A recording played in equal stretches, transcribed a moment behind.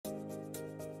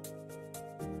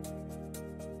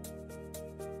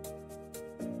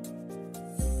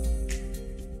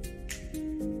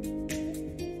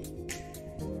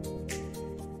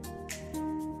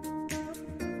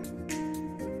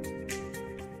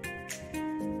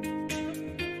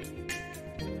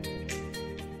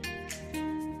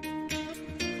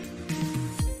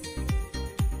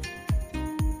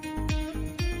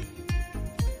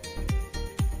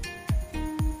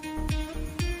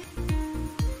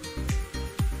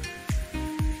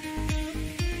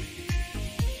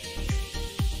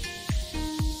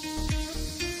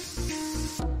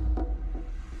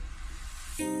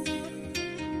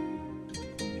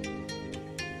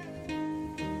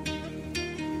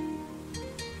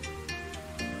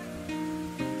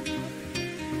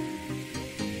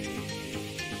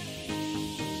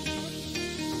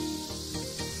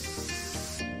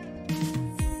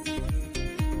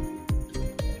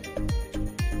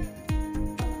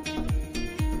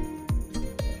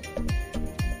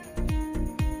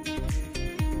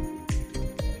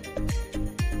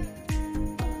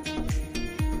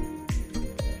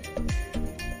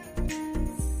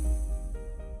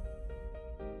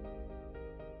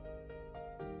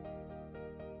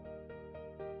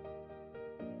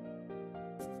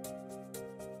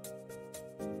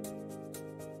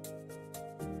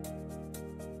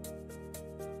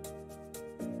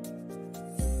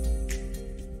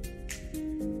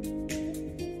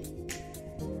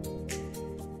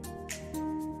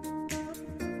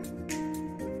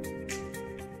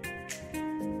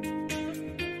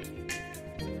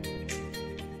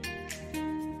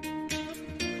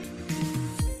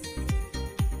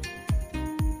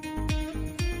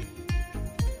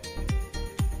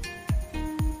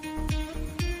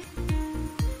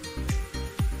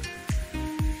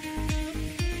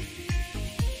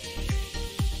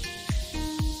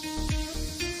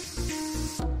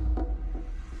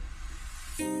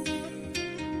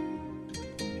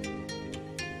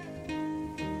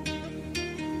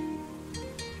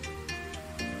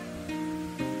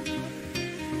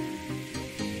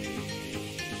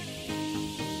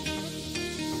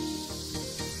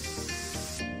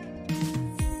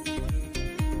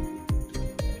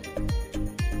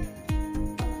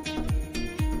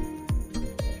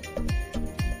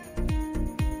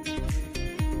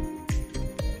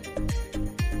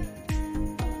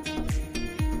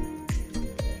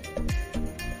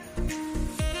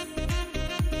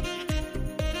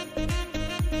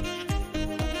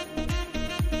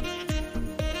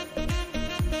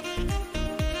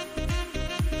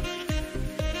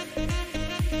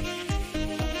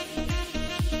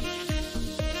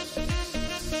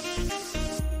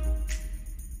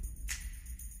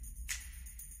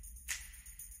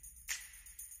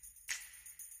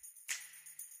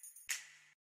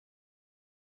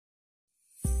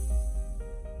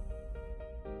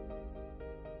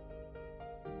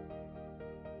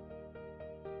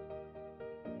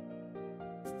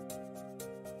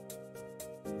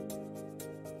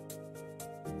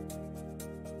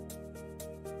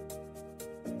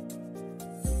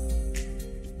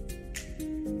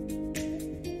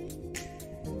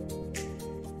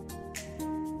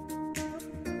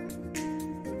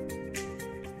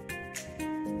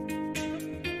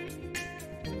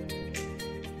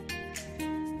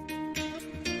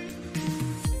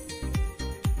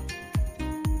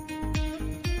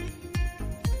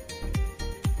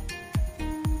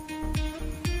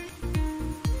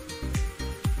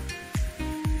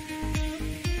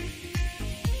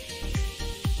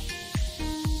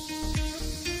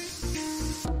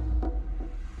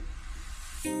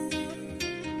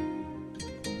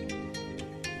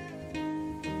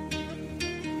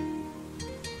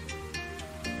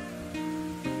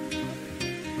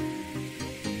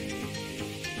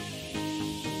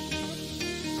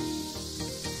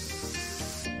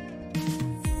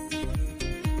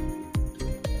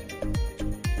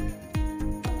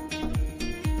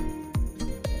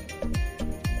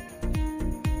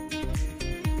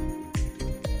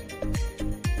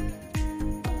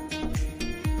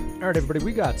Alright everybody,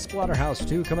 we got Splatterhouse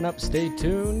 2 coming up. Stay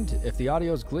tuned. If the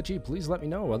audio's glitchy, please let me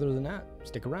know. Other than that,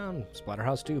 stick around.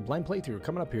 Splatterhouse 2 blind playthrough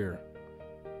coming up here.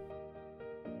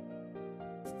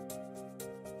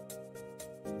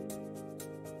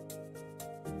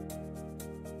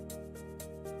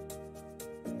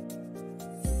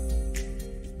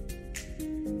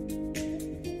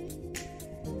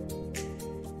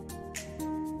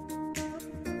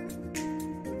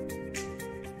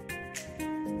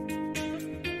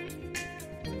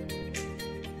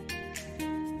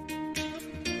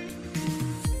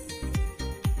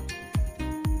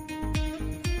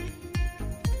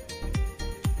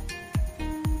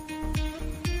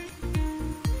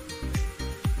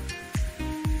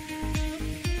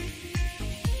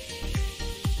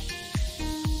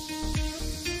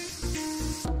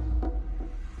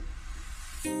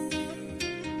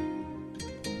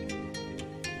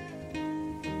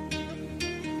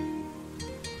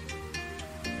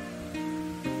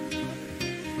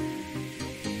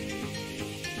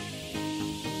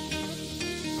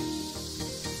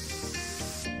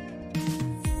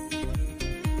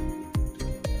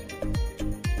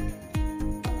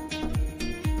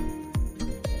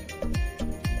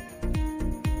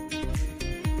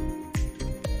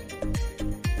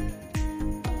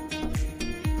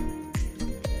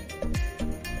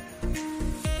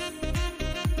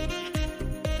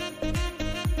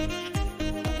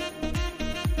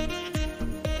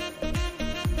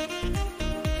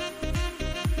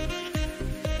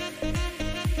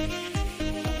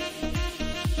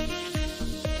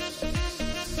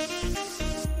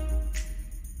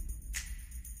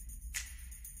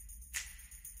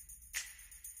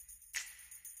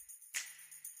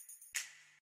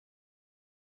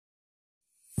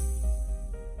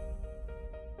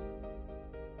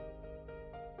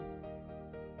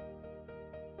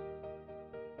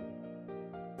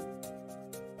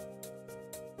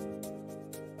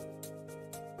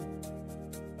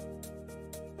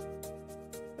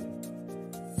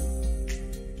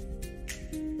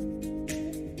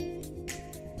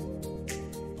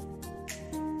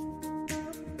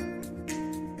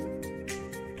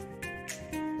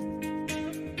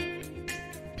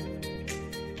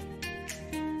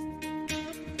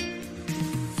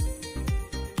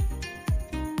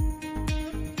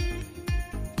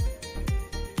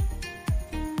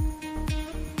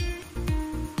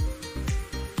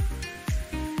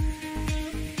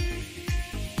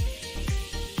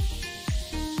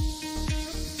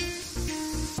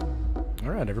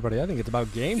 Alright everybody, I think it's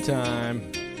about game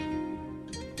time.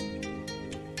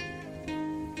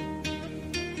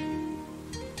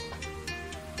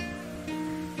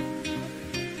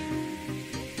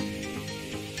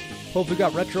 Hope we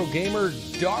got Retro Gamer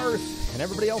Darth and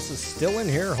everybody else is still in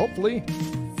here, hopefully.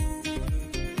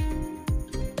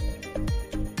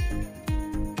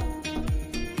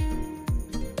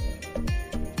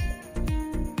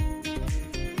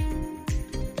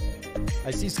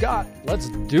 I see Scott. Let's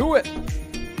do it.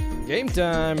 Game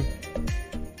time.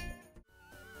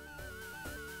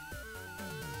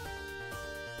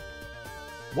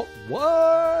 What?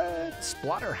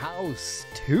 Splatterhouse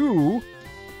 2?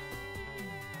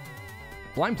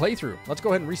 Blind playthrough. Let's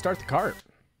go ahead and restart the cart.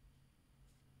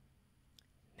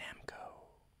 Namco.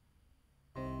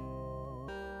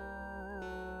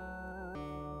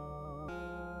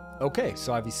 Okay,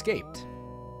 so I've escaped.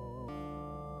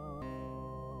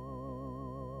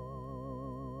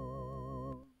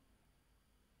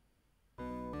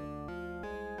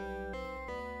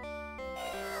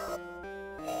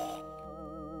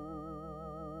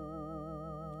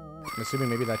 I'm assuming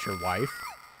maybe that's your wife.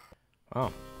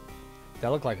 Oh, that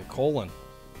looked like a colon.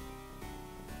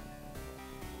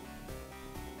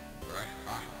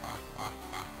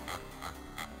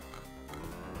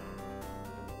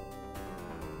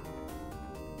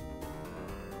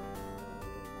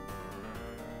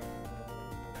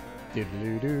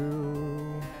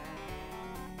 Diddly-doo.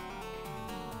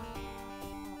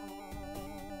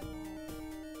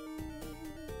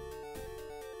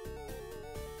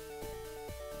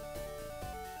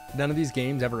 None of these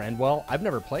games ever end well. I've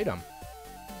never played them.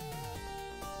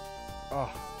 Oh,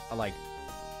 I like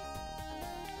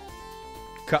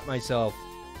cut myself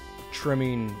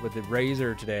trimming with the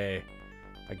razor today,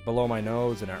 like below my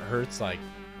nose, and it hurts like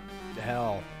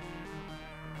hell.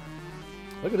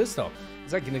 Look at this though.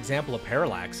 It's like an example of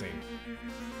parallaxing.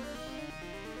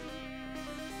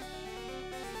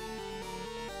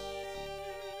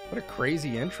 What a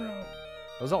crazy intro.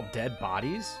 Those all dead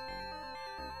bodies?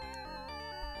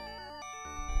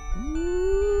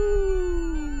 Ooh,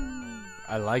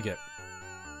 I like it.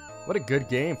 What a good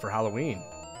game for Halloween.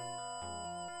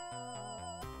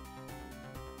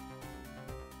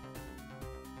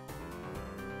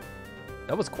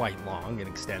 That was quite long and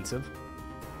extensive.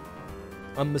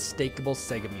 Unmistakable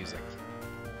Sega music.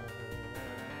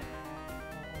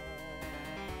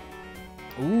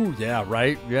 Ooh, yeah,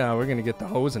 right? Yeah, we're gonna get the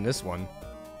hose in this one.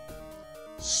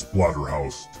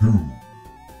 Splatterhouse 2.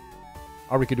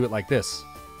 Or we could do it like this.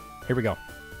 Here we go.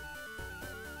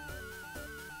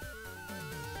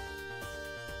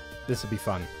 This will be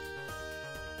fun.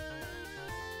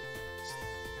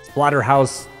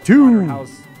 Splatterhouse 2.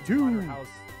 Splatterhouse 2. Splatterhouse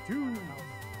 2.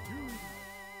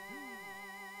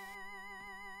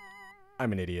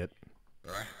 I'm an idiot.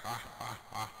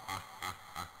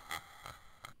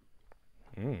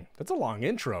 That's a long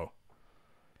intro.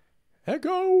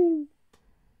 Echo.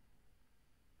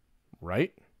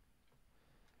 Right?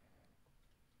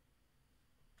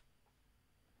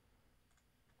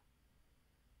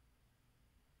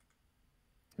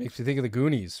 Makes me think of the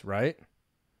Goonies, right?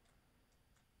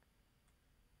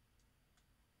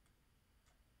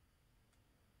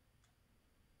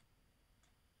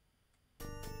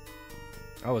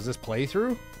 Oh, is this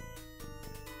playthrough? Are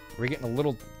we getting a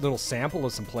little sample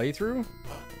of some playthrough?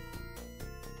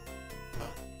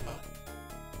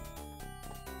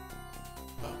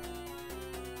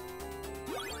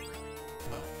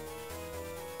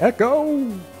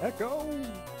 Echo! Echo!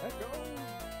 Echo!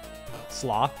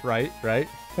 Sloth, right? Right?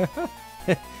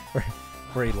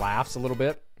 where he laughs a little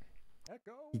bit.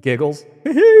 Echo! He giggles.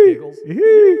 Giggles.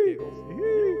 Giggles.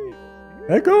 Echo!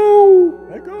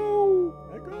 Echo! Echo!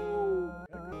 Echo!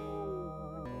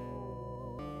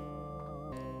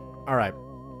 All right.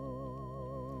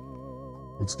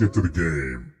 Let's get to the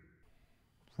game.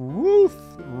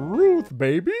 Ruth,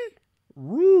 baby.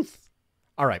 Ruth.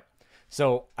 All right.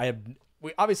 So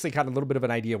we obviously got a little bit of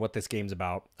an idea what this game's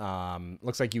about.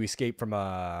 Looks like you escaped from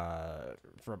a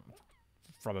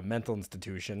mental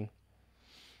institution,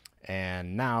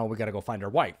 and now we got to go find our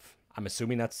wife. I'm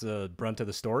assuming that's the brunt of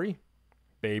the story,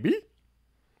 baby.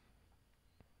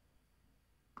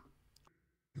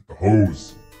 Get the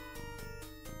hose.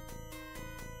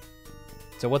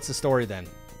 So what's the story then?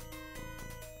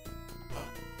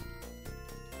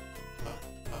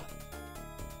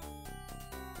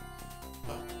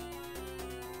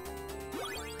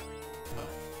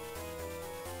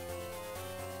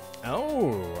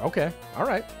 Oh, okay. All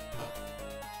right.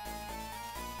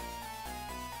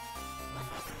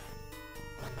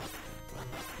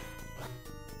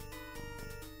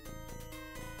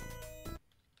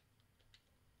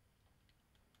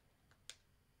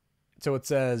 So it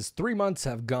says 3 months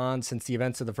have gone since the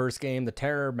events of the first game. The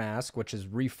terror mask, which is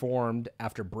reformed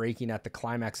after breaking at the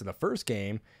climax of the first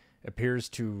game, appears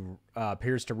to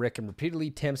Rick and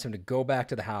repeatedly tempts him to go back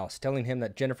to the house, telling him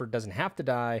that Jennifer doesn't have to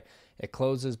die. It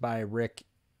closes by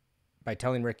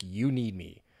telling Rick, "You need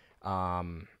me."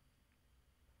 Okay,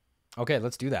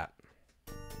 let's do that.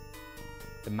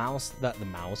 The mask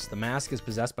is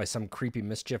possessed by some creepy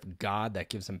mischief god that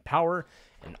gives him power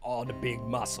and all the big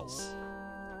muscles.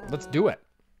 Let's do it.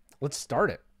 Let's start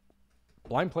it.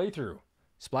 Blind playthrough.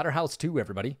 Splatterhouse 2,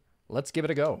 everybody. Let's give it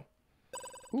a go.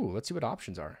 Ooh, let's see what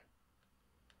options are.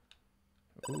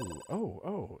 Ooh,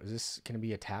 oh. Is this going to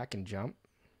be attack and jump?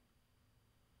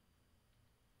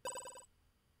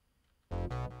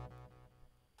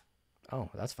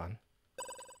 Oh, that's fun.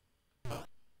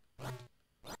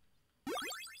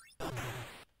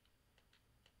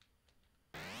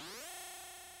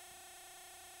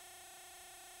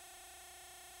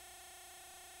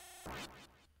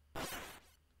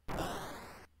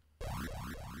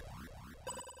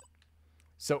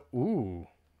 So, ooh,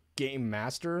 game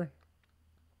master.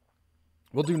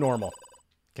 We'll do normal.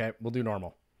 Okay, we'll do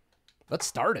normal. Let's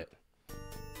start it.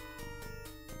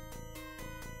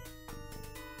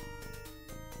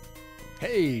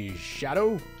 Hey,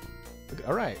 Shadow.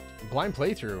 All right, blind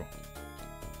playthrough.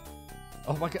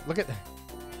 Oh my God, look at that.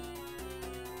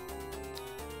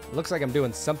 Looks like I'm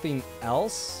doing something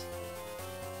else.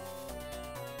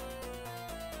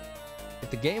 If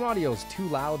the game audio is too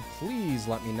loud, please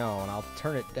let me know, and I'll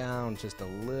turn it down just a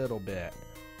little bit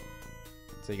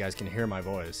so you guys can hear my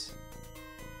voice.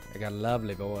 I got a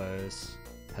lovely voice.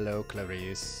 Hello,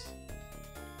 Clarice.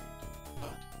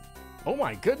 Oh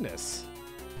my goodness.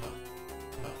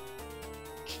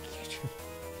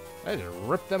 I just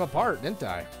ripped them apart, didn't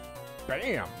I?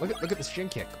 Bam! Look at the shin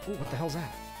kick. Ooh, what the hell's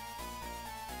that?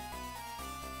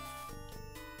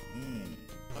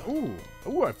 Ooh,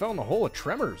 I fell in the hole of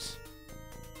tremors.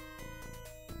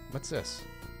 What's this?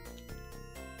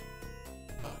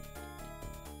 Oh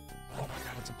my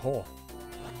God, it's a pole.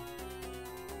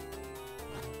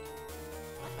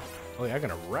 Oh yeah, I'm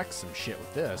gonna wreck some shit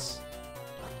with this.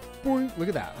 Boing, look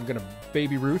at that. I'm gonna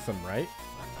Baby Ruth him, right?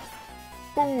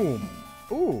 Boom.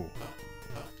 Ooh.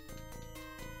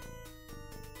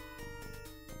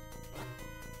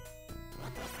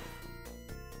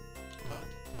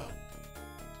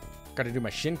 Gotta do my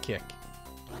shin kick.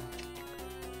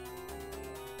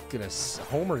 Gonna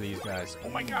homer these guys. Oh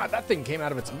my god, that thing came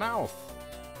out of its mouth.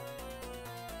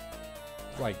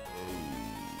 Like,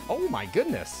 oh my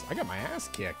goodness. I got my ass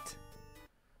kicked.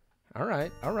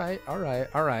 Alright, alright, alright,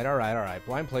 alright, alright, alright.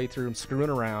 Blind playthrough, I'm screwing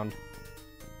around.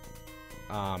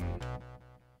 What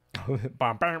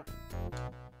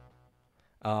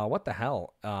the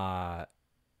hell?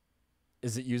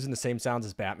 Is it using the same sounds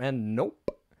as Batman? Nope.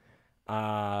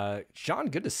 Sean,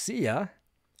 good to see ya.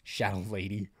 Shadow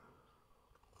Lady.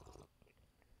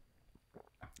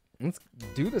 Let's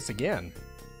do this again.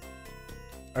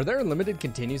 Are there unlimited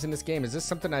continues in this game? Is this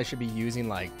something I should be using,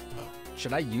 like...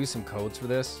 Should I use some codes for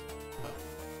this?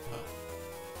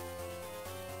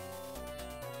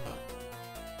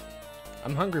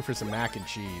 I'm hungry for some mac and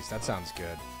cheese. That sounds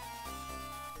good.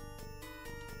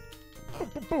 Boom,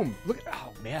 boom, boom. Look at...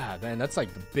 Oh, man, that's like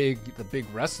the big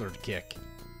wrestler kick.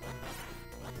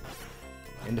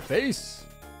 In the face.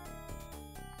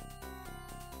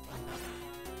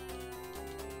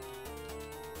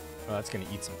 Oh, that's gonna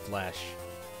eat some flesh.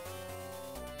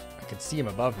 I can see him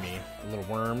above me. The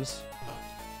little worms.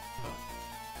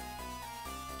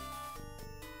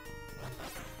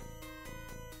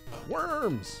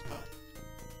 Worms!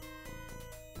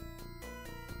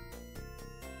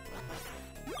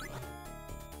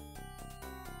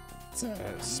 It's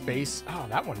a space... Oh,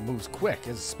 that one moves quick.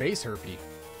 It's a space herpy.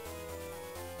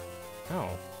 Oh.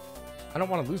 I don't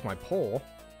want to lose my pole.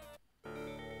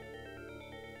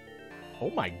 Oh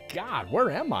my god,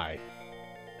 where am I?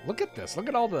 Look at this. Look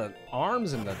at all the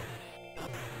arms and the...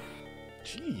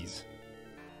 Jeez.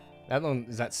 That one...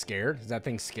 Is that scared? Is that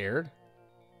thing scared?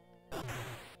 What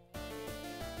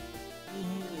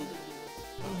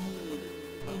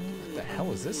the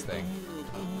hell is this thing?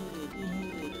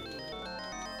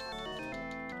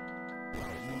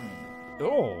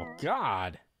 Oh,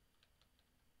 God.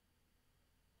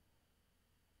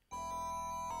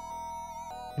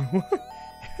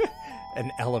 An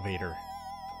elevator.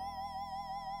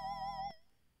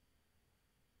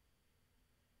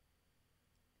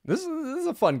 This is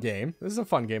a fun game. This is a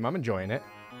fun game. I'm enjoying it.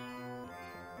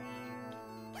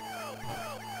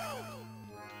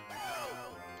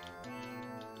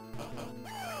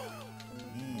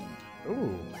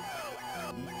 Ooh.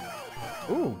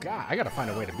 Ooh, God. I gotta find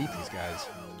a way to beat these guys.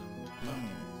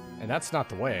 And that's not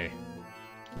the way.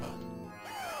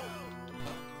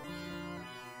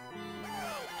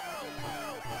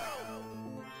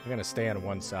 I'm gonna stay on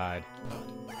one side.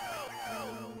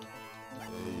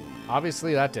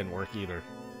 Obviously, that didn't work either.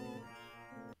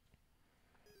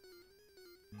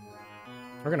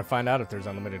 We're gonna find out if there's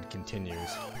unlimited continues.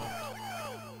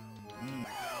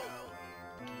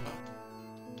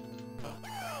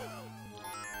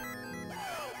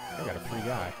 I got a free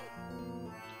guy.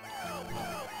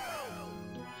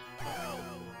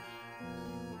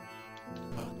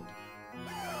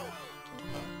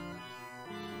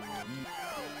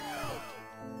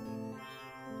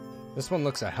 This one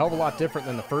looks a hell of a lot different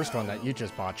than the first one that you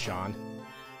just bought, Sean.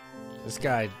 This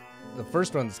guy, the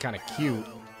first one's kind of cute.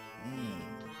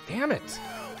 Damn it!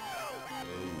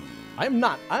 I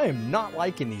am not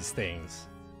liking these things.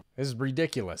 This is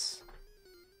ridiculous.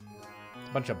 It's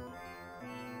a bunch of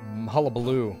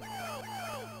hullabaloo.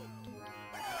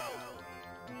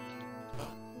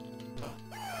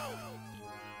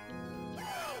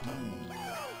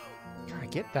 Try to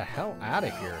get the hell out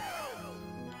of here.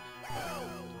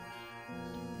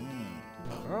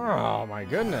 Oh my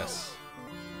goodness.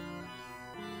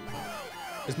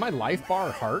 Is my life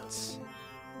bar hearts?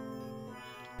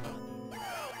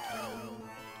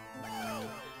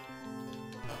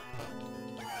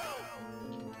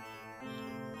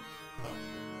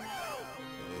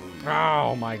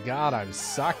 Oh my god, I'm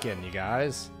sucking, you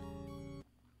guys.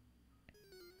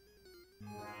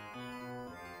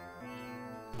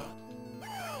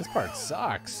 This part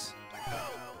sucks.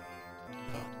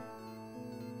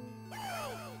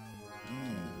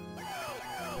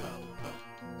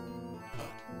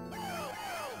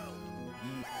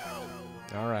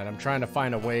 Alright, I'm trying to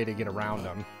find a way to get around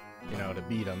them, you know, to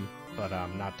beat them, but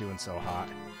I'm not doing so hot.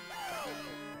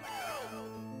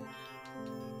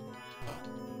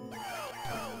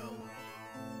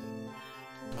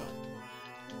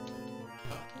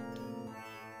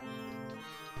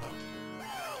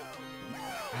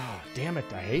 Oh, damn it,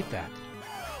 I hate that.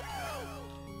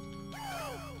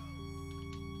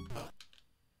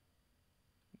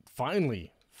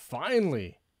 Finally,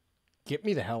 get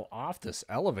me the hell off this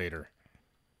elevator.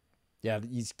 Yeah,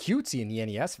 he's cutesy in the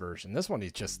NES version. This one,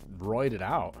 he's just roided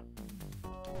out.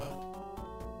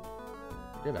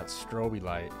 Look at that strobe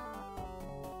light.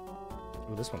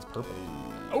 Ooh, this one's purple.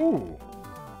 Oh!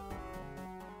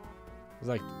 It's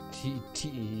like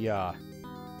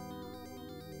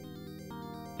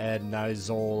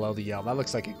Ednizol LDL. That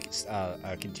looks like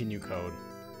a continue code.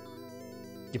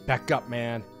 Get back up,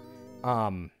 man.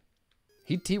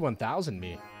 He T1000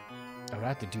 me. I would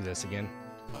have to do this again.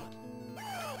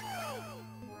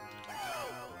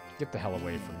 Get the hell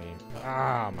away from me.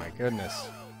 Ah, my goodness.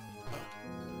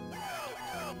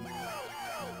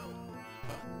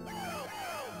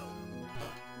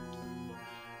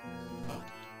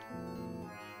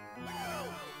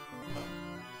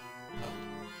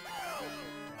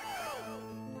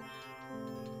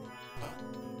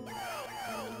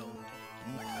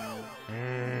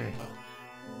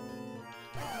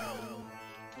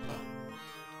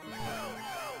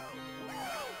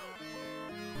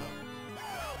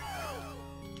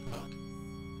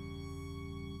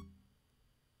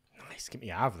 Get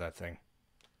me out of that thing.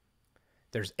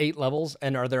 There's 8 levels,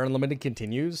 and are there unlimited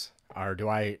continues? Or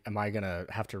am I gonna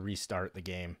have to restart the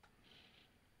game?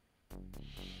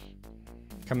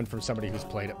 Coming from somebody who's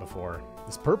played it before.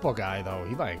 This purple guy though,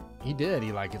 he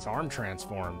his arm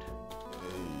transformed.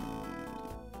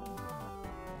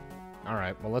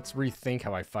 Alright, well let's rethink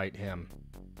how I fight him.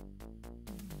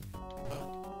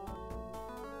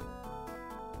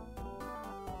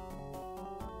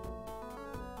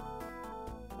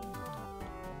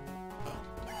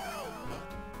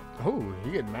 Oh,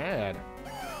 you get mad.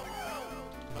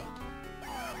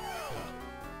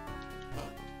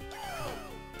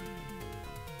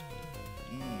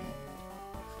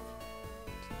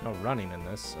 No running in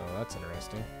this, so that's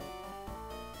interesting.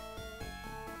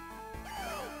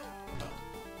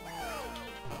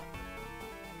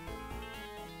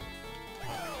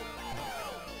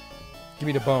 Give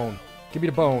me the bone. Give me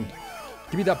the bone.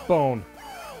 Give me that bone.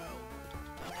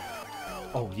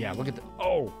 Oh, yeah, look at the...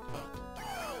 Oh!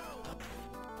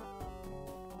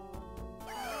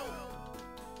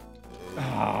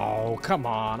 Oh, come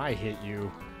on. I hit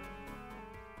you.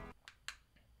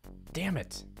 Damn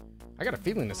it. I got a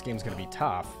feeling this game's gonna be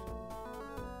tough.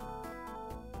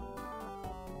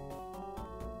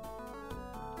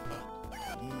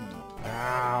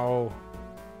 Ow.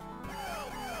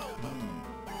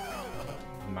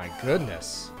 My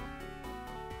goodness.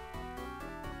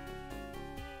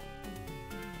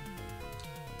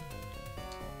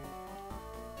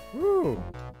 Woo.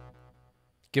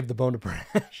 Give the bone to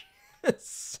Precious.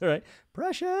 Right?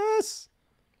 Precious!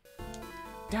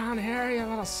 Down here, you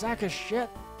little sack of shit.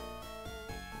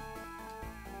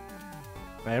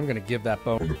 I am gonna give that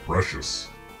bone to Precious.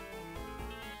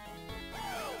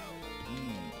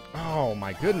 Oh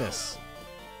my goodness.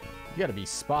 You gotta be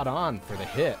spot on for the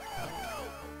hit.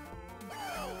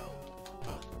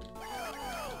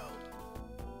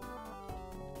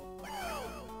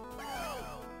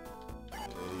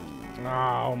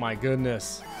 Oh my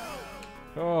goodness.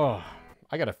 Oh,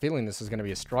 I got a feeling this is gonna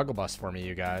be a struggle bus for me,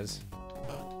 you guys.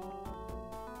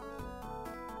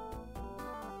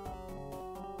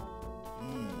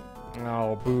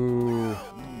 Oh, boo.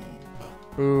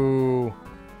 Boo.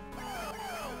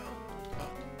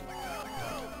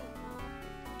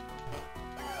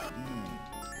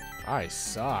 I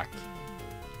suck.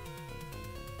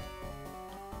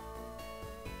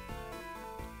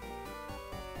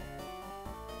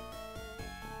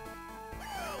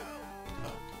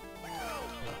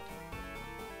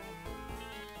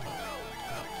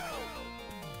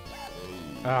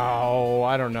 Oh,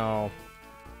 I don't know.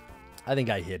 I think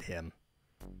I hit him.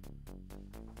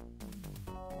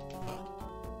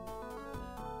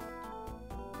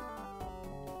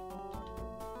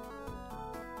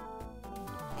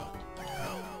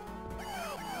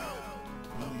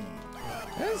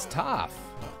 It's tough.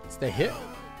 It's the hit.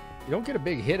 You don't get a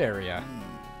big hit area.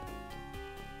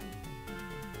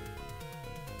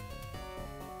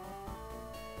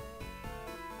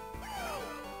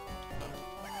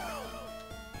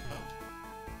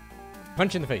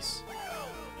 Punch in the face.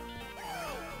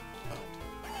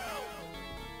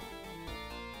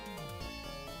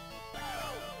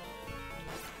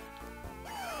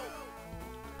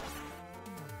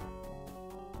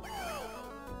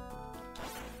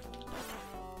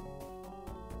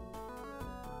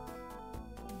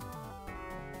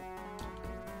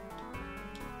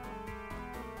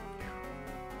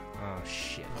 Oh,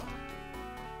 shit.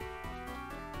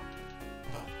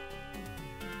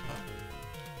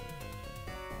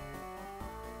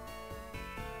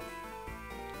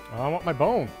 Oh, I want my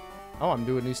bone. Oh, I'm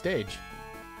doing a new stage.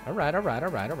 All right, all right, all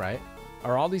right, all right.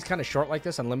 Are all these kind of short like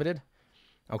this, unlimited?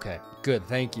 Okay, good,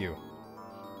 thank you.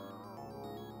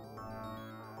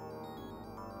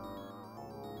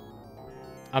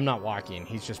 I'm not walking.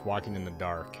 He's just walking in the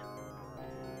dark.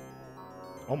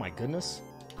 Oh my goodness.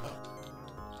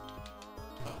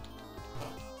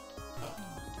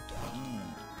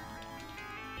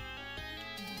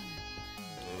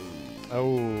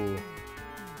 Oh.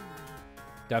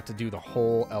 Do I have to do the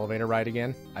whole elevator ride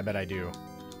again? I bet I do.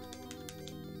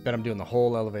 Bet I'm doing the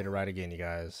whole elevator ride again, you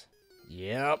guys.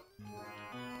 Yep.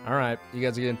 Alright, you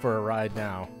guys are in for a ride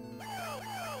now.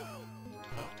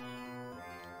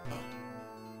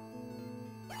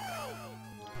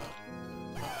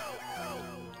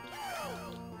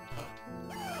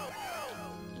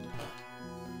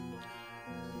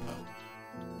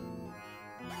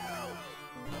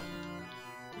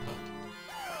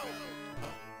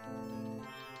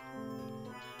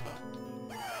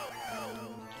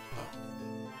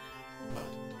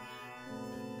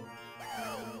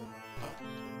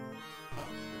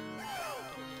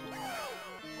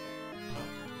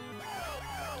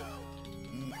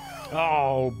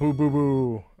 Oh, boo boo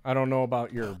boo. I don't know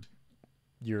about your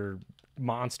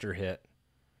monster hit.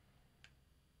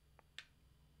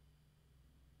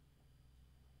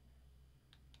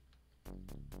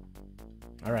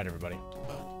 All right, everybody.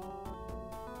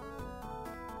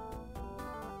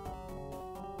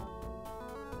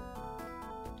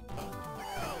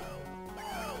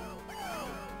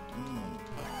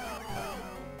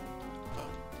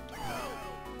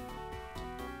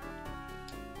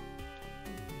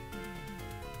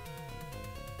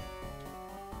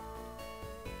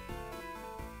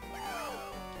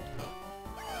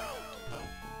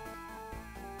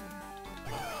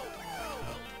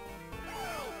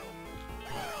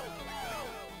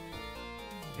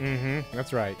 Mm-hmm,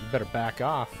 that's right. You better back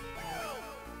off.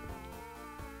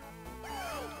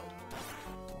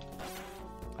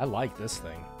 I like this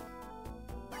thing.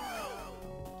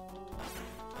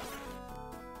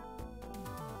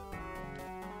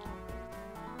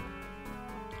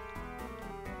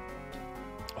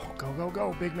 Oh, go, go,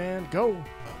 go, big man, go.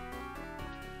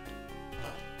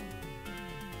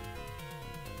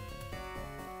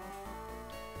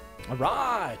 All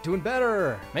right, doing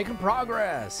better, making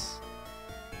progress.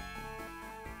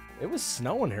 It was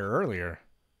snowing here earlier.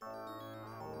 I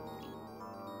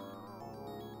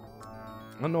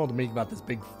don't know what to make about this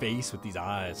big face with these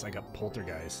eyes, like a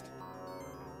poltergeist.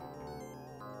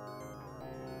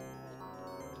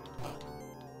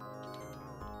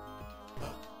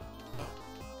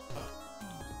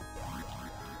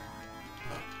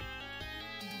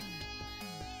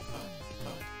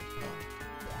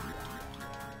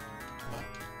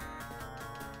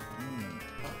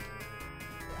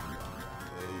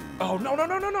 Oh, no, no,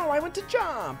 no, no, no. I went to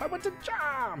jump. I went to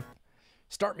jump.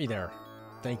 Start me there.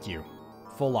 Thank you.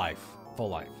 Full life. Full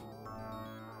life.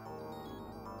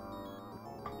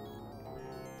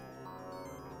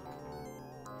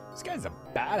 This guy's a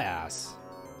badass.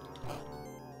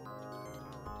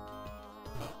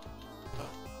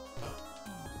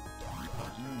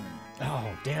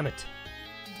 Oh, damn it.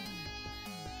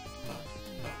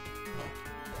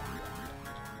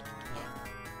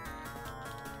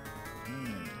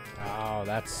 Oh,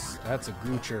 that's a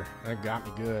goocher. That got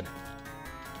me good.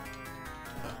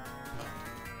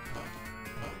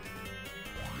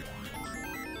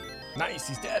 Nice,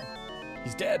 he's dead.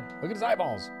 He's dead. Look at his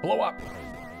eyeballs. Blow up.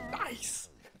 Nice.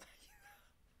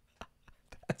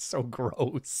 That's so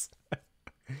gross.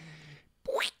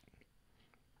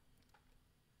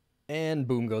 And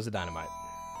boom goes the dynamite.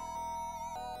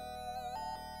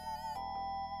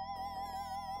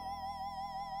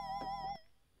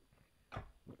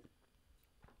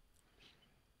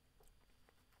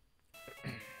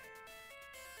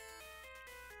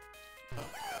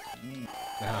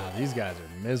 Ah, these guys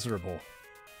are miserable.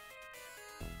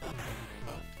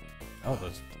 Oh,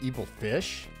 those evil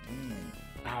fish?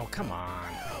 Oh, come on.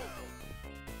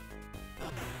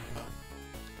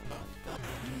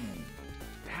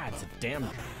 God, it's a damn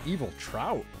evil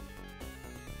trout.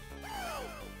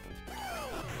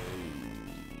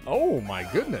 Oh, my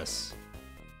goodness.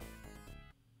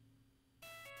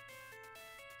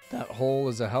 That hole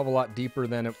is a hell of a lot deeper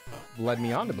than it led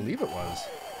me on to believe it was.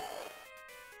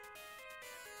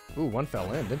 Ooh, one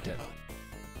fell in, didn't it?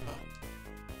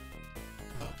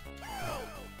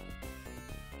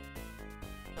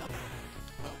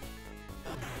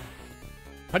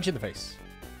 Punch you in the face.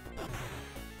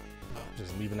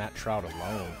 Just leaving that trout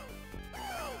alone.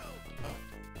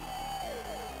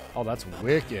 Oh, that's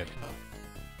wicked.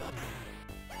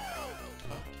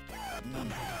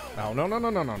 Oh, no, no, no,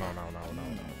 no, no, no, no, no, no, no.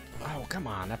 Oh, come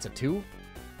on, that's a 2?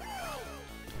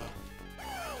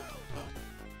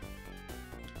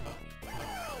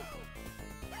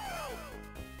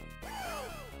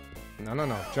 No, no,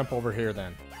 no. Jump over here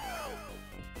then.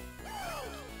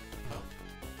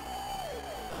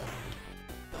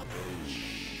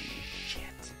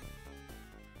 Shit.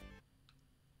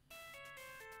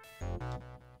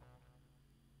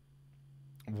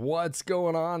 What's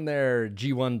going on there,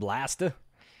 G1 Blaster?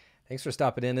 Thanks for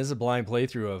stopping in. This is a blind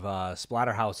playthrough of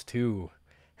Splatterhouse 2.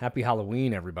 Happy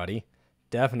Halloween, everybody.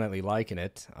 Definitely liking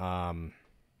it.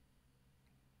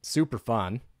 Super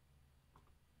fun.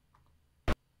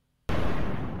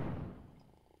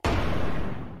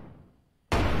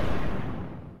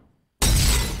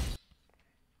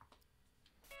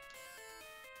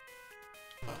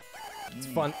 It's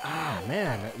fun. Ah,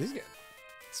 man.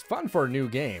 It's fun for a new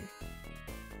game.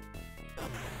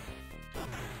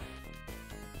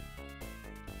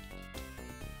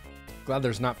 Glad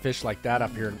there's not fish like that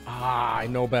up here. Ah, I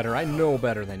know better. I know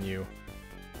better than you.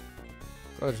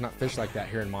 Glad there's not fish like that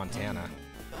here in Montana.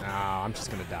 Ah, I'm just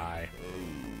gonna die.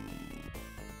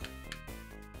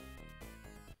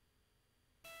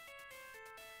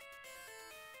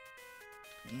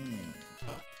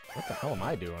 What the hell am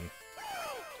I doing?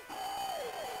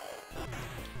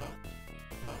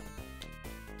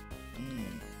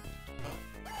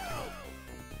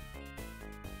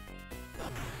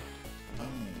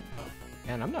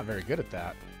 Man, I'm not very good at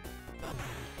that.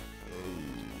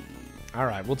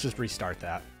 Alright, we'll just restart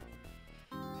that.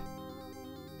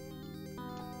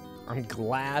 I'm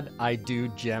glad I do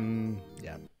gem...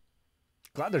 Yeah.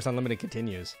 Glad there's unlimited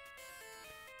continues.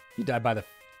 You died by the...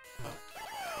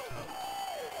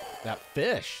 That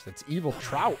fish. That's evil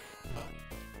trout.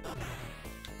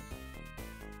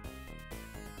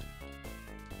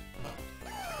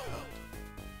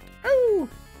 Oh!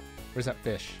 Where's that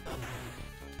fish?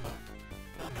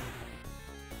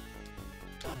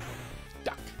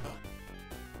 Duck.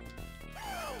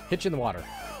 Hit you in the water.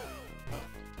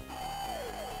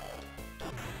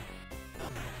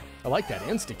 I like that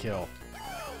insta-kill.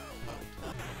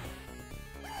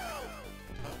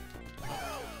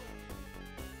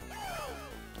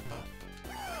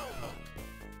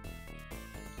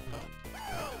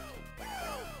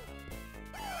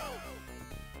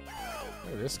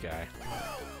 Look at this guy.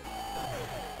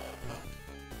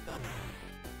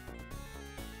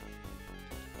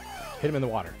 Hit him in the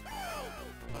water.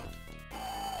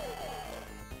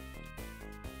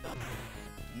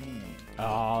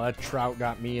 Oh, that trout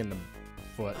got me in the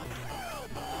foot.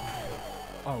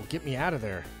 Oh, get me out of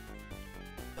there.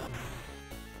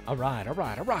 All right, all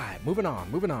right, all right. Moving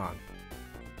on, moving on.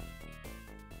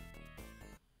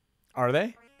 Are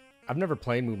they? I've never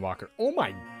played Moonwalker. Oh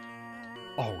my...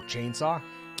 Oh, chainsaw?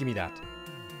 Give me that.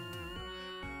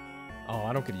 Oh,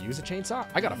 I don't get to use a chainsaw?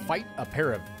 I gotta fight a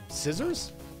pair of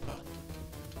scissors?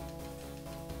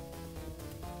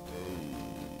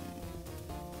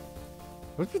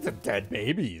 Look at the dead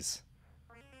babies.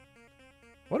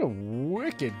 What a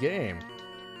wicked game.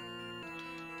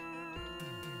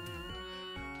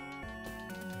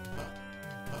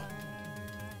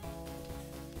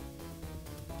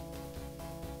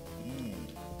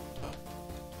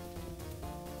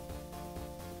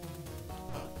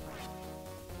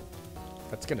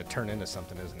 That's gonna turn into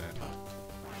something, isn't it?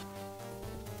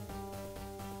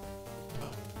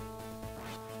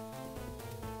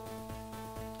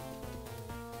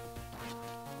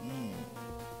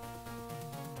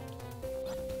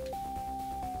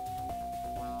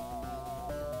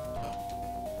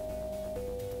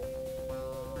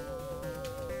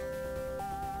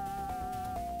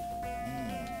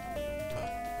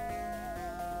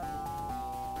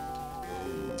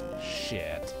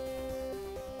 Shit.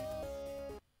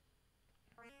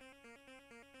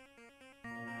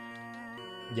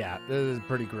 Yeah, this is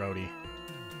pretty grody.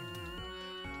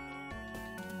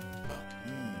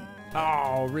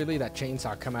 Oh, really? That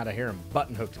chainsaw come out of here and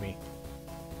button hooked me.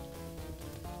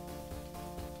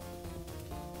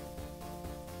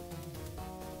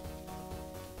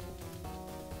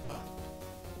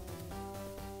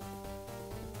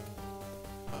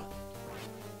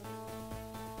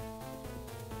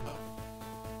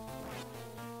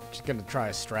 Just gonna try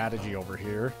a strategy over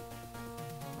here.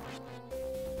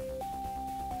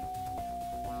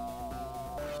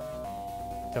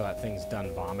 Till that thing's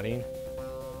done vomiting.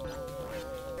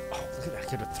 Oh, look at that. I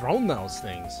could have thrown those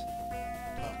things.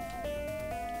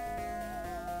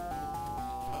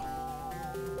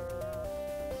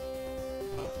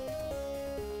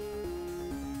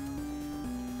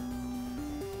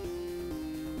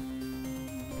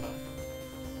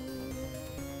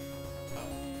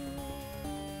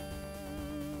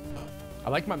 I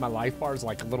like my life bars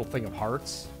like a little thing of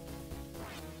hearts.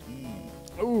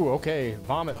 Ooh, okay.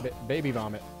 Vomit, baby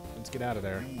vomit. Let's get out of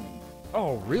there.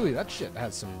 Oh, really? That shit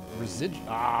has some residual.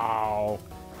 Oh,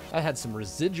 that had some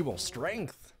residual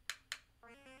strength.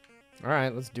 All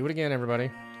right, let's do it again, everybody.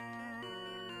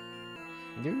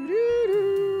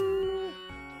 Doo-doo-doo.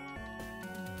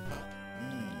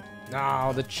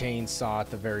 Oh, the chainsaw at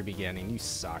the very beginning. You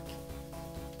suck.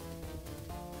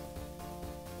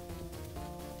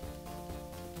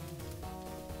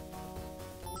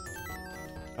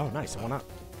 Oh, nice. I went up.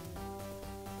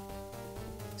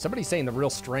 Somebody's saying the real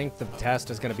strength of the test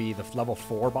is going to be the level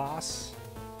 4 boss.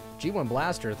 G1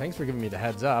 Blaster, thanks for giving me the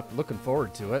heads up. Looking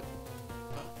forward to it.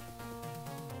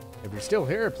 If you're still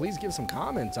here, please give some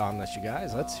comments on this, you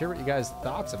guys. Let's hear what you guys'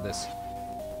 thoughts of this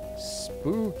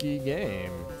spooky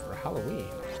game for Halloween.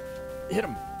 Hit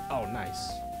him. Oh,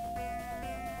 nice.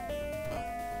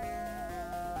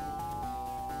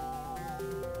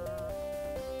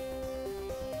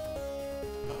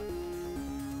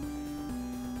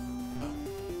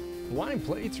 Blind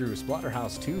playthrough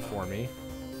Splatterhouse 2 for me.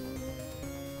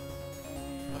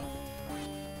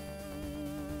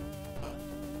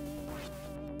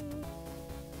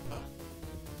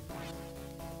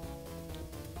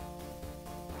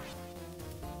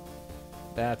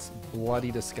 That's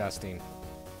bloody disgusting.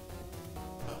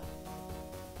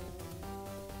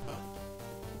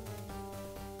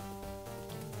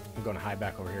 I'm going to hide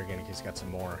back over here again in case I got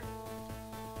some more.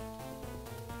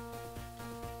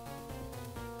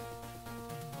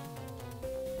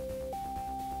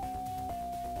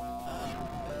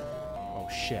 Oh,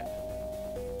 shit.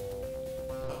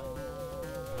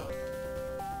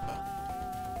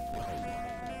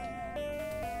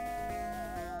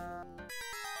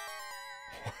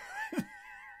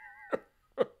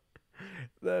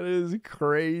 That is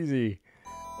crazy.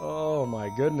 Oh my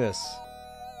goodness.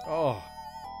 Oh.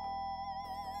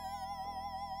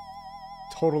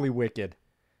 Totally wicked.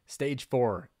 Stage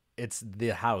 4. It's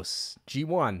the house.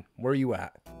 G1, where are you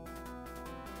at?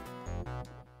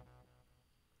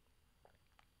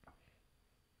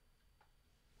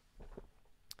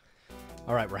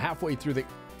 All right, we're halfway through the...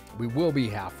 We will be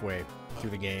halfway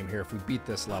through the game here if we beat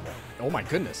this level. Oh my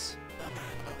goodness.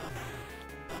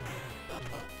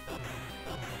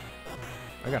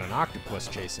 I got an octopus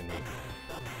chasing me.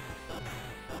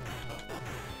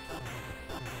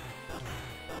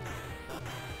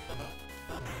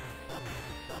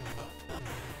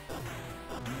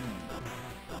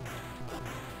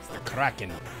 It's the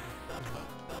Kraken.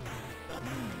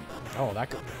 Oh,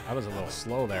 that was a little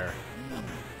slow there.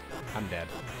 I'm dead.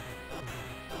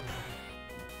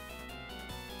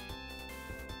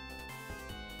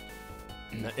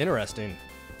 Interesting.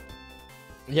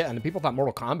 Yeah, and the people thought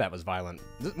Mortal Kombat was violent.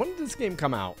 When did this game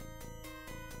come out?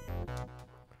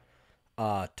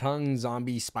 Tongue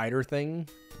zombie spider thing.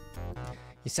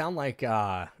 You sound like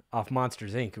off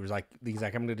Monsters Inc. It was like he's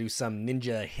like, I'm gonna do some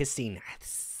ninja hissing.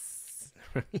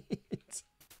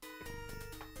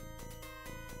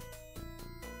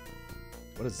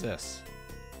 What is this?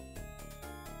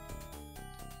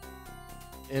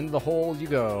 In the hole you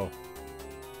go.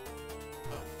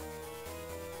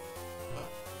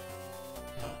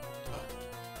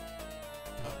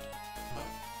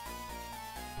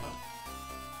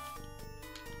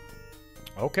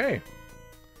 Okay.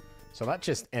 So that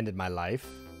just ended my life.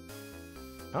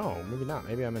 Oh, maybe not.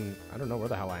 Maybe I'm in... I don't know where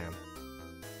the hell I am.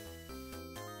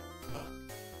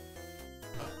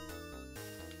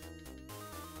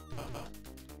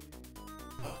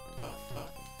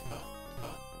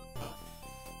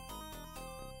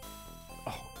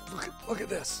 Oh, look at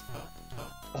this.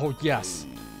 Oh, yes.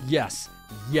 Yes.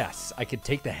 Yes. I could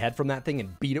take the head from that thing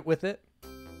and beat it with it.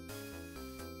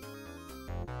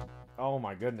 Oh,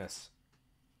 my goodness.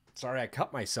 Sorry, I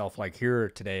cut myself like here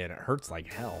today and it hurts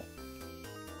like hell.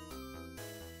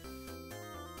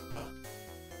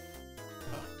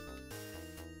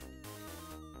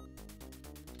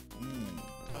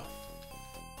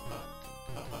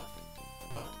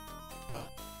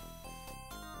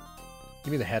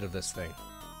 Give me the head of this thing.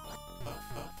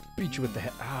 Beat you with the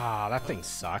head. Ah, that thing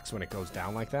sucks when it goes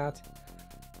down like that.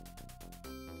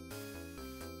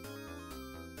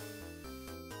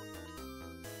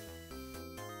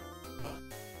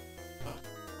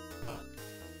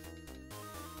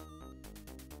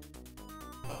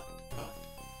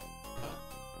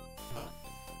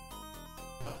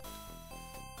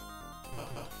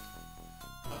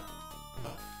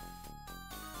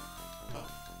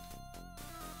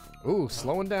 Ooh,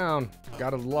 slowing down.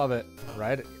 Gotta love it,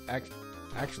 right? It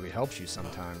actually helps you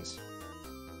sometimes.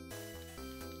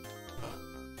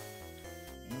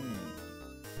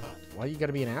 Why you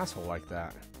gotta be an asshole like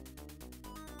that?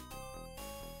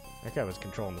 That guy was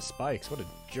controlling the spikes. What a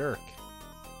jerk.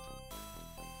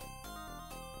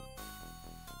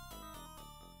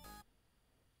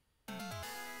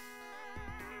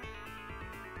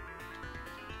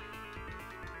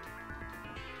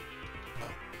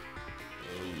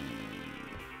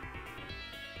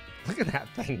 Look at that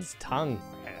thing's tongue.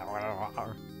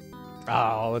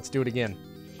 Oh, let's do it again.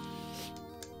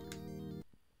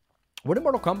 When did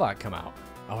Mortal Kombat come out?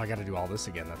 Oh, I gotta do all this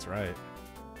again, that's right.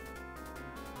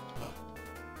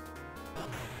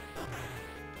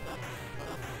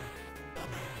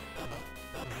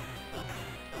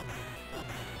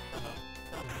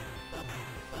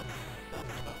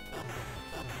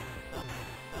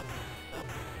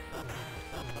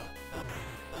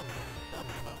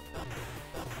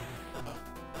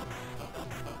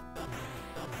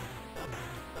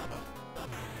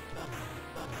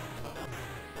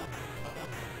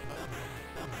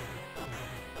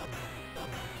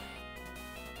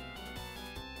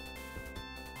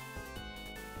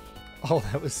 Oh,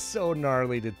 that was so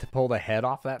gnarly to pull the head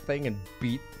off that thing and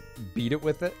beat it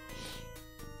with it.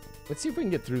 Let's see if we can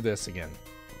get through this again.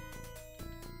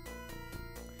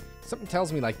 Something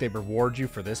tells me like they reward you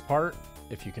for this part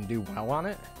if you can do well on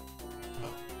it.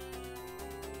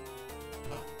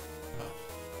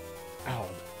 Ow,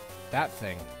 that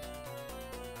thing.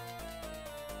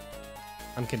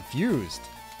 I'm confused.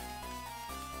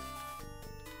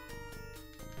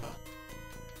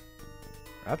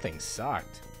 That thing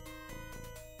sucked.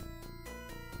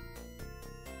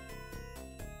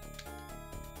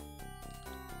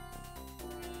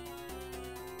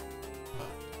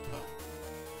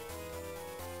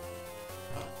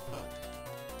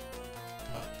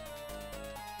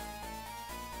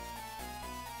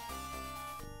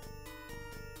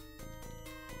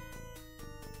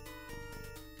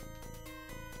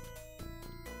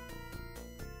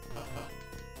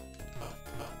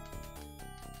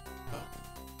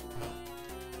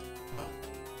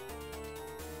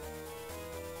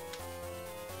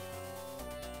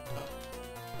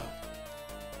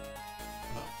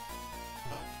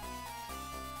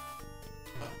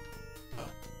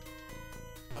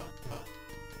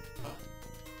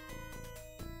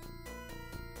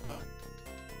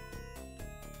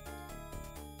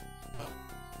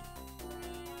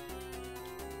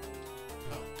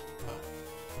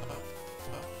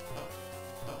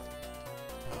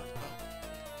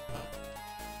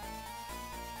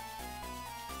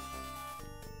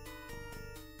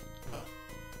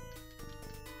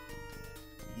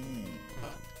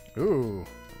 Ooh.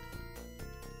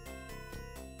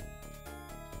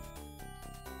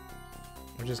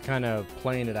 We're just kind of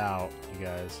playing it out, you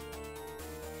guys.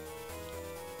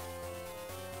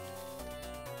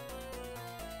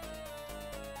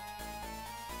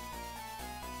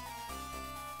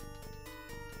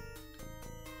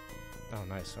 Oh,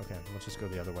 nice. Okay, let's just go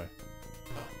the other way.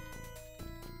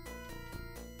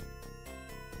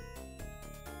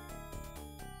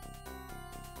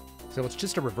 So it's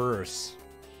just a reverse.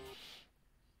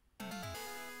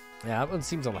 Yeah, that one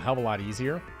seems a hell of a lot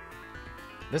easier.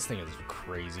 This thing is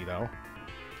crazy, though.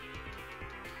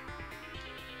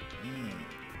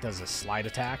 Does a slide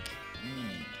attack.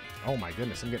 Oh my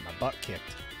goodness, I'm getting my butt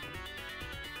kicked.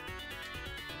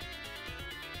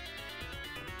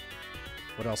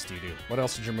 What else do you do? What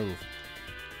else did you move?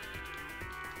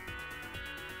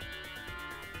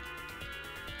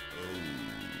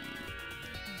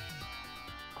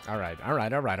 All right, all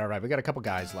right, all right, all right. We got a couple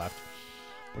guys left.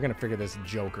 We're gonna figure this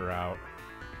Joker out.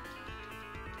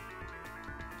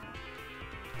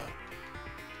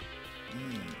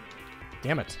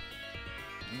 Damn it.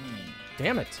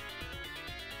 Damn it.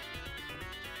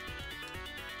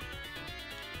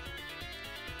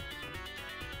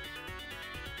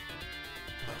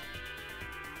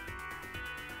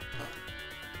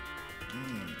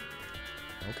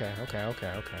 Okay, okay, okay,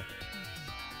 okay.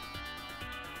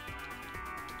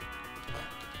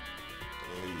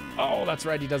 Oh, that's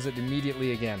right. He does it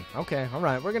immediately again. Okay, all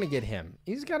right. We're going to get him.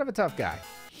 He's kind of a tough guy.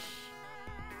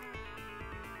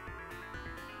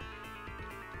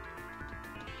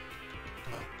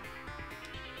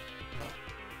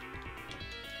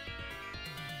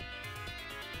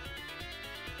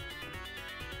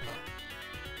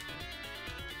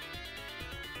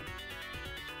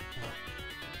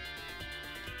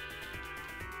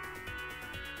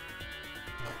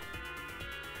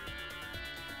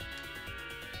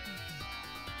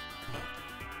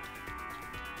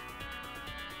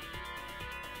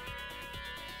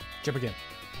 Jump again.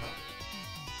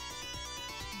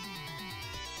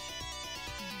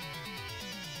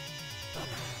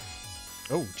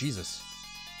 Oh, Jesus.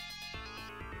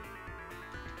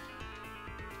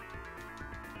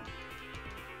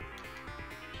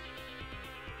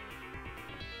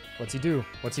 What's he do?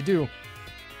 What's he do?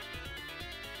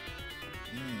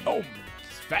 Oh,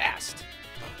 it's fast.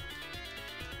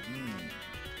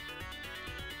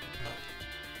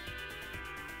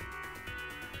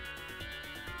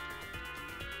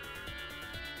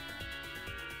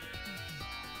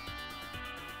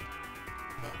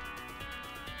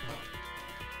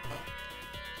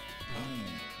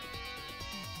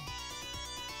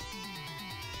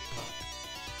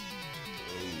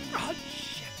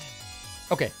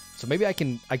 Okay, so maybe I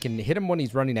can hit him when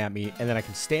he's running at me, and then I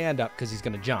can stand up because he's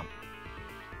gonna jump.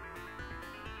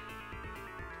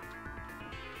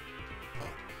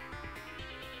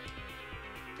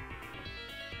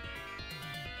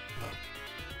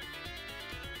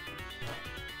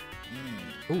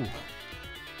 Ooh.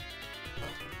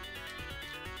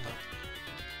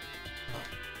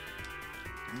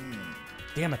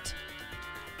 Damn it.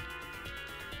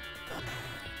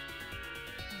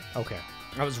 Okay.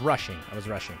 I was rushing.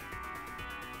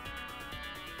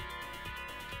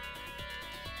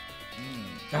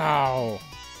 Ow.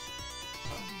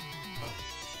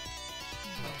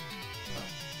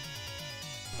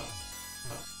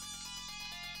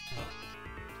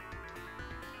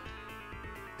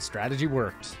 Strategy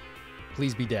worked.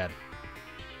 Please be dead.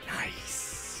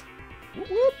 Nice. Whoop,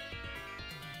 whoop.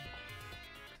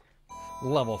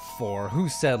 Level 4. Who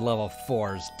said level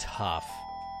 4 is tough?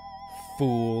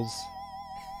 Fools.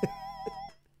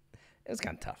 It's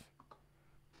kind of tough.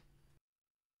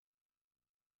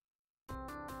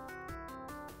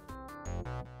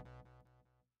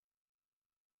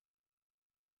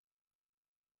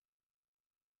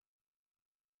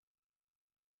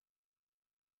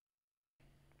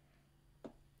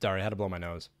 Sorry, I had to blow my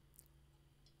nose.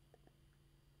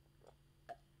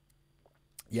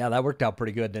 Yeah, that worked out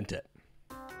pretty good, didn't it?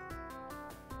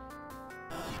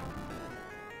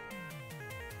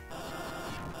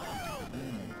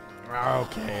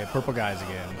 Okay, purple guys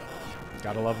again.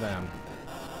 Gotta love them.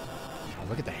 Oh,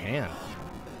 look at the hand.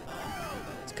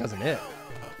 It's cousin It.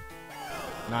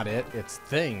 Not It, it's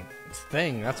Thing. It's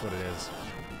Thing, that's what it is.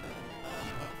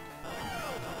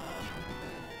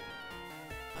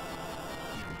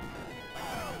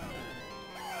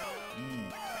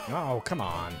 Oh, come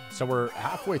on. So we're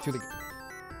halfway through the...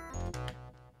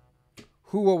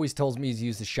 Who always tells me to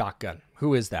use the shotgun?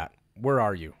 Who is that? Where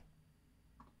are you?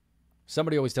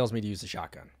 Somebody always tells me to use the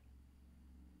shotgun.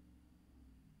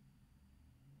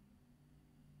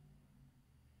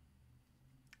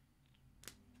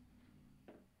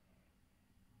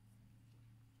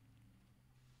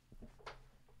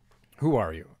 Who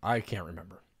are you? I can't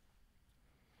remember.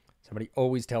 Somebody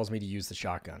always tells me to use the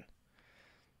shotgun.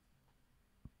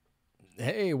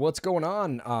 Hey, what's going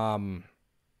on?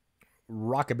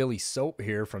 Rockabilly Soap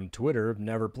here from Twitter. I've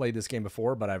never played this game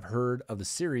before, but I've heard of the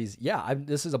series. Yeah,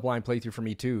 this is a blind playthrough for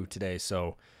me too today,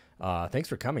 so thanks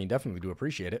for coming. Definitely do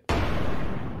appreciate it.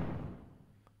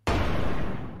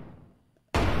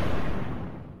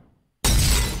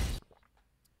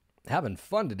 Having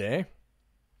fun today.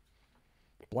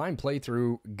 Blind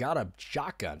playthrough, got a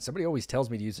shotgun. Somebody always tells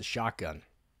me to use a shotgun.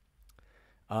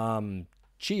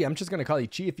 Chi, I'm just going to call you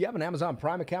Chi. If you have an Amazon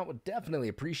Prime account, would definitely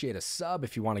appreciate a sub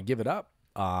if you want to give it up.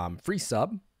 Free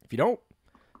sub. If you don't,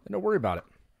 then don't worry about it.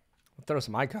 I'll throw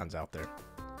some icons out there.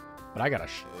 But I got a...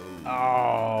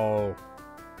 Oh.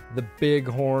 The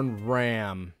bighorn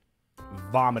ram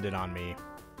vomited on me.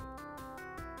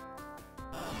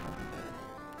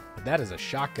 But that is a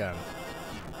shotgun.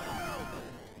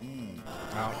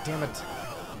 Oh, damn it.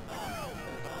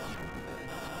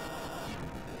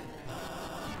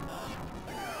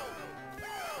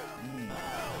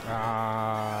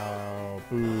 Oh,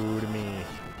 boo to me.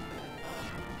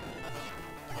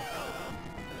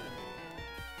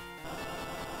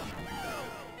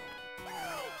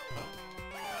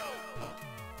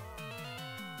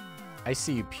 I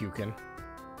see you puking.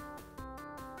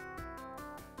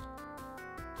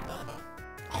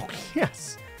 Oh,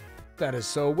 yes. That is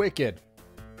so wicked.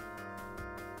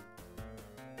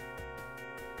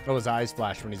 Oh, his eyes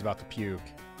flash when he's about to puke.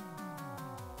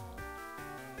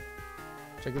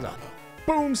 Check this out.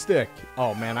 Boomstick!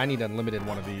 Oh, man, I need unlimited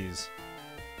one of these.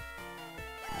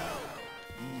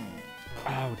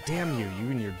 Oh, damn you.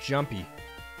 You and your jumpy.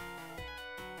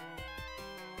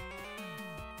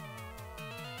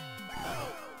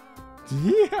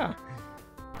 Yeah!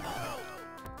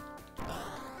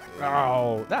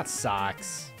 Oh, that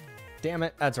sucks. Damn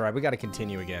it. That's alright. We gotta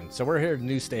continue again. So we're here at a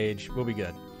new stage. We'll be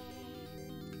good.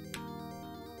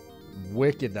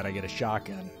 Wicked that I get a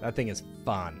shotgun. That thing is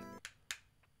fun.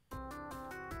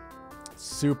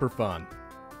 Super fun.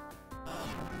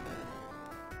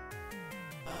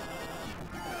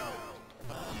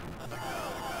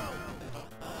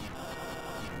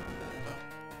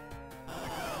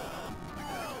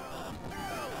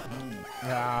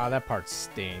 Ah, that part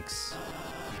stinks.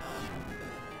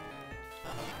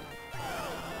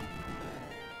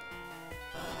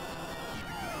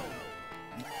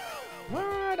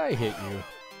 What? I hit you.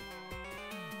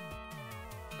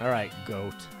 Alright,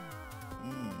 goat.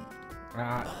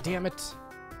 Ah, damn it.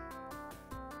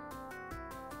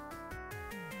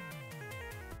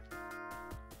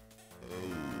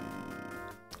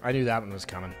 I knew that one was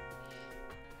coming.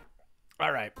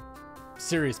 All right.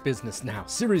 Serious business now.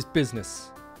 Serious business.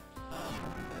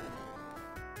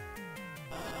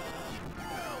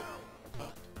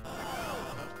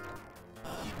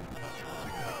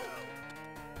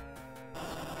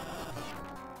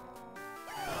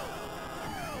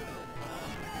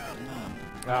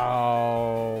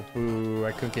 Oh, boo.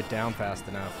 I couldn't get down fast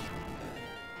enough.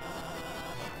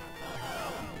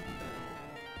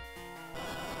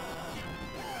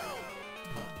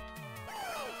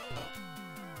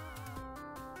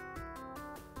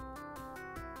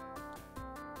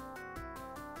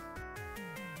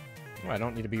 I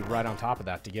don't need to be right on top of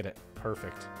that to get it.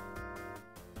 Perfect.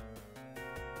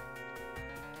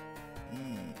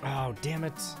 Oh, damn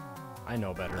it. I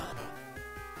know better.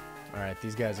 Alright,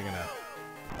 these guys are gonna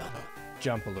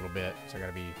jump a little bit, so I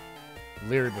gotta be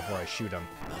leery before I shoot them.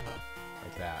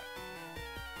 Like that.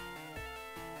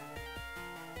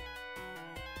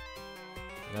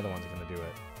 The other one's gonna do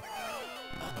it.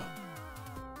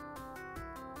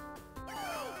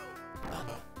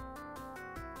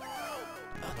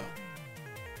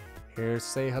 Here,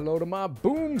 say hello to my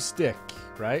boomstick,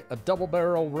 right? A double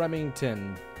barrel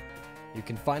Remington. You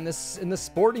can find this in the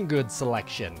sporting goods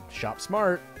section. Shop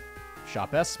smart.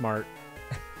 Shop S smart.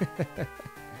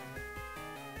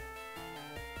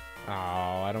 Oh,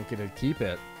 I don't get to keep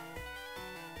it.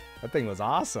 That thing was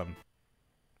awesome.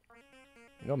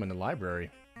 You know, I'm in the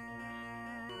library.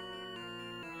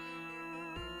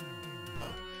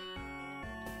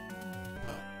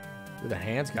 Ooh, the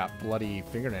hands got bloody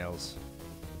fingernails.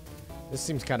 This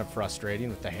seems kind of frustrating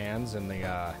with the hands and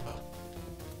the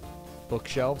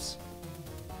bookshelves.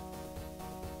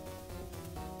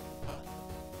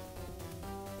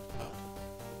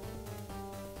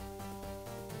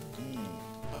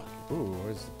 Ooh,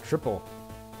 it's triple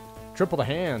the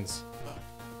hands.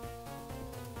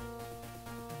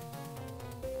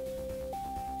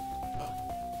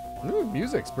 Ooh,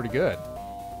 music's pretty good.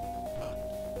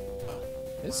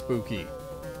 It's spooky.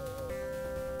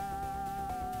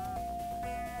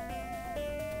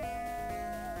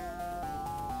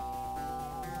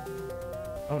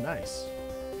 Oh, nice.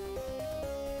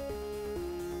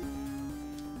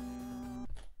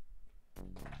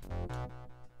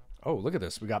 Oh, look at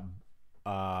this. We got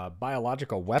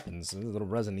biological weapons. There's a little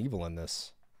Resident Evil in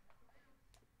this.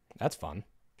 That's fun.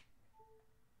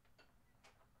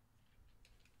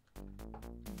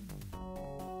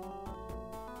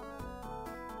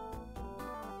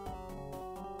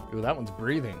 Ooh, that one's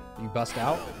breathing. You bust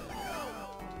out?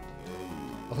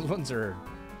 Those ones are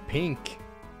pink.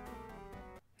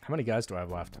 How many guys do I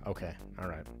have left? Okay,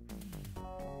 alright.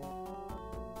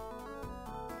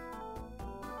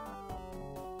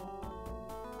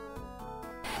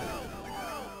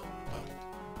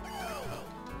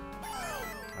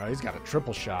 Oh, he's got a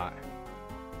triple shot.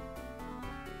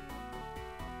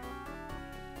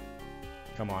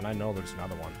 Come on, I know there's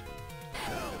another one.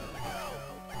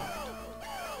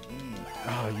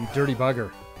 Oh, you dirty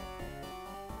bugger.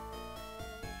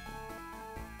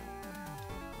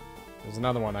 There's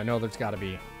another one. I know there's got to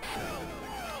be.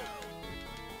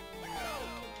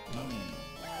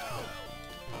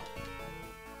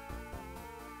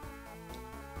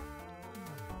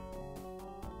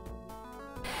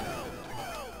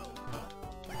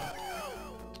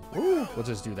 Ooh, we'll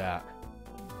just do that.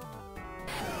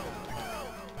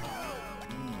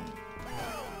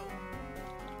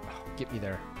 Oh, get me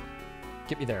there.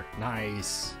 Get me there.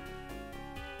 Nice.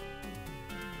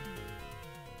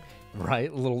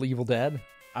 Right? A little Evil Dead.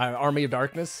 Army of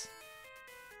Darkness.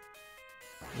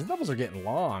 These levels are getting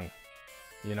long.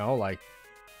 You know, like...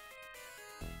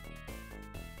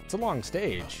 It's a long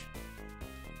stage.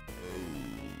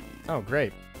 Oh,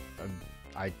 great.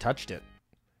 I touched it.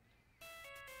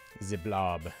 The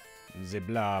blob. The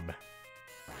blob.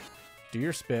 Do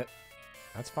your spit.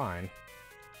 That's fine.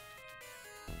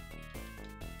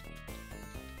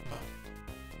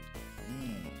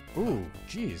 Ooh,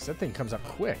 geez, that thing comes up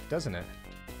quick, doesn't it?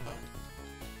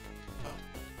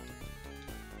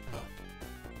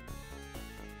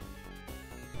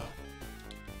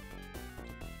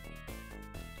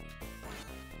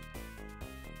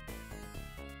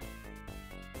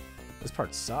 This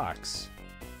part sucks.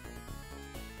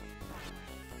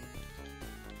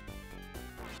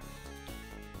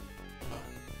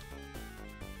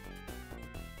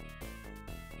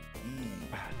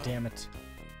 Ah, damn it.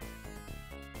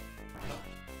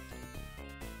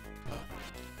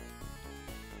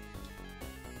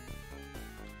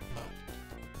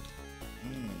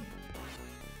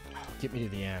 Get me to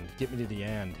the end. Get me to the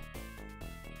end.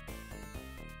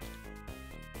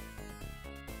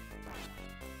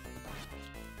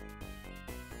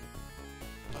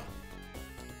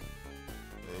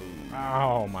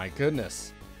 my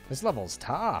goodness. This level's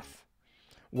tough.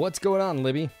 What's going on,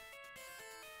 Libby?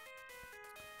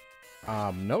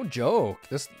 No joke.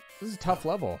 This is a tough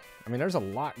level. I mean, there's a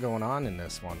lot going on in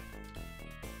this one.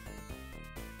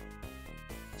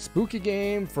 Spooky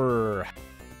game for...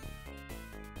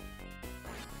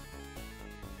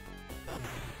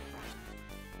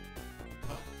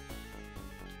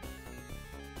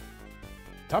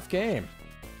 Tough game.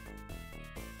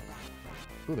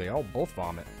 Ooh, they all both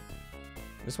vomit.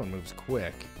 This one moves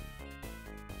quick.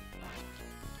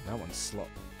 That one's slow.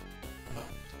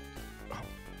 Oh,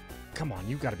 come on,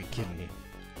 you gotta be kidding me.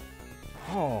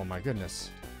 Oh my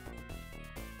goodness.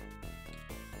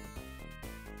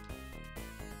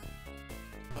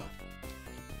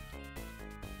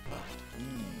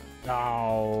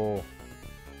 Oh.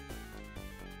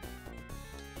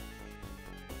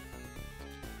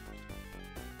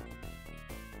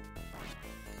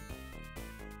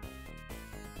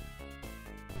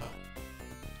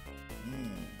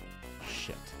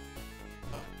 Shit.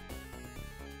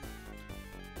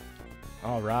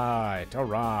 All right, all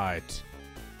right.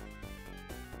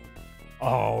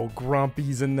 Oh,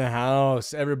 Grumpy's in the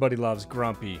house. Everybody loves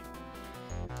Grumpy.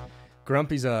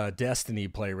 Grumpy's a Destiny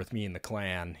player with me in the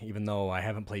clan. Even though I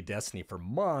haven't played Destiny for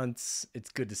months, it's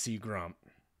good to see Grump.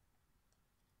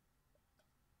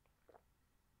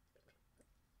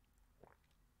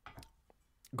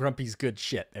 Grumpy's good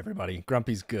shit, everybody.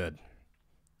 Grumpy's good.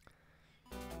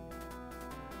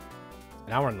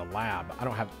 Now we're in the lab. I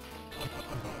don't have...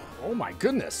 Oh my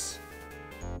goodness.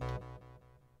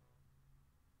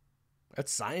 That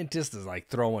scientist is like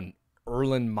throwing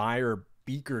Erlenmeyer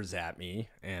beakers at me.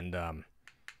 And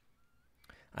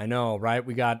I know, right?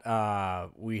 We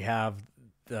have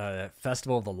the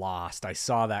Festival of the Lost. I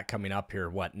saw that coming up here.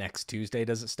 What, next Tuesday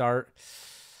does it start?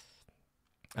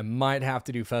 I might have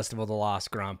to do Festival of the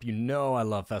Lost, Grump. You know I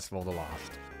love Festival of the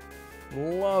Lost.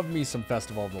 Love me some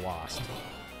Festival of the Lost.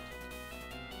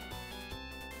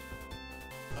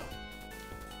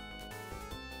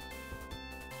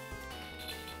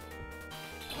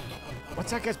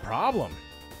 What's that guy's problem?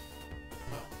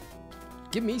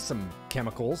 Give me some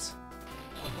chemicals.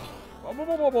 Whoa,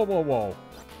 whoa, whoa, whoa, whoa, whoa.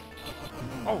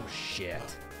 Oh,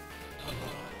 shit.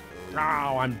 Oh,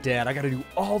 I'm dead. I gotta do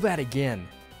all that again.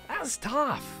 That's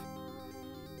tough.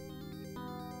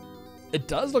 It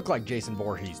does look like Jason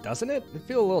Voorhees, doesn't it? It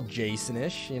feels a little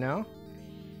Jason-ish, you know?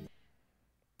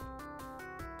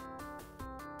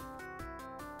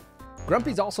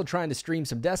 Grumpy's also trying to stream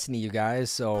some Destiny, you guys,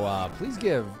 so please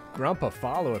give Grump a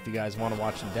follow if you guys want to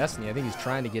watch some Destiny. I think he's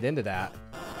trying to get into that.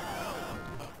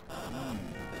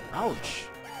 Ouch.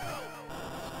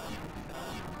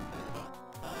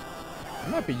 I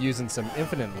might be using some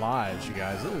infinite lives, you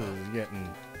guys. This is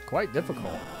getting quite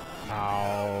difficult.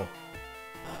 Ow.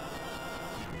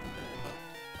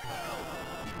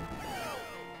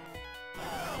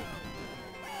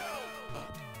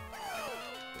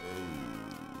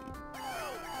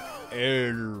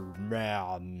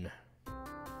 Man.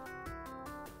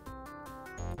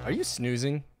 Are you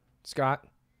snoozing, Scott?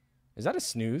 Is that a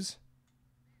snooze?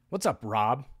 What's up,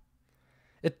 Rob?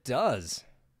 It does.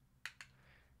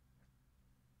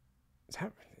 Is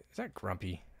that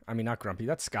Grumpy? I mean, not Grumpy.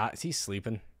 That's Scott. Is he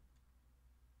sleeping?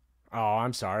 Oh,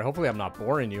 I'm sorry. Hopefully I'm not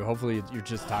boring you. Hopefully you're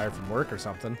just tired from work or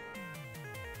something.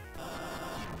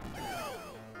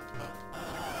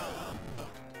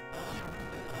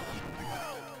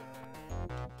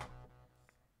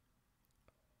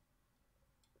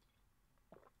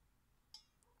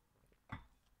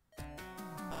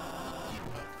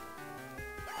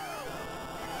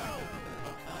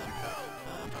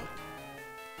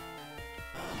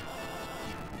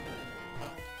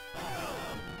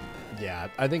 Yeah,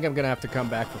 I think I'm going to have to come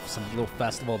back for some little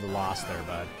Festival of the Lost there,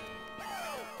 bud.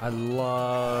 I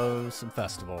love some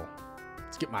Festival.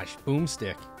 Let's get my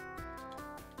boomstick.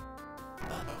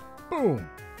 Boom.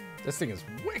 This thing is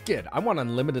wicked. I want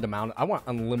unlimited amount. I want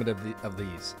unlimited of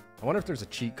these. I wonder if there's a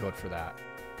cheat code for that.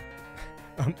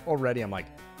 I'm like,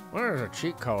 where's a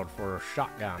cheat code for a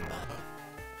shotgun?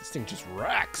 This thing just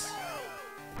wrecks.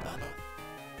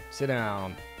 Sit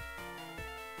down.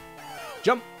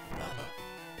 Jump.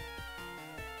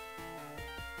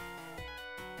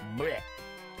 Blech.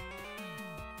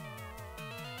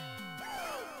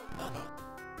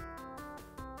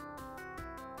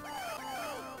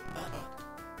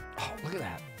 Oh, look at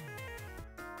that.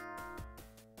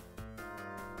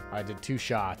 I did 2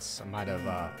 shots. I might have,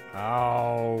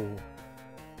 oh.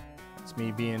 It's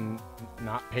me being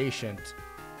not patient.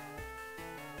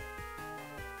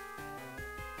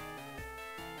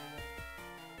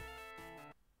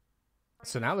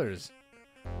 So now there's...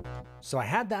 So I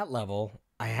had that level.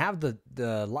 I have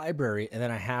the library, and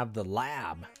then I have the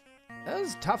lab.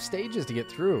 Those tough stages to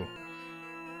get through.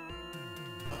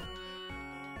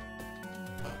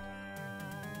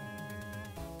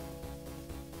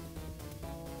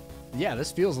 Yeah,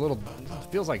 this feels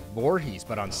feels like Voorhees,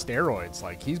 but on steroids.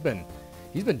 Like he's been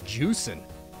juicing.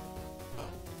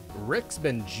 Rick's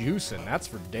been juicing. That's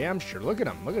for damn sure. Look at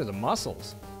him. Look at his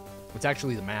muscles. It's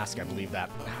actually the mask, I believe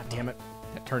that. Ah, damn it.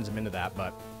 That turns him into that,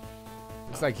 but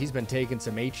looks like he's been taking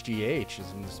some HGH,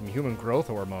 some human growth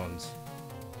hormones.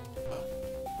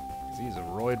 He's a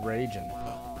roid raging.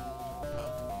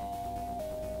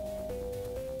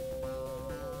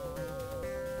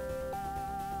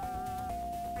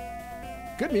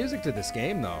 Good music to this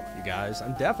game, though, you guys.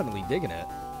 I'm definitely digging it.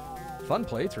 Fun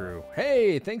playthrough.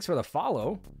 Hey, thanks for the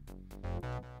follow.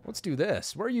 Let's do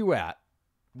this. Where you at?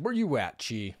 Where you at,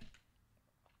 Chi?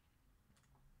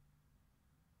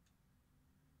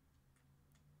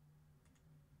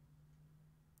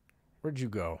 Where'd you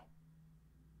go?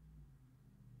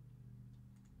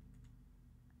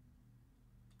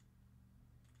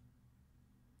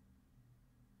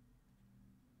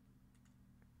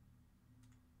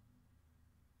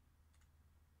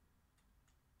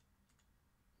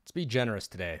 Let's be generous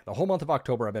today. The whole month of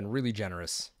October, I've been really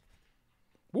generous.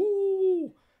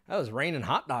 Woo! That was raining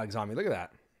hot dogs on me. Look at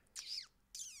that.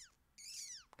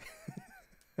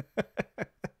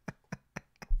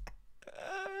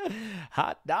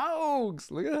 Hot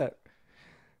dogs! Look at that.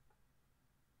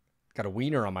 Got a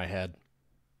wiener on my head.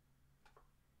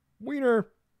 Wiener!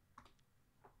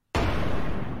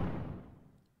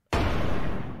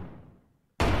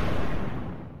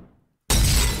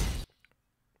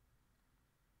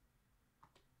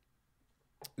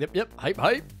 Yep. Hype.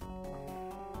 I'll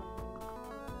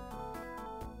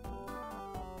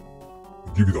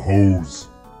give you the hose.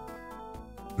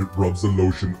 It rubs the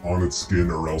lotion on its skin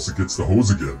or else it gets the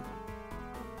hose again.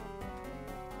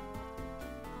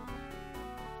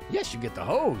 Yes, you get the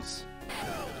hose.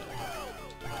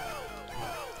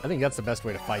 I think that's the best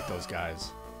way to fight those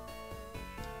guys.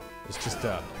 It's just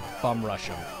to bum rush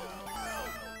them.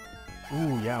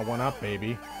 Ooh, yeah, one up,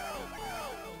 baby. Is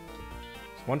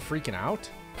one freaking out?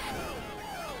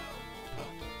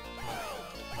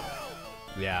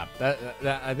 Yeah, that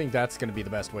I think that's gonna be the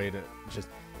best way to just.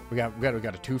 We got a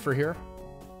twofer here.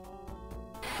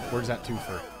 Where's that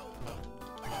twofer?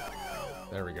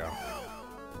 There we go.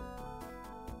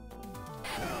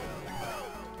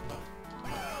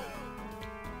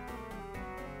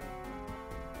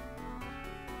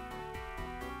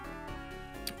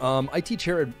 I teach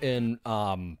here in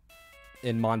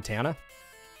Montana.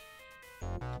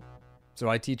 So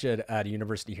I teach at a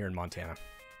university here in Montana.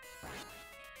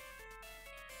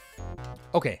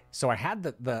 Okay, so I had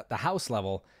the house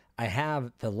level. I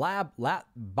have the lab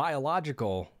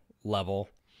biological level,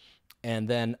 and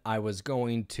then I was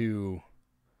going to.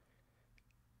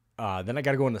 Then I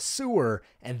got to go in the sewer,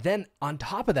 and then on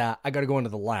top of that, I got to go into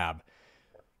the lab.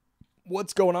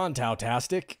 What's going on,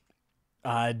 Tautastic?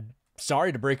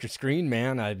 Sorry to break your screen,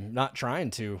 man. I'm not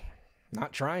trying to.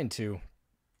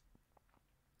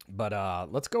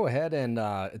 But let's go ahead and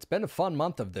it's been a fun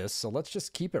month of this, so let's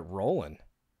just keep it rolling.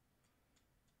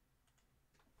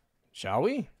 Shall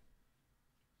we?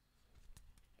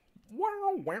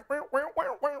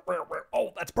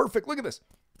 Oh, that's perfect. Look at this.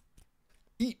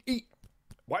 Eat.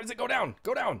 Why does it go down?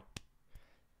 Go down.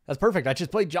 That's perfect. I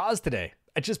just played Jaws today.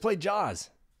 I just played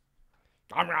Jaws.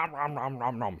 I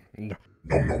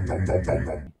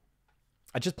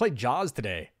just played Jaws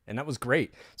today, and that was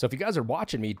great. So if you guys are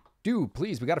watching me,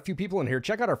 please, we got a few people in here.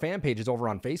 Check out our fan pages over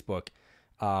on Facebook.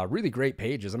 Really great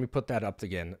pages. Let me put that up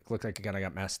again. It looked like it kind of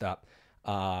got messed up.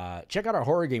 Check out our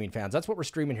horror gaming fans. That's what we're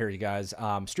streaming here, you guys.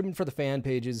 Streaming for the fan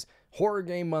pages. Horror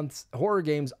games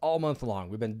all month long.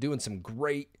 We've been doing some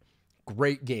great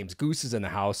games. Goose is in the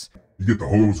house. You get the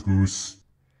hose, Goose.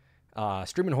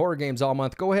 Streaming horror games all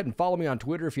month. Go ahead and follow me on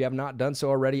Twitter if you have not done so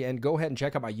already, and go ahead and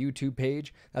check out my YouTube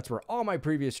page. That's where all my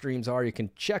previous streams are. You can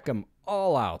check them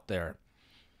all out there.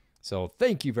 So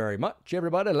thank you very much,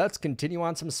 everybody. Let's continue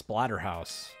on some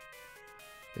Splatterhouse.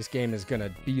 This game is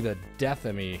gonna be the death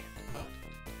of me.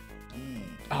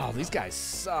 Oh, these guys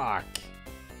suck.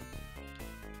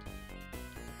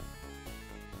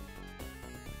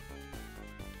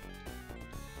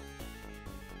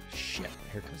 Shit,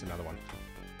 here comes another one.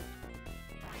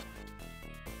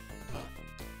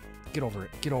 Get over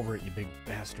it, you big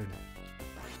bastard.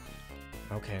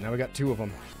 Okay, now we got two of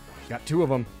them.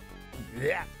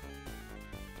 Yeah.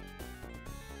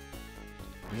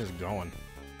 I'm just going.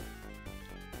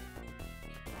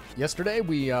 Yesterday,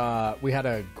 we had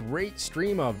a great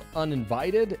stream of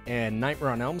Uninvited and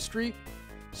Nightmare on Elm Street.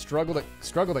 Struggled at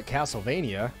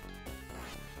Castlevania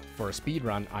for a speed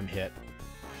run. I'm hit.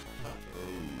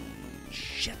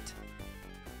 Shit.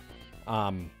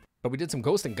 But we did some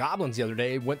Ghosts and Goblins the other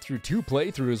day. Went through 2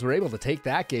 playthroughs. We were able to take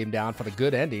that game down for the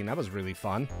good ending. That was really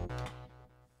fun.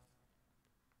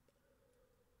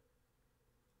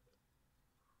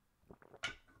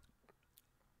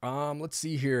 Let's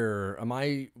see here. Am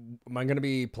I going to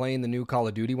be playing the new Call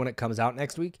of Duty when it comes out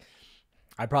next week?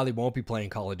 I probably won't be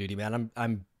playing Call of Duty, man.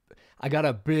 I got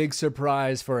a big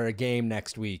surprise for a game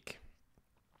next week.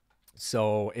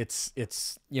 So it's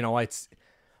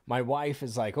my wife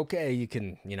is like, okay, you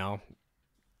can,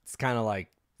 it's kind of like,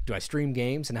 do I stream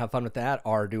games and have fun with that?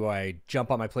 Or do I jump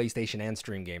on my PlayStation and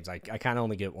stream games? I kind of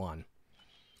only get one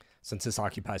since this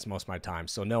occupies most of my time.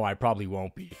 So no, I probably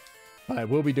won't be. But I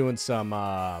will be doing some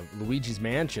Luigi's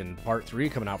Mansion Part 3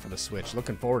 coming out for the Switch.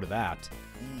 Looking forward to that.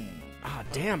 Ah,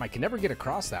 damn, I can never get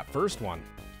across that first one.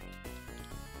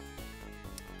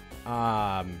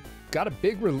 Got a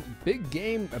big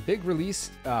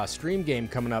release stream game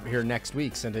coming up here next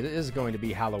week, since it is going to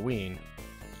be Halloween.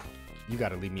 You got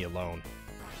to leave me alone.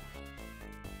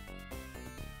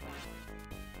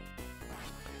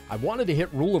 I wanted to hit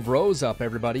Rule of Rose up,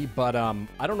 everybody, but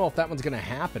I don't know if that one's going to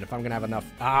happen, if I'm going to have enough...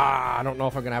 I don't know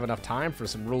if I'm going to have enough time for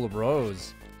some Rule of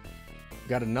Rose.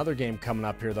 Got another game coming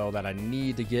up here, though, that I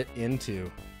need to get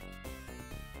into.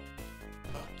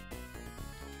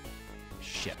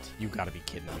 Shit, you got to be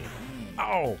kidding me.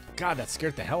 Oh, God, that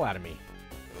scared the hell out of me.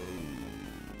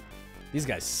 These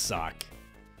guys suck.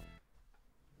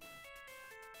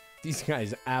 These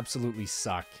guys absolutely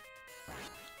suck.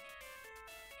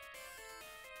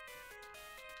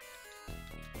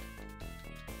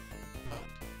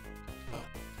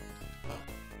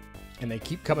 And they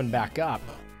keep coming back up.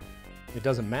 It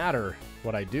doesn't matter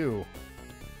what I do.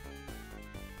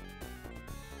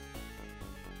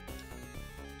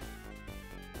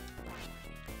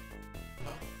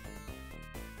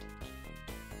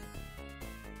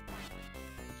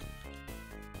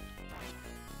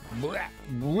 Blah,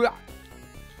 blah.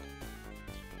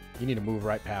 You need to move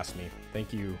right past me.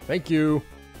 Thank you. Thank you.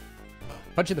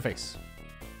 Punch you in the face.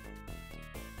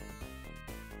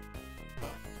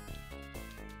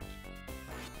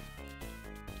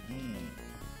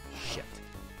 Shit.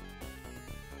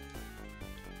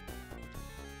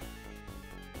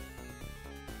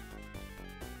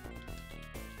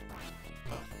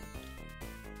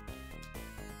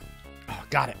 Oh,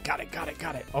 got it.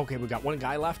 Okay, we got one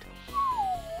guy left.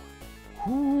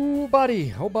 Ooh,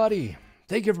 buddy. Oh, buddy.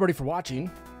 Thank you, everybody, for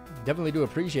watching. Definitely do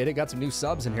appreciate it. Got some new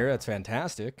subs in here. That's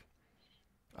fantastic.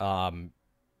 Yeah,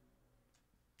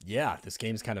 this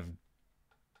game's kind of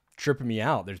tripping me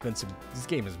out. There's been some... This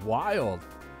game is wild.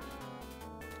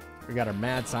 We got our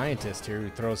mad scientist here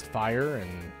who throws fire, and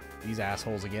these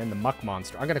assholes again. The muck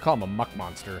monster. I'm going to call him a muck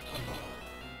monster.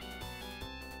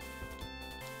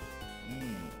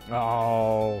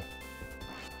 Oh...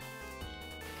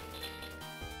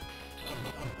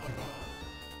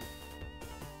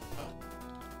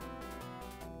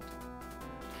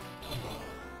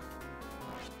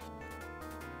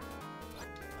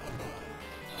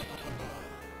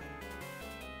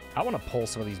 I want to pull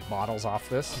some of these bottles off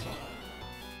this.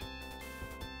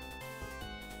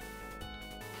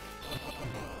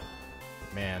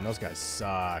 Man, those guys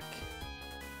suck.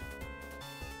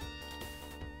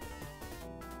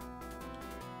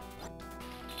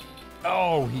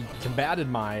 Oh, he combated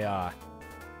my,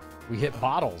 we hit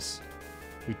bottles.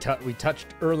 We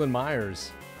touched Erlen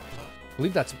Myers. I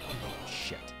believe that's,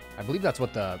 shit. I believe that's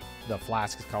what the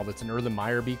flask is called. It's an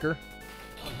Erlenmeyer beaker.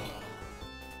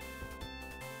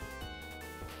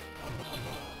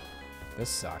 This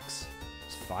sucks.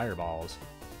 It's fireballs.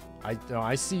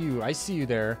 I see you. I see you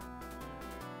there.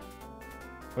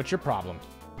 What's your problem?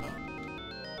 Oh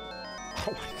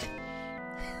my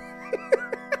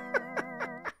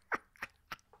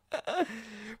God.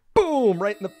 Boom!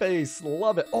 Right in the face.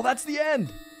 Love it. Oh, that's the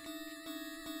end.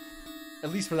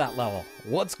 At least for that level.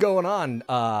 What's going on?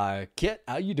 Kit,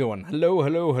 how you doing? Hello,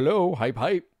 hello, hello. Hype,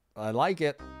 hype. I like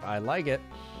it. I like it.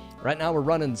 Right now we're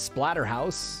running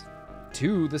Splatterhouse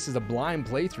 2. This is a blind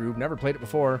playthrough. Never played it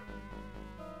before.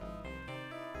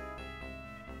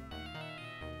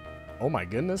 Oh my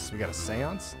goodness, we got a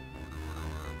seance.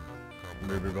 We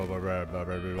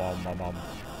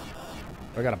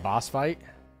got a boss fight.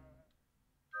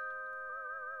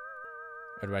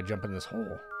 Or do I jump in this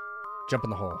hole? Jump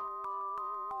in the hole.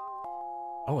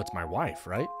 Oh, it's my wife,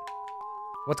 right?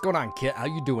 What's going on, Kit? How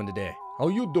you doing today? How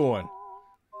you doing?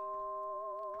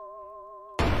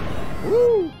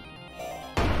 Woo!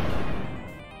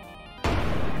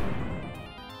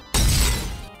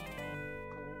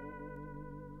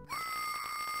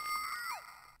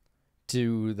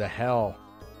 to the hell?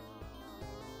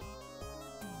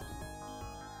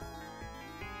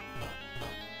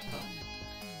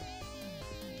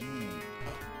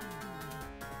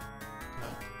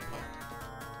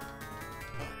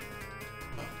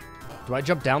 Do I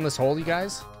jump down this hole, you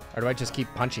guys? Or do I just keep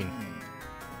punching?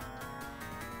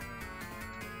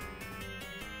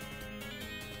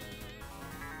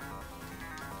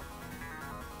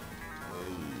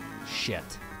 Shit.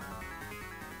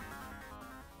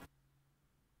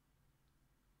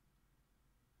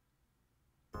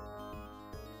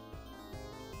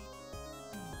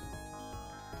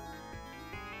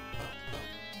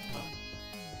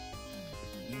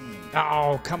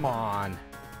 Oh, come on.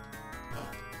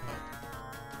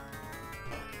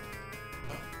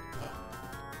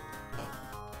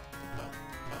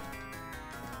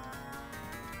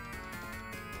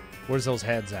 Where's those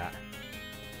heads at?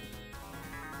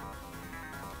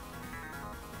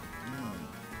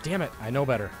 Damn it, I know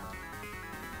better.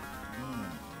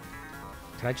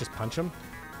 Can I just punch him?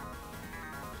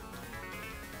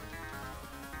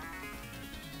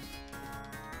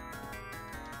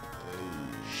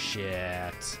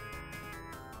 Shit.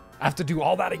 I have to do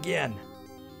all that again.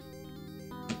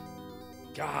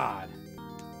 God.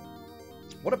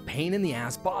 What a pain in the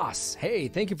ass boss. Hey,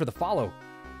 thank you for the follow.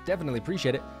 Definitely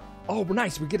appreciate it. Oh,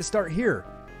 nice. We get to start here.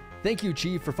 Thank you,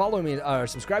 Chief, for following me,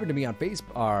 subscribing to me on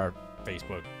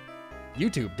Facebook.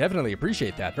 YouTube. Definitely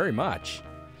appreciate that very much.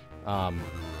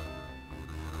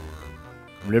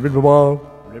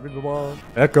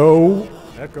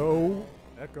 Echo.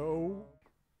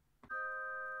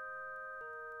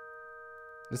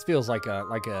 This feels like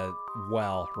a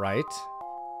well, right?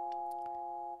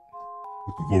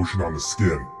 Put the lotion on the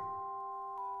skin.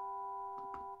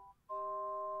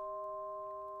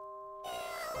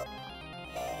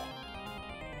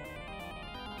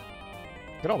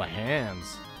 Look at all the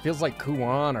hands. Feels like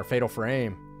Kuan or Fatal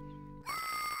Frame.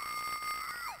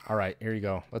 Alright, here you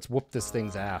go. Let's whoop this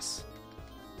thing's ass.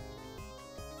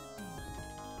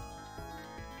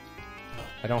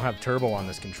 I don't have turbo on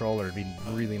this controller. It'd be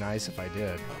really nice if I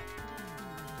did.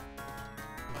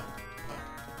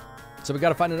 So we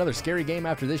gotta find another scary game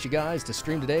after this, you guys, to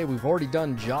stream today. We've already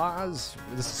done Jaws.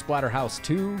 This is Splatterhouse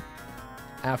 2.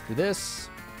 After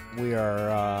this, we are,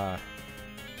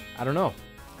 I don't know.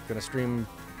 Gonna stream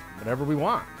whatever we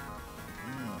want.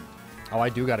 Oh, I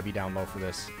do gotta be down low for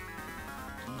this.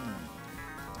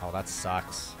 Oh, that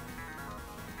sucks.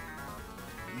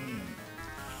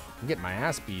 I'm getting my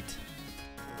ass beat.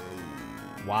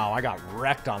 Wow, I got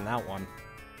wrecked on that one.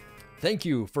 Thank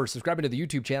you for subscribing to the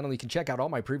YouTube channel. You can check out all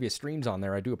my previous streams on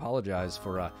there. I do apologize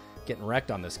for getting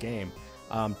wrecked on this game.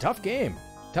 Tough game.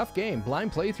 Tough game.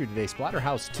 Blind playthrough today.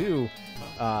 Splatterhouse 2.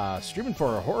 Streaming for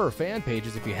our horror fan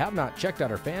pages. If you have not checked out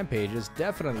our fan pages,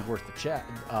 definitely worth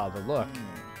the look.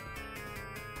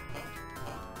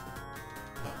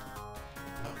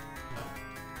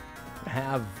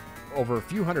 Have over a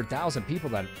few 100,000 people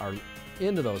that are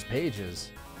into those pages.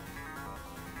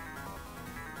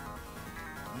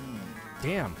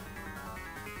 Damn.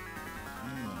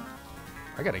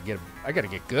 I gotta get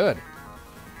good.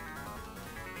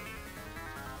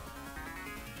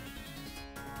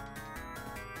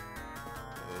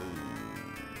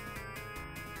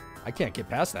 I can't get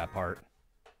past that part.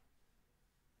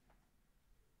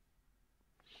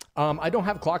 I don't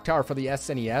have Clock Tower for the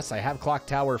SNES. I have Clock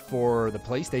Tower for the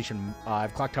PlayStation. I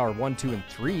have Clock Tower 1, 2, and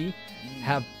 3.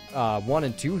 Have 1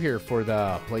 and 2 here for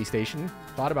the PlayStation.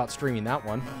 Thought about streaming that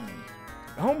one.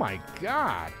 Oh my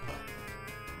god.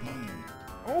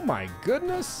 Oh my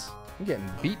goodness. I'm getting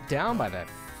beat down by the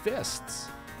fists.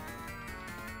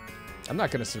 I'm not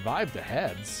going to survive the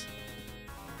heads.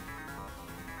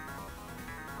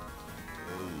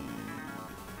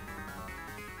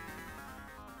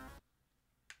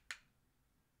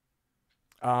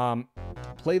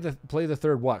 Play the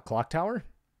third what? Clock Tower?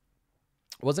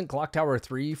 Wasn't Clock Tower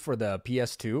 3 for the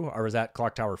PS2, or was that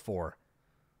Clock Tower 4?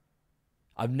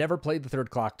 I've never played the third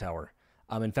Clock Tower.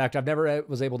 In fact, I've never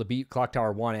was able to beat Clock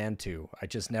Tower 1 and 2.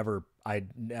 I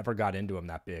never got into them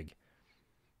that big.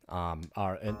 Or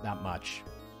that much.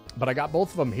 But I got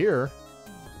both of them here.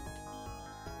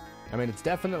 I mean, it's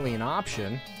definitely an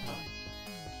option.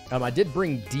 I did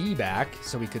bring D back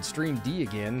so we could stream D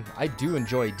again. I do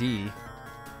enjoy D.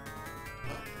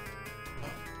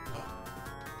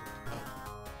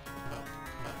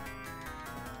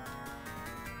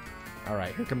 All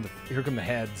right, here come the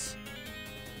heads.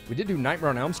 We did do Nightmare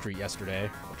on Elm Street yesterday,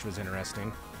 which was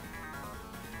interesting.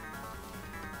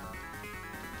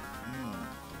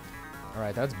 All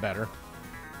right, that's better.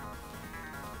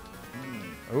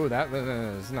 Oh, that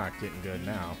is not getting good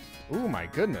now. Oh my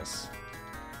goodness.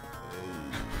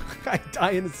 I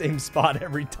die in the same spot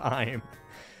every time.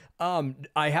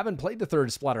 I haven't played the third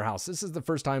Splatterhouse. This is the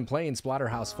first time playing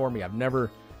Splatterhouse for me.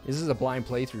 This is a blind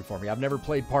playthrough for me. I've never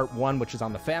played part 1, which is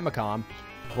on the Famicom,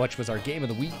 which was our game of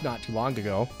the week not too long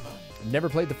ago. Never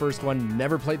played the first one,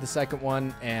 never played the second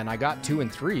one, and I got 2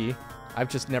 and 3.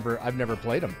 I've never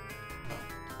played them.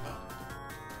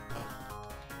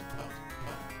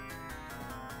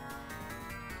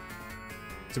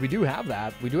 So we do have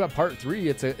that. We do have part 3.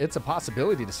 It's a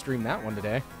possibility to stream that one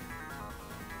today.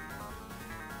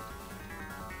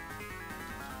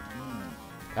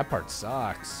 That part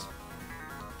sucks.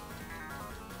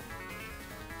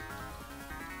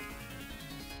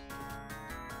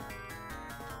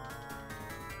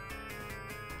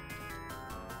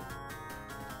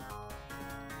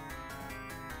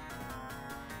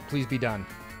 Please be done.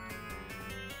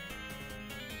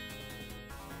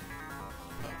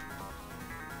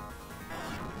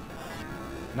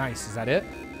 Nice. Is that it?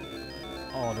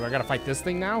 Oh, do I gotta fight this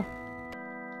thing now?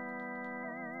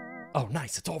 Oh,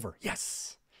 nice. It's over.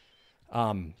 Yes.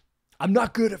 I'm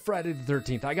not good at Friday the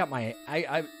 13th. I got my...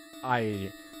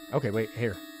 Okay, wait.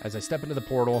 Here. As I step into the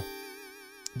portal,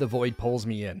 the void pulls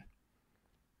me in.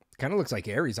 Kind of looks like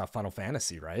Ares off Final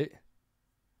Fantasy, right?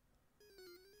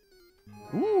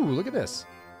 Ooh, look at this.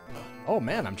 Oh,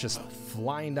 man. I'm just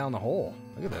flying down the hole.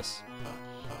 Look at this.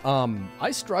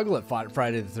 I struggle at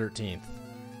Friday the 13th.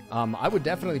 I would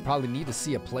definitely probably need to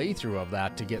see a playthrough of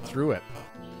that to get through it.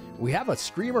 We have a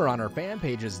streamer on our fan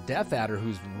pages, Death Adder,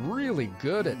 who's really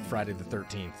good at Friday the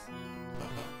 13th.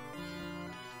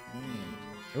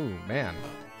 Ooh, man.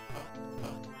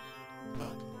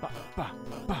 Bah, bah,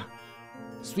 bah.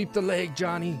 Sweep the leg,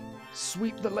 Johnny.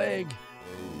 Sweep the leg.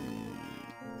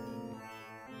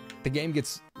 The game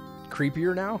gets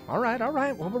creepier now. All right, all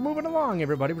right. Well, we're moving along,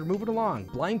 everybody. We're moving along.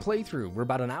 Blind playthrough. We're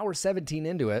about an hour 17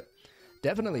 into it.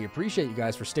 Definitely appreciate you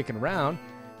guys for sticking around.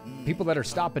 People that are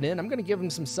stopping in, I'm going to give them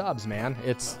some subs, man.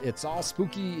 It's all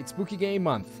spooky. It's spooky game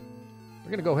month. We're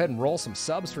going to go ahead and roll some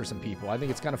subs for some people. I think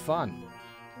it's kind of fun.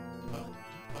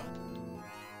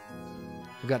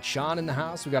 We got Sean in the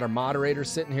house. We got our moderator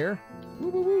sitting here. Woo,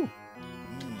 woo, woo.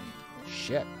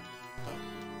 Shit.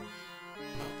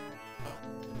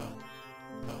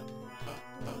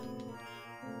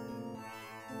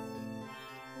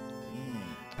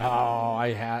 Oh,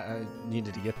 I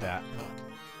needed to get that.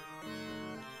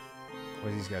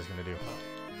 What are these guys gonna do?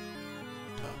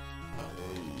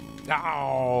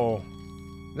 Oh,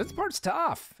 this part's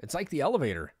tough. It's like the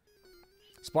elevator.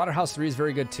 Splatterhouse 3 is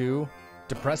very good too.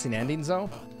 Depressing endings though.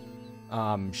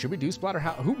 Should we do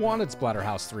Splatterhouse? Who wanted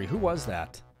Splatterhouse 3? Who was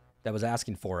that was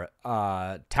asking for it?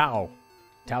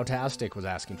 Tau-tastic was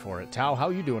asking for it. Tau, how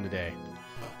you doing today?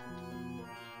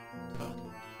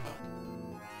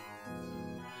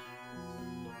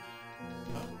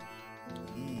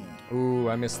 Ooh,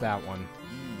 I missed that one.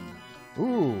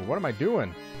 Ooh, what am I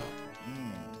doing?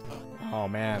 Oh,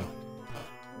 man.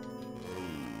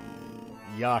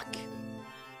 Yuck.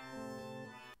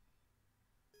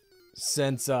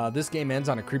 Since this game ends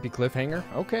on a creepy cliffhanger.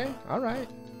 Okay, alright.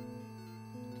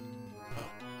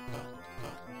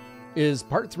 Is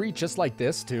part 3 just like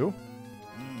this, too?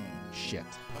 Shit.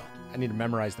 I need to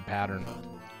memorize the pattern.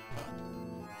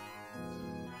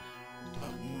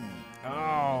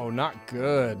 Oh, not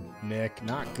good, Nick.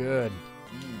 Not good.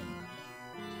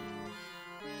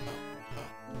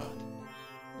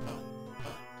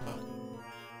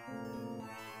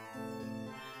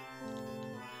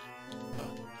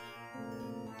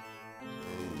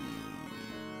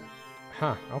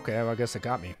 Huh. Okay, well, I guess it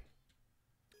got me.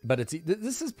 But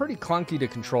this is pretty clunky to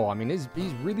control. I mean, he's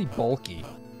really bulky.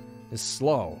 It's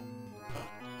slow.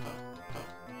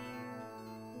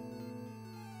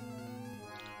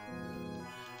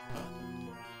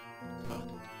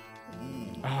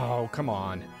 Oh, come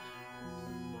on.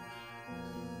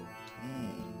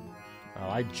 Oh,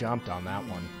 I jumped on that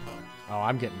one. Oh,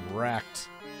 I'm getting wrecked.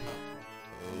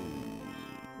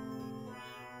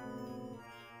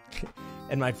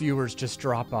 And my viewers just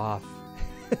drop off.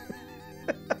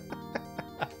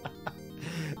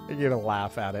 You're gonna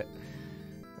laugh at it.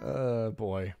 Oh,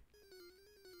 boy.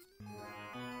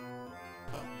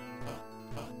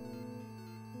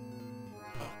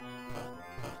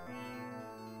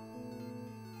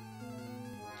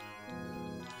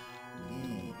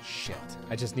 Shit.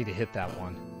 I just need to hit that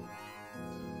one.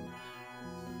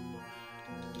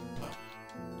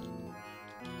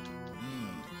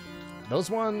 Those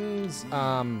ones,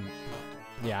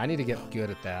 yeah, I need to get good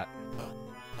at that.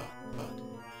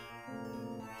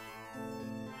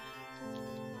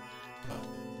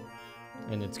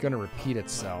 And it's gonna repeat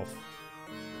itself.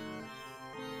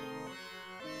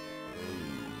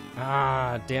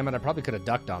 Ah, damn it. I probably could have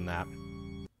ducked on that.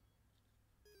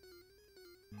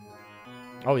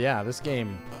 Oh, yeah. This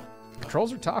game...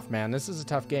 Controls are tough, man. This is a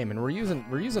tough game. And we're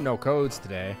using no codes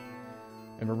today.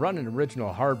 And we're running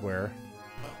original hardware.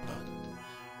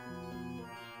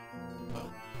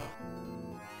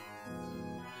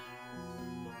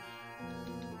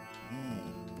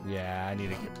 Yeah, I need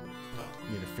to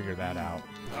figure that out.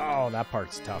 Oh, that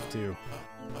part's tough too.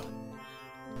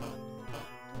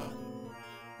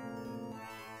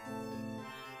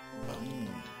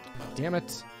 Damn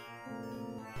it.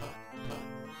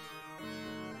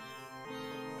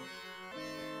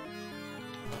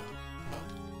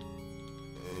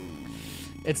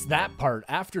 It's that part.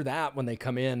 After that, when they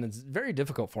come in, it's very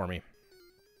difficult for me.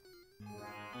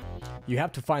 You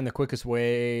have to find the quickest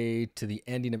way to the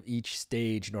ending of each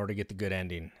stage in order to get the good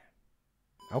ending.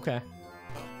 Okay.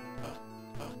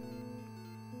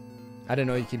 I didn't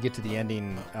know you could get to the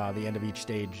ending, the end of each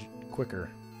stage quicker.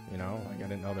 You know, like I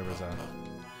didn't know there was a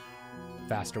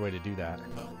faster way to do that.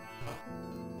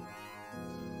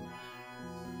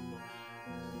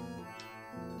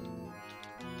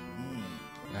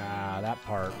 Ah, that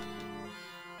part.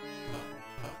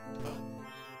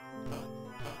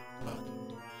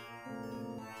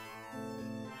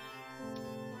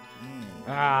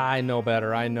 Ah, I know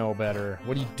better. I know better.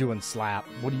 What are you doing, Slap?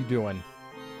 What are you doing?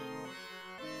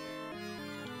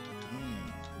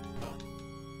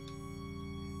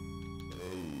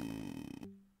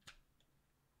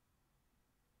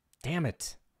 Damn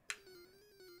it.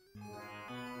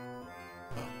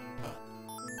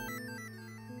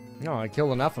 No, I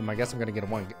killed enough of them. I guess I'm going to get a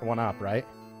one up, right?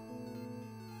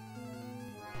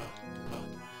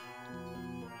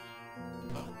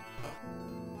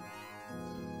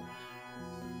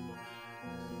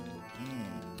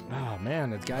 Oh,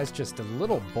 man, this guy's just a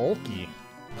little bulky.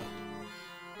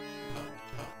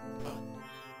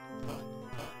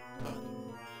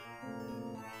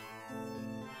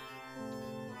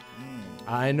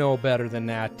 I know better than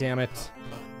that, damn it.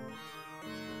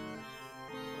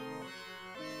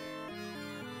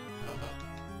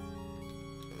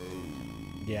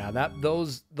 Yeah,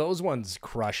 those ones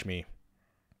crush me.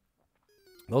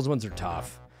 Those ones are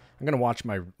tough. I'm gonna watch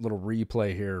my little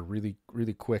replay here really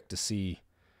quick to see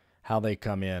how they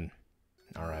come in.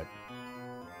 All right.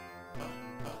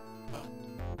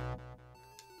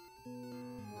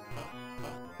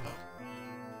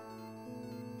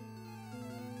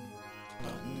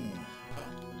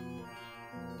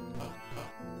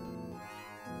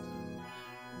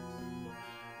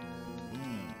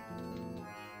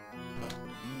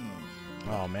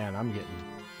 Oh man, I'm getting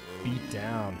beat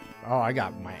down. Oh, I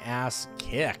got my ass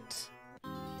kicked.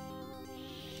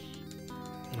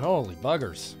 Holy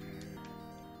buggers.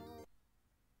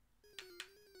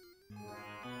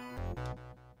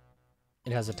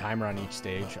 It has a timer on each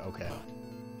stage. Okay.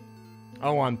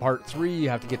 Oh, on part 3, you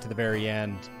have to get to the very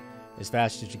end as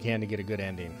fast as you can to get a good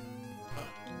ending.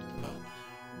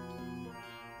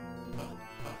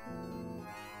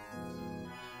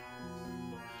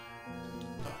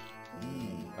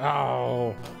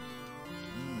 Oh.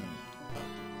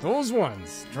 Those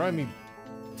ones drive me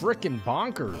frickin'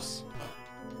 bonkers.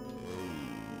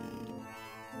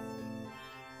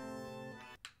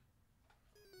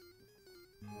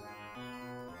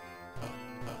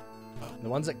 The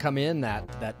ones that come in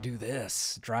that do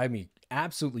this drive me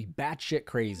absolutely batshit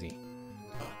crazy.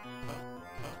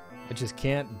 I just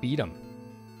can't beat them.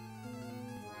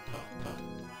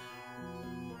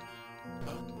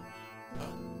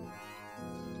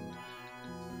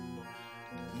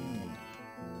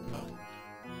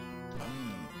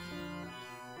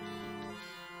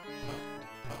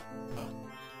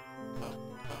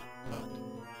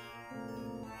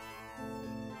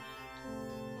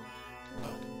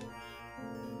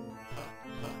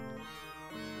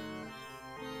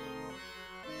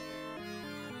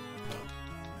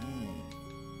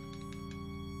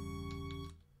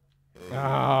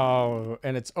 Oh,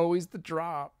 and it's always the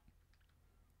drop.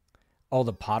 Oh,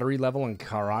 the pottery level in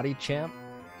Karate Champ.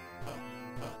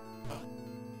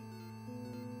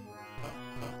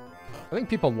 I think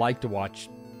people like to watch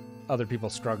other people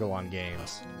struggle on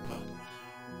games.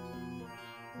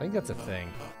 I think that's a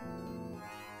thing.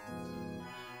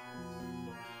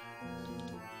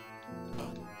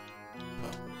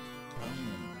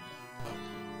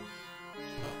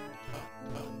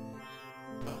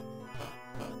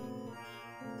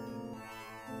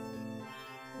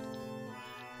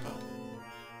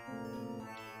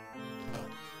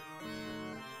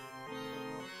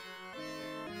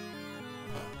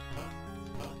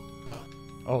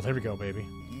 Oh, there we go, baby.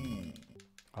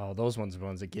 Oh, those ones are the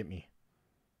ones that get me.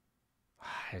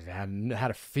 I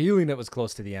had a feeling it was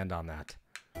close to the end on that.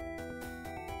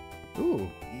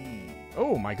 Ooh.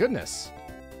 Oh my goodness.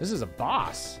 This is a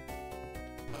boss.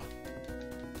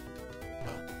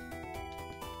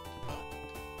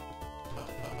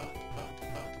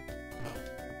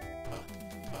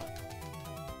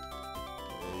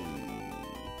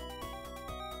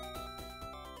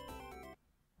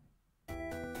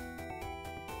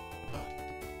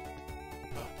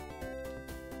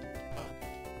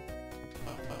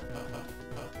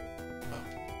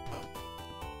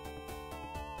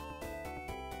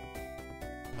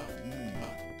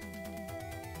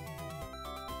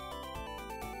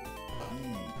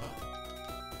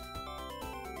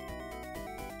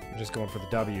 I'm just going for the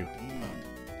W.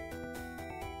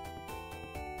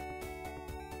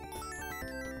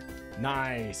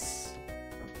 Nice.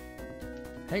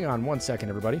 Hang on 1 second,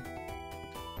 everybody.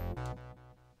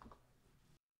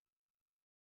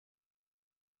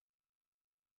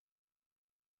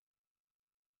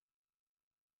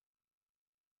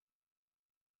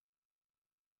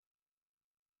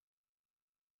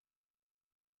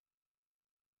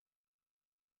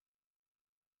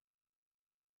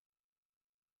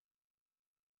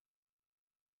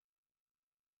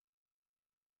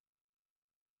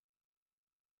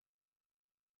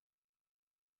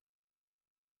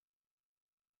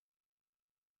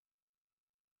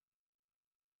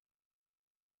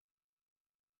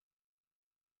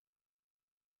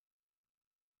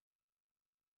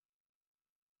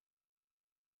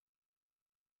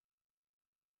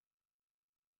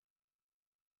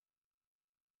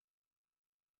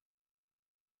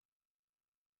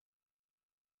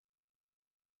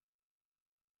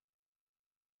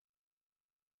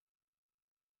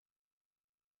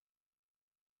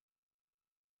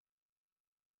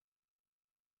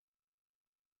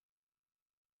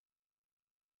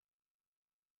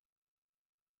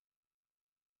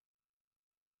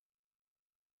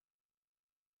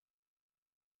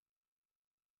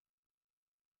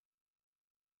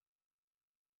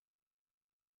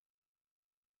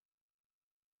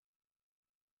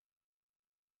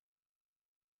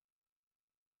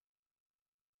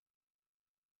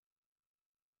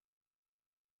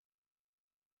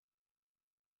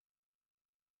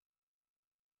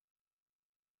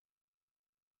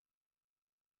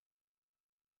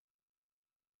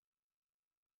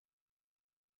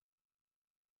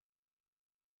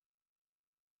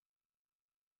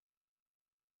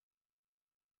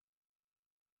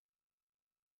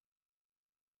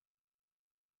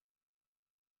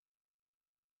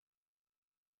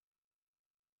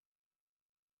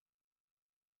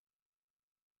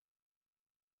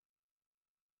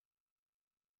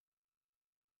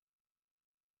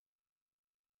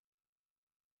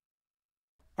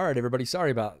 All right, everybody.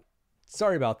 Sorry about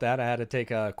that. I had to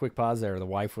take a quick pause there. The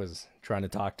wife was trying to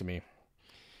talk to me.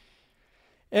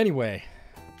 Anyway,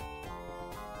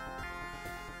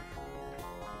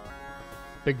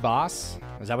 big boss.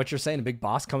 Is that what you're saying? A big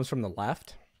boss comes from the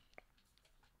left?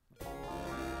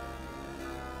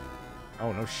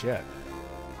 Oh, no shit.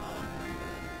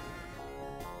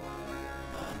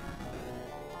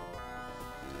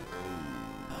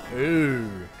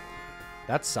 Ooh,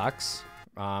 that sucks.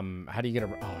 How do you get a...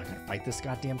 Oh, I gotta fight this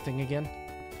goddamn thing again?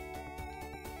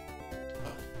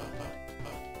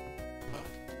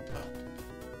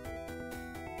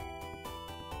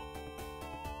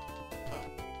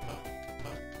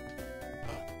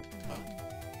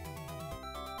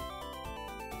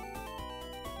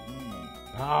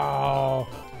 Oh,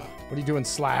 what are you doing,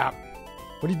 Slap?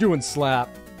 What are you doing, Slap?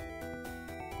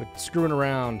 Quit screwing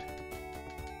around.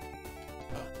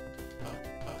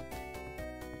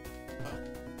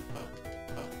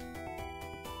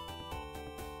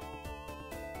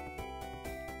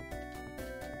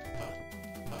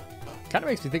 Kind of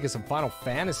makes me think of some Final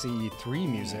Fantasy 3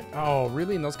 music. Oh,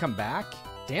 really? And those come back?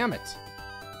 Damn it.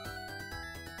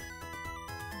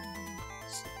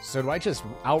 So do I just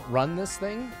outrun this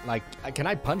thing? Like, can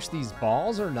I punch these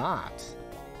balls or not?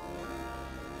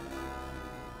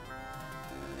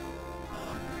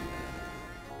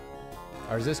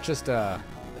 Or is this just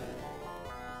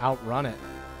outrun it?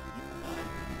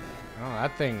 Oh,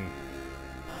 that thing...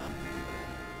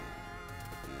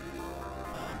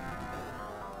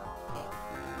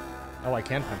 Oh, I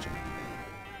can punch him.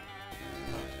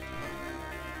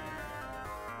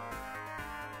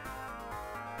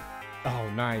 Oh,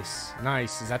 nice.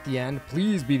 Nice. Is that the end?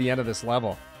 Please be the end of this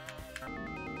level.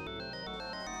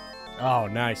 Oh,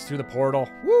 nice. Through the portal.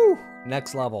 Woo!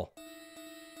 Next level.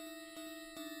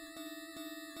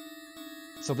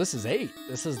 So this is 8.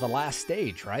 This is the last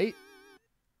stage, right?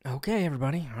 Okay,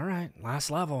 everybody. All right.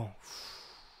 Last level.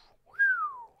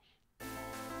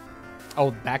 Oh,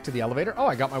 back to the elevator? Oh,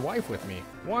 I got my wife with me.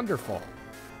 Wonderful.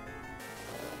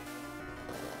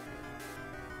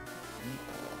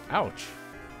 Ouch.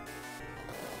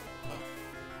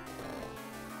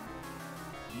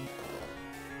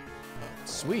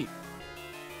 Sweet.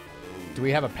 Do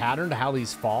we have a pattern to how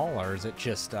these fall, or is it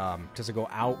just, does it go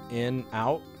out, in,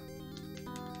 out?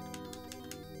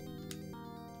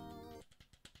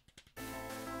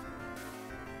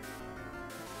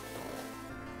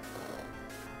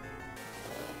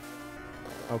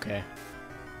 Okay.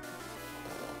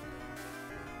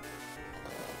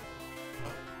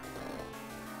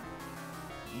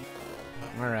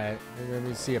 All right, let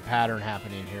me see a pattern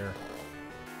happening here.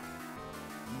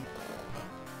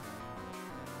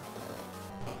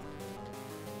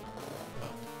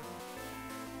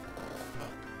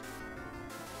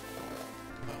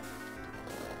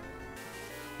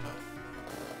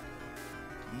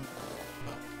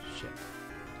 Shit.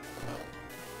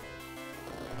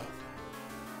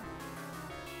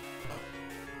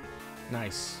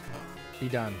 Nice. Be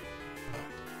done.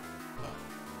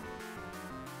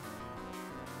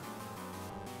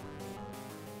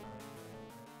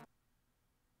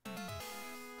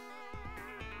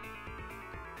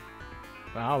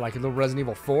 Wow, like a little Resident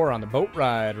Evil 4 on the boat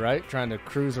ride, right? Trying to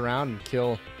cruise around and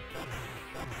kill...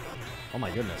 Oh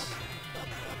my goodness.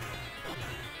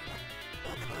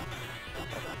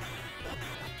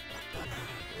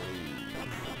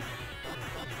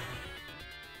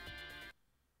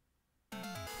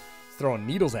 Throwing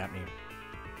needles at me.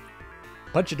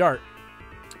 Punch a dart.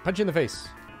 Punch you in the face.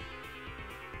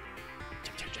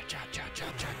 Cha, cha, cha, cha, cha, cha,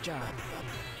 cha, cha.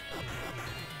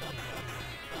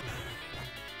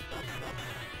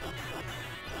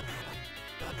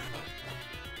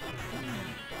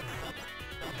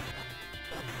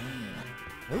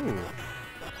 Ooh.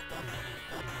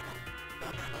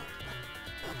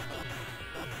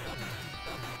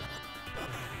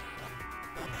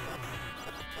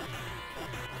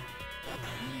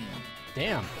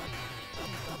 Damn.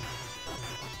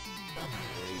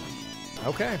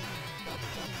 Okay.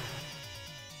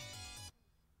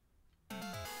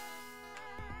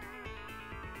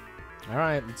 All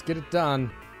right, let's get it done.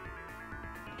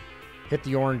 Hit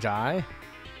the orange eye.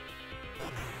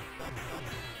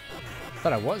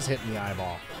 Thought I was hitting the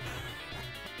eyeball.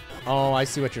 Oh, I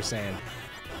see what you're saying.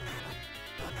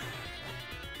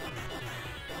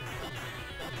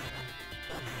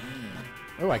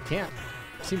 Oh, I can't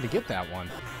seem to get that one.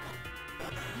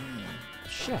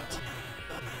 Shit.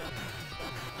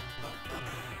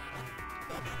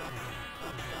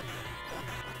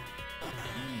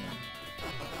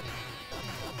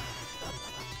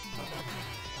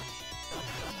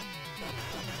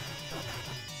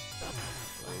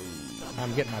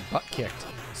 I'm getting my butt kicked.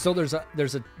 So there's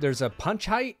a punch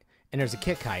height and there's a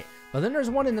kick height, but then there's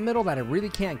one in the middle that I really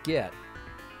can't get.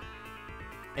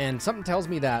 And something tells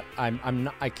me that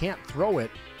I can't throw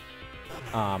it.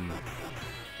 I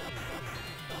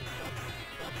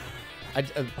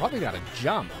probably got to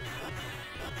jump.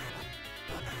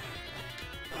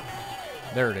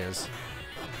 There it is.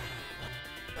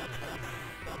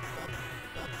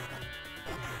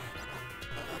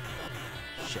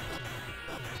 Shit.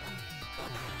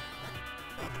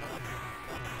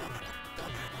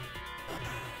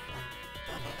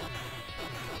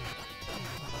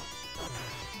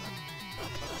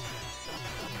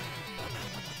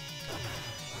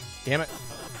 Damn it.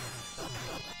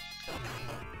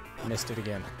 Missed it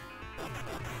again.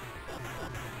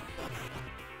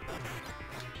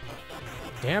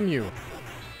 Damn you.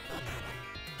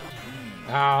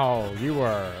 Oh, you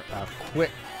are a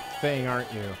quick thing,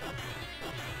 aren't you?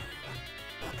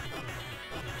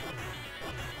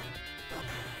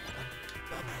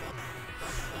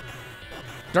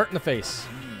 Dart in the face.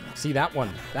 See that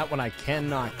one? That one I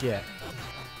cannot get.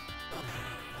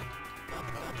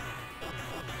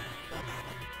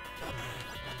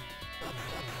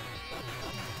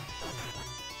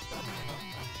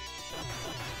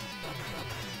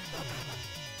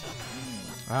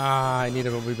 Ah, I need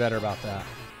to be better about that.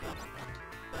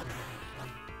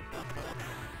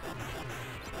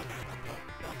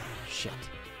 Shit.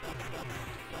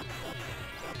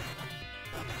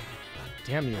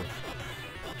 Damn you.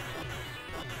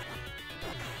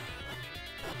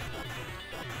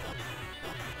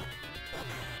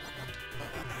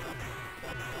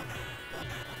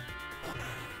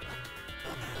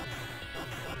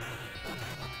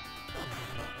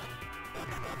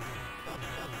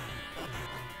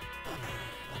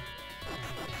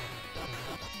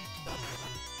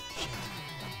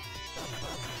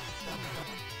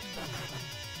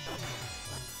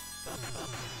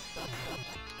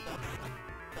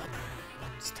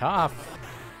 tough.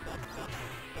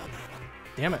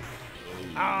 Damn it.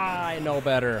 Ah, I know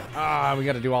better. Ah, we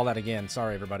got to do all that again.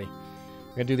 Sorry, everybody.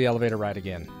 We're going to do the elevator ride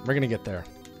again. We're going to get there.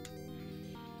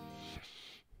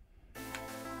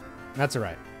 That's all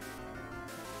right.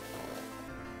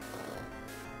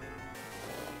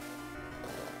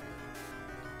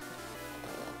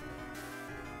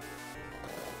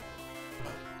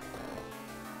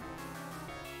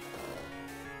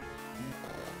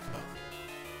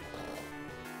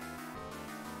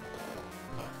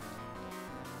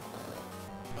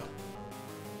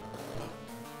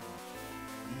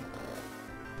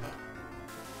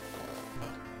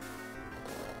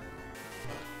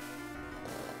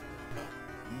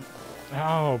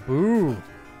 Oh, boo.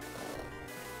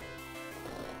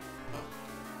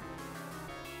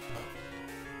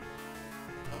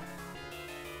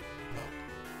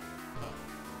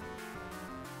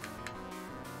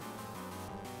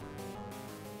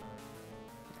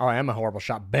 Oh, I am a horrible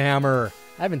shot. Bammer.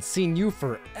 I haven't seen you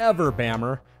forever,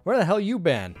 Bammer. Where the hell you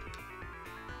been?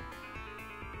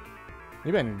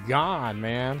 You've been gone,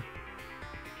 man.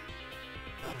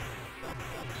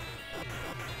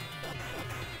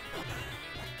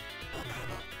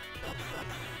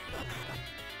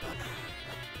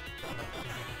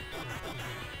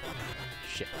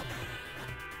 Shit.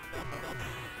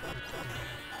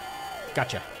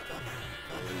 Gotcha.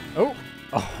 Oh.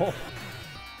 Oh.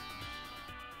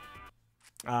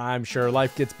 I'm sure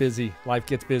life gets busy. Life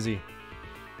gets busy.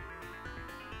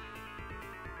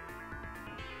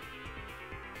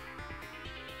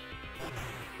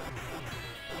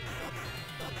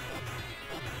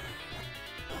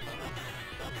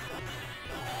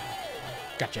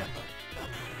 Gotcha.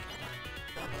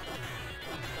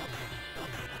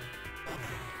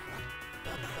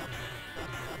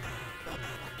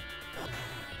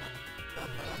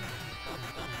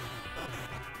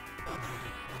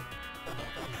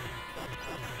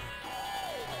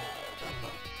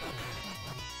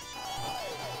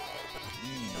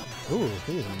 Ooh,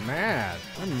 he's mad.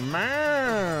 I'm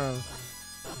mad.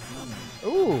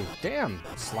 Ooh, damn.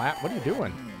 Slap, what are you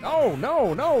doing? Oh,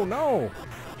 no, no, no.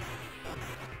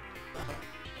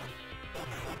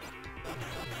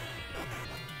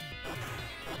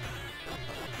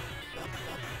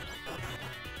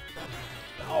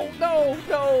 Oh, no,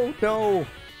 no, no.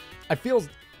 I feel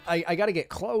I got to get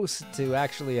close to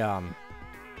actually,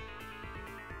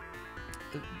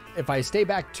 if I stay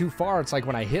back too far, it's like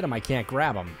when I hit him, I can't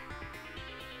grab him.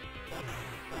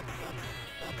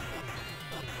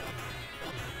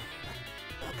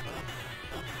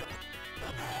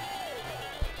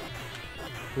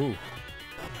 Ooh.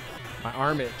 My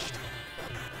arm itched.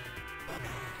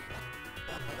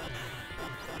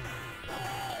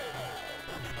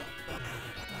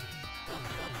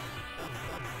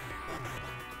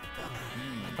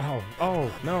 Oh,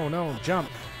 oh, no, no, jump.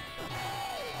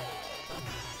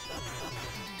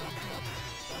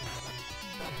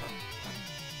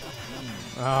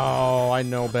 Oh, I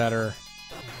know better.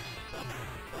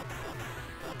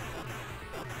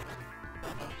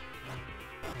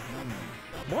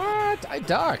 What? I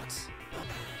ducked.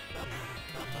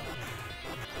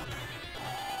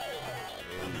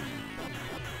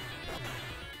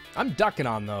 I'm ducking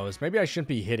on those. Maybe I shouldn't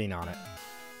be hitting on it.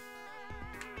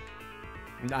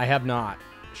 I have not.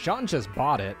 Sean just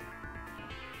bought it.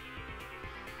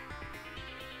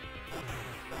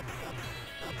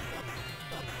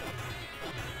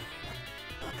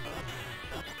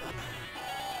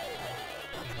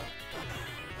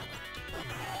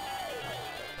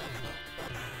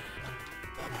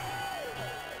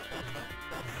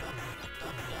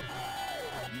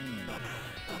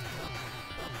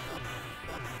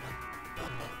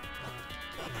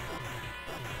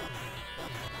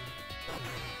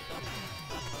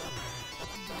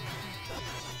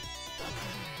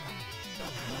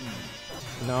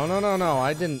 No, no, no, no.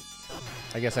 I didn't.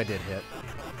 I guess I did hit.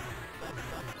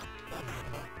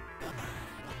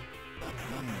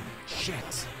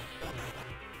 Shit.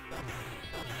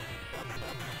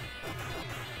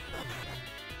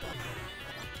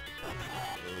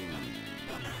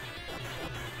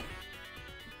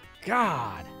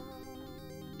 God.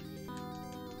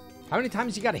 How many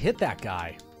times you gotta hit that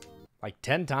guy? Like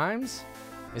 10 times?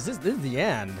 This is the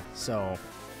end, so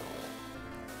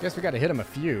guess we gotta hit him a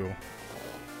few.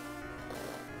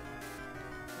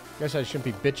 Guess I shouldn't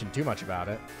be bitching too much about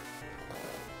it.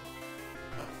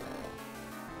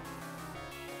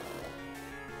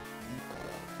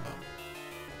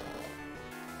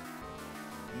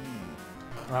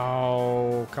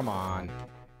 Oh, come on.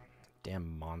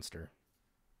 Damn monster.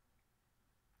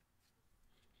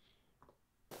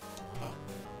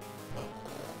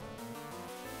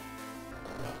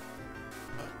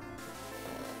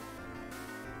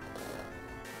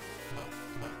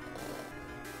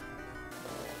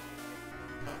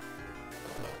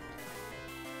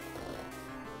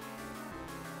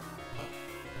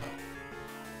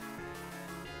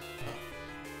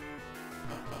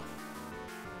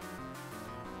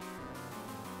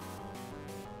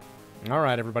 All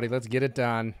right, everybody, let's get it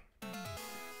done.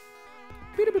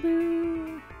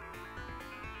 Beep-a-boo-boo.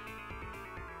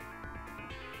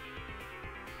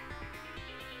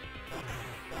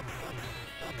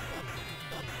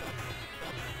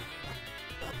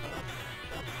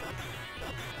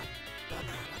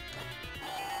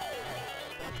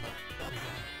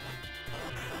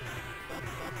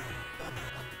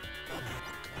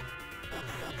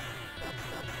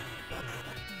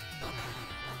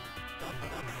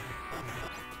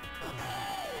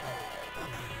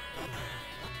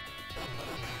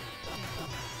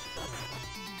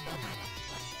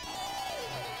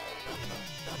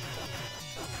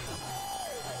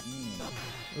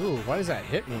 Ooh, why does that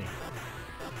hit me?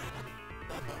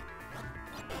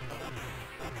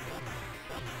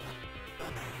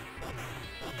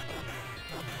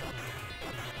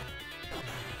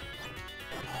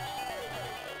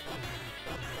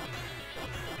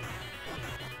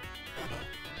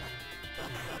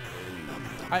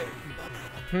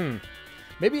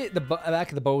 Maybe the back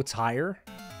of the boat's higher.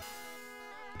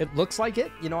 It looks like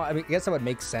it. You know, I mean, I guess that would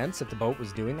make sense if the boat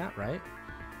was doing that, right?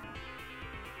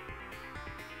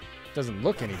 Doesn't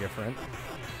look any different.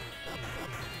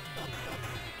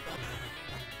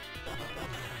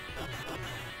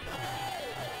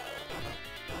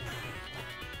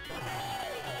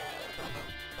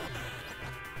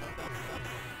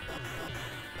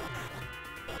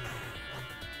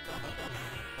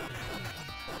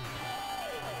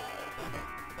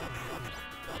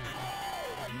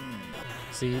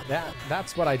 See,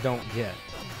 that's what I don't get.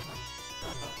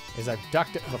 Is I've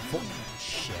ducked it before.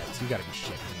 Shit, you gotta be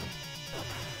shitting me.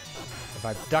 If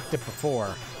I've ducked it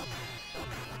before.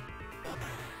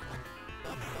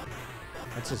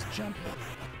 Let's just jump it.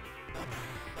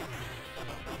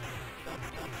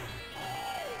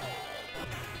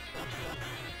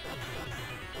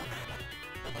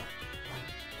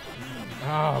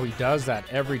 Oh, he does that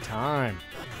every time.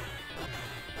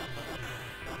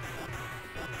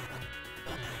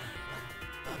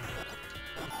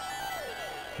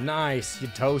 Nice, you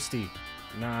toasty.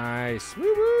 Nice. Woo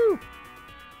woo.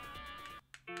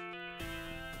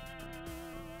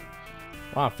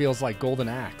 Wow, it feels like Golden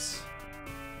Axe.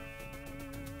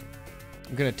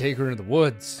 I'm gonna take her into the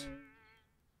woods.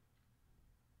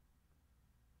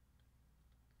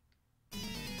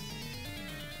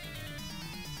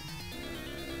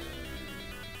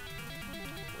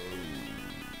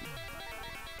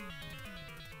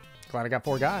 Glad I got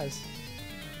 4 guys.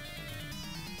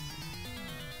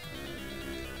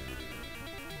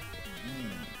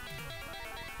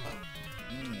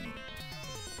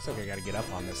 Looks like I gotta get up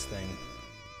on this thing.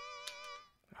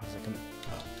 How's it coming?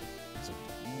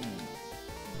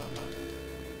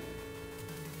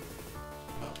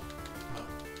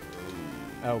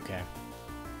 Okay.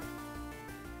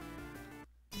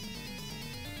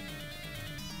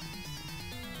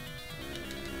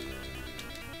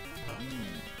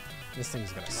 This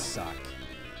thing's gonna suck.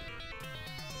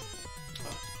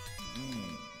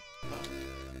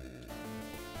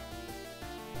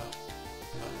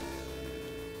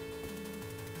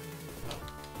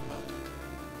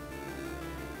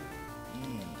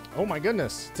 Oh my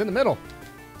goodness, it's in the middle.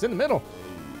 It's in the middle.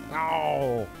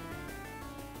 Oh.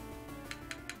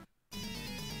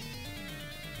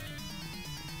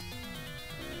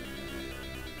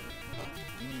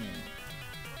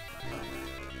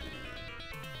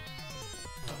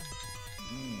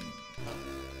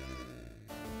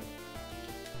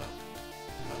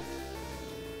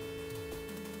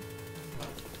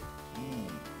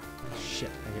 Shit,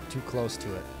 I get too close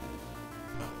to it.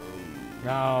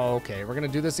 Oh, okay. We're going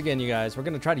to do this again, you guys. We're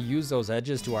going to try to use those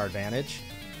edges to our advantage.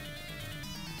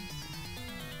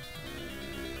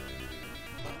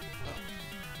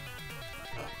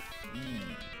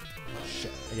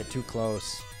 Shit, I get too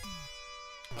close.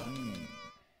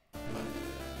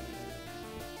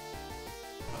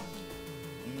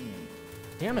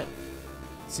 Damn it.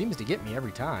 It seems to get me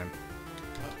every time.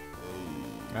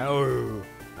 Oh.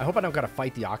 I hope I don't got to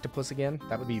fight the octopus again.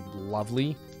 That would be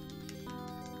lovely.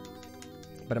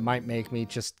 But it might make me,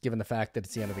 just given the fact that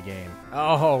it's the end of the game.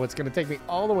 Oh, it's going to take me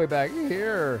all the way back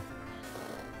here.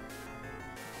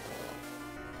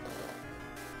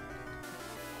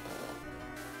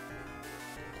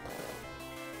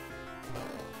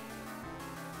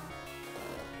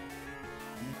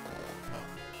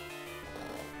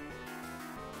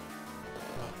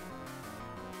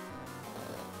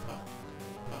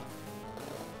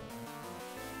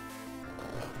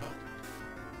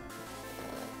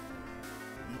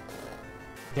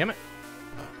 Damn it.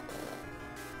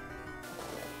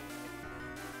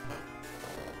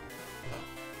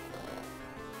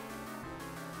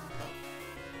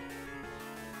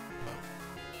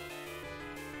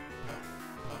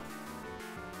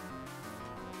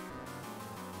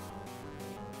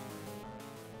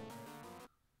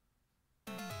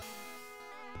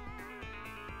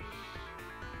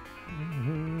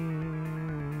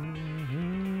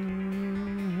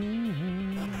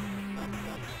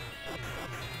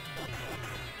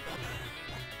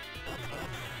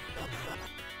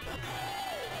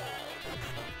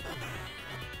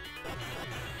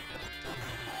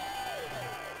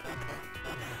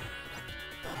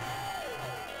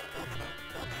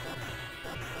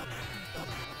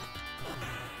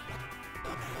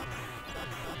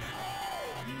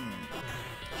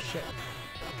 shit.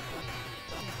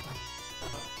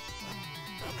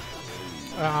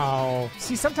 Oh,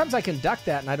 see, sometimes I can duck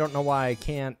that, and I don't know why I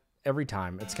can't every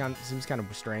time. It seems kind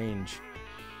of strange.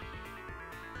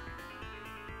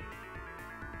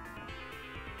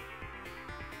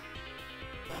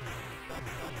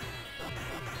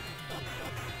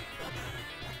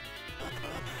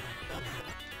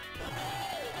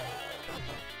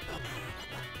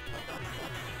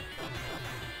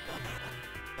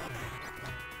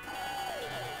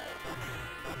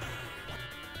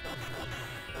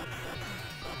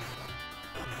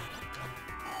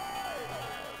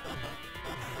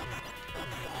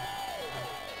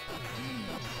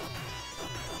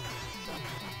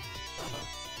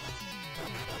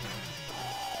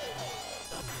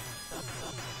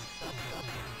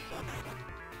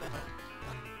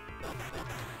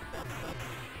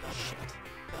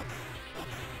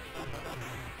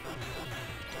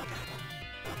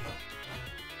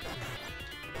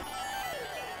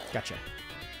 Gotcha.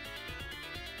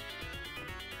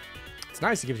 It's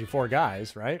nice it gives you 4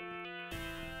 guys, right?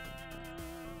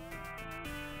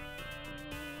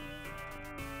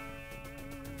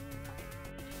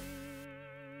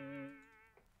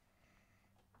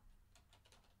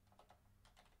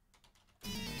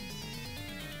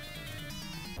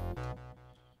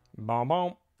 Boom,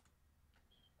 boom.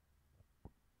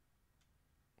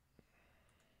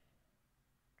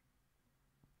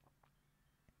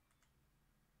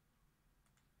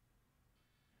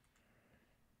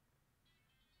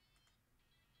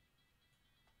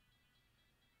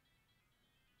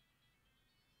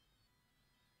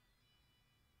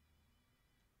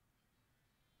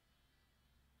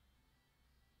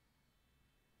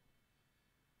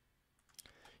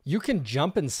 You can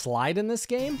jump and slide in this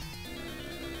game?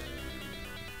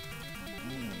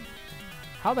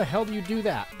 How the hell do you do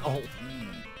that? Oh,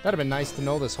 that'd have been nice to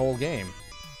know this whole game.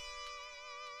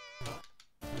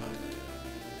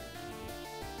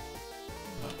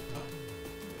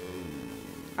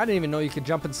 I didn't even know you could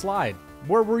jump and slide.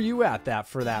 Where were you at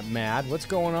for that, Mad? What's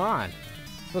going on?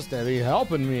 You're supposed to be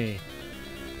helping me.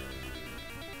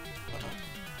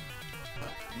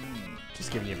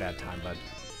 Just giving you a bad time, bud.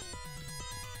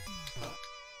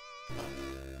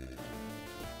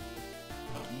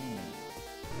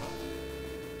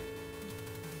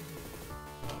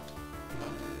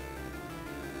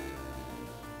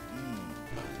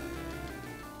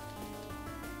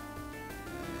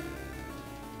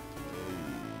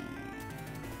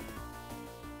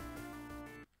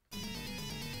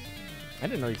 I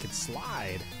didn't know you could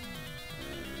slide.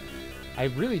 I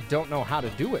really don't know how to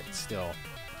do it still.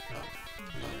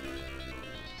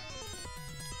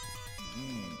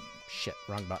 Shit,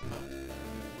 wrong button.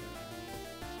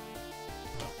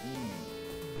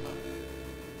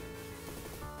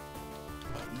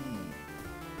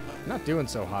 Not doing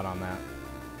so hot on that.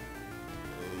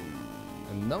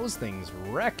 And those things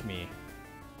wreck me.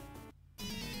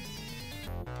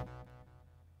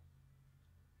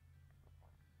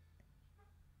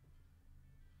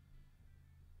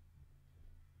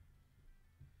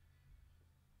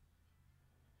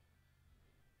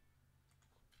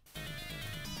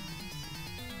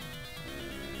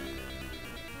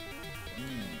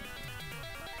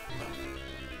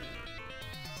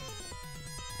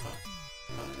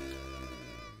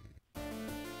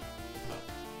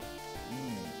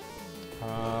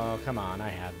 Oh, come on, I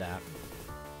had that.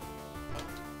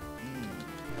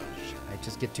 I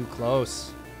just get too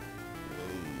close.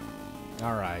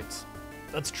 All right.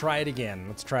 Let's try it again.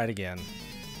 Let's try it again.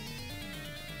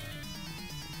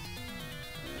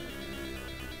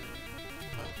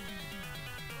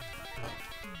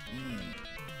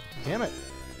 Damn it.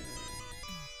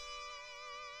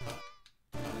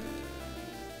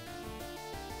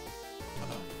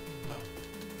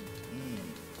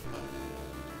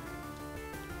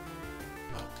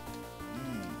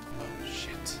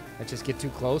 I just get too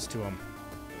close to him.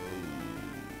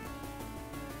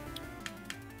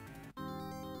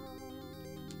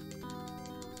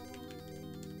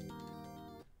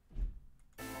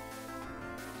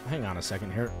 Hang on a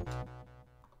second here.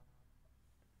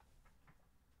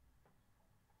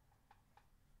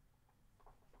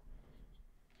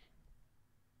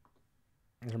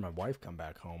 I hear my wife come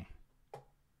back home.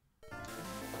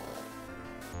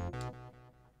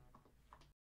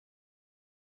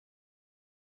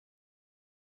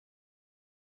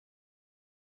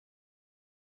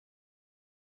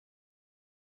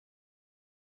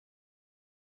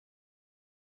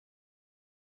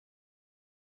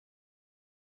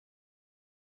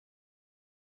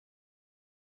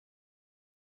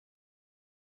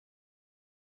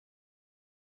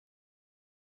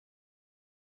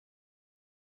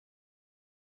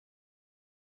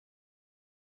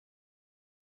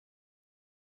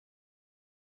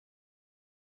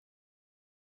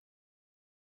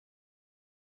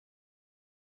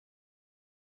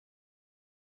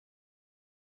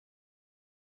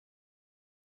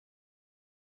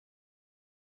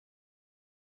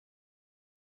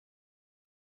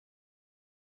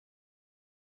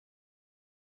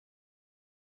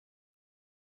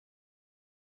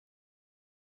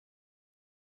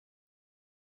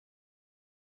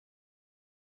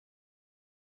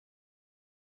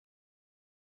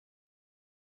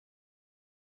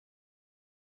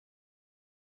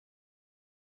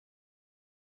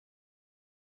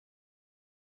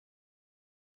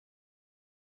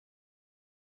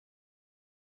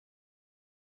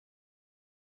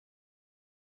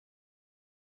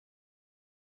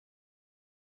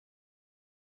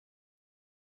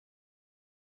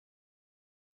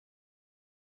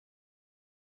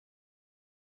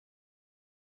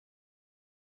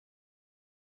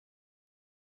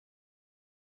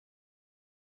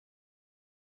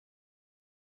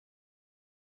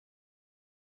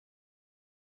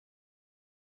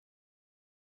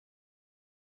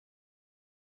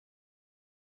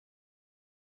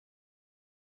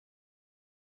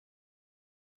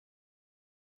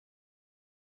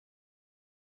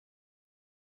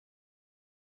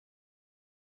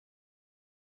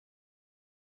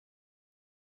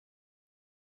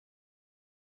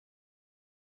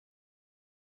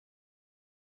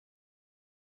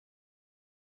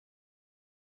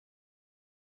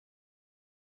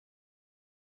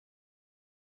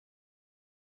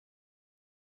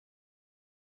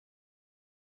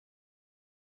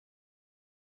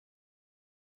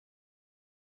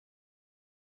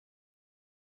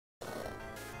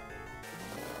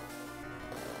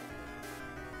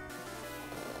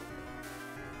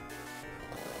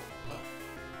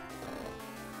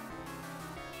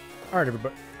 All right,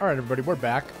 everybody, we're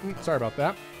back. Sorry about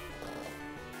that.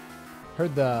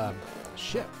 Heard the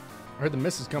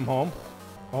missus come home.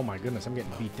 Oh my goodness, I'm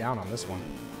getting beat down on this one.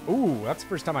 Ooh, that's the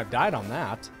first time I've died on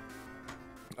that.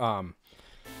 Heard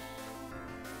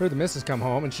the missus come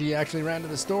home, and she actually ran to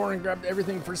the store and grabbed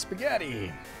everything for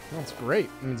spaghetti. That's great.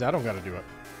 It means I don't got to do it.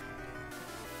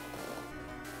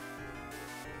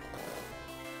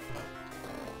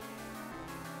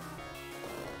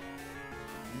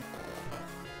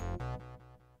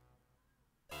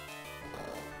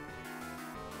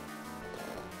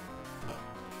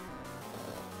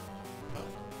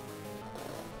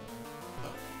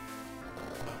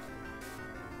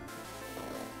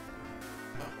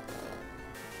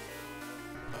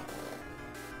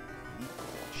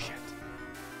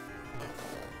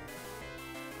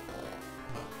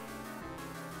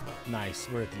 Nice,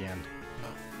 we're at the end.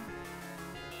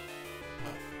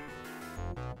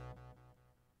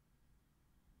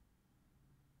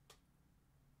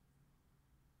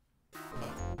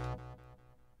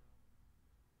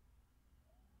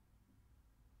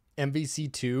 MVC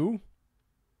 2?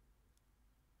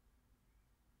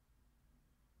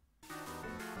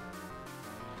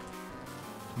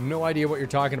 No idea what you're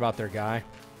talking about there, guy.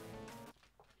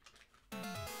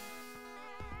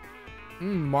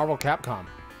 Marvel Capcom.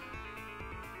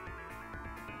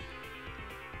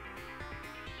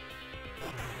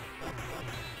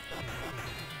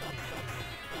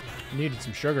 Needed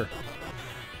some sugar.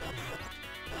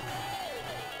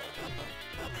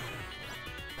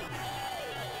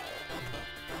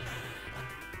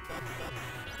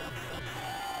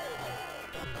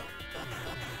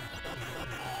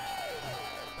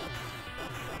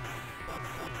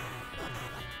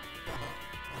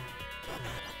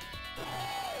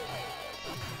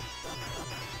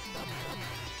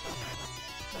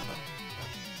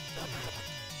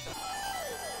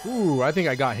 Ooh, I think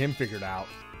I got him figured out.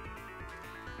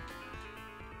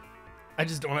 I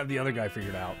just don't have the other guy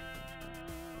figured out.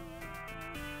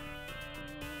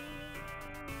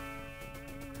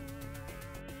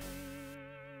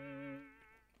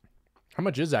 How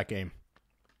much is that game?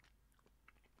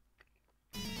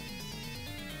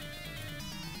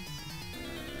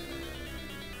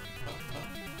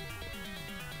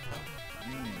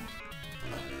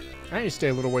 I need to stay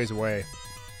a little ways away.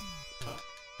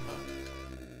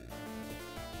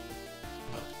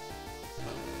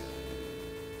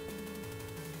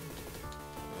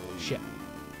 Shit.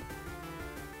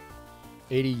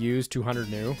 80 used,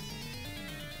 200 new.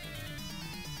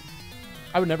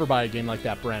 I would never buy a game like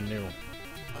that brand new.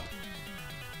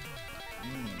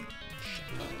 Shit.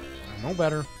 I know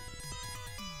better.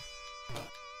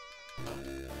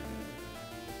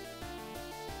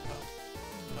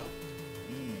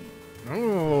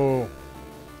 Oh.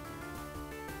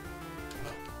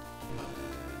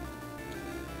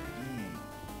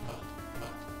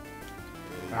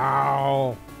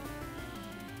 Ow.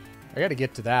 I gotta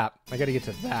get to that. I gotta get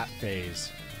to that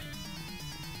phase.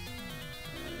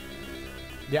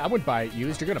 Yeah, I wouldn't buy it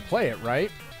used. You're gonna play it, right?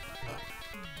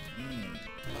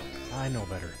 I know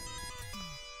better.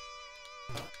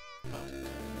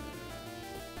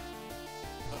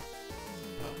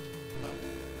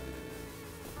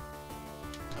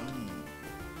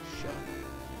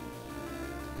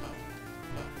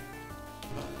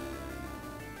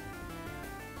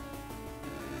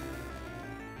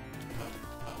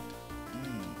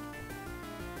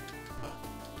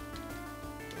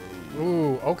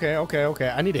 Ooh, okay.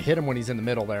 I need to hit him when he's in the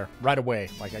middle there. Right away.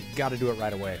 Like, I gotta do it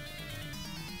right away.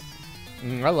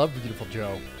 I love Beautiful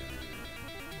Joe.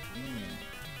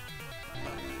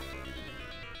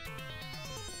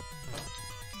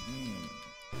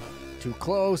 Too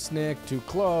close, Nick. Too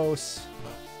close.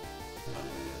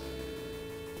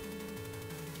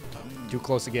 Too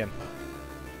close again.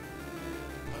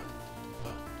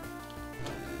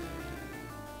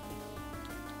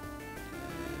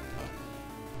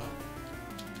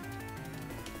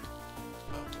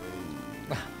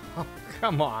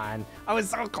 Come on. I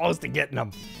was so close to getting them.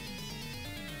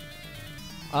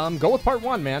 Go with part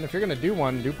 1, man. If you're going to do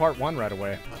one, do part 1 right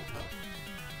away.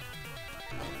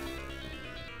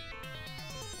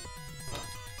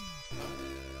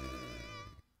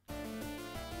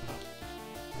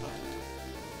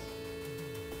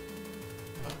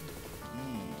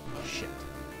 Shit.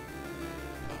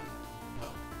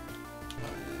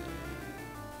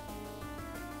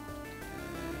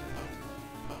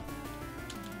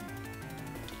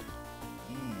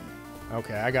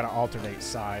 Okay, I gotta alternate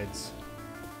sides.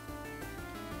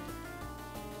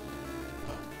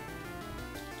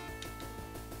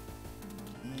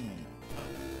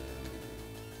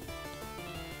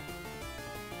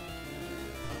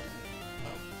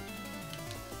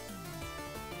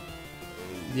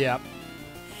 Yeah.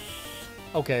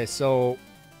 Okay, so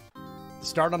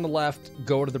start on the left,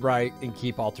 go to the right, and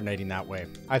keep alternating that way.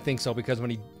 I think so, because when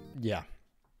he... Yeah.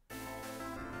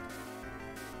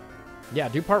 Yeah,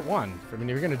 do part 1. I mean,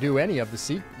 if you're going to do any of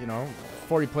the you know,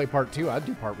 before you play part 2, I'd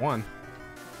do part 1.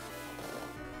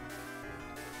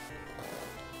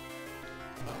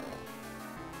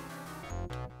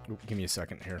 Ooh, give me a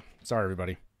second here. Sorry,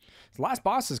 everybody. The last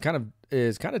boss is kind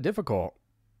of difficult.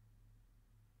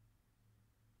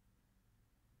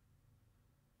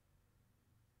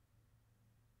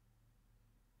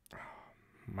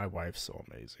 My wife's so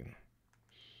amazing.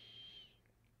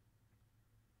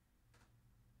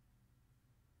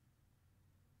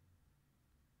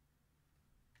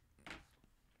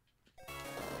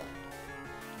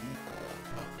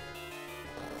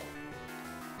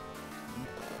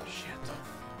 Shit.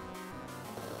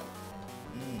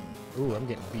 Ooh, I'm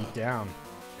getting beat down.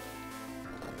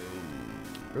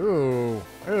 Ooh.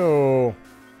 Ooh.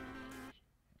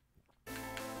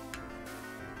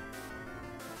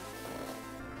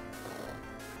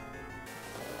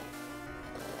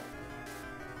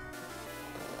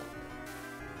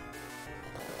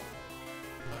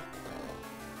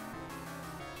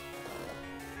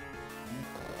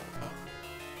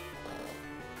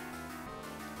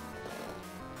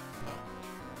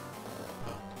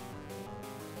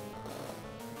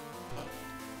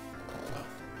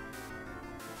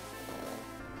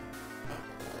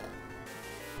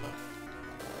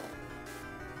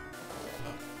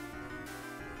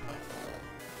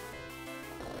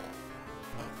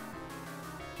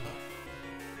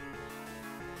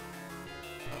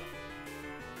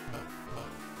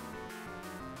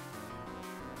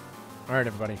 All right,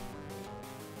 everybody.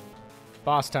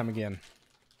 Boss time again.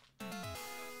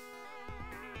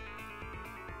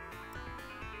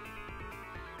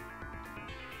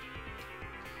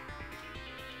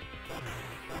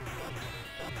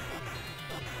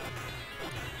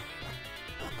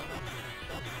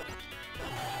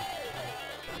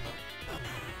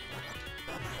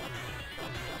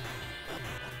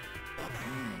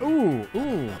 Ooh,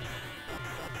 ooh.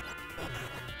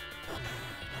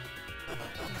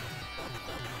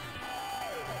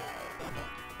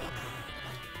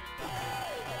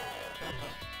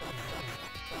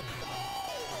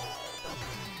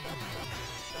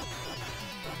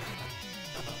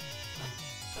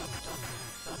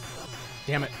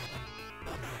 Damn it.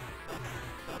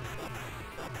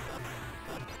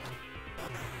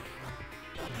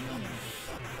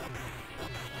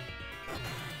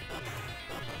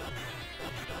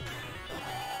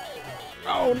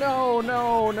 Oh, no,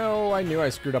 no, no. I knew I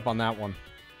screwed up on that one.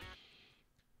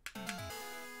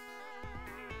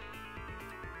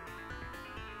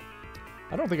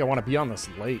 I don't think I want to be on this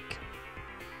lake.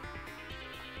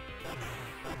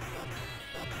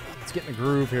 Let's get in the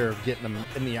groove here, getting them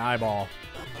in the eyeball.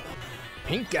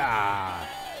 Pink eye.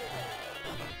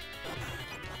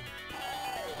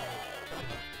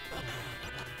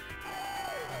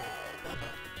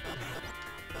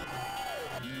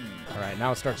 All right,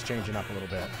 now it starts changing up a little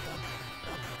bit.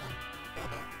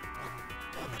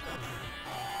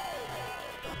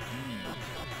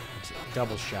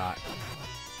 Double shot.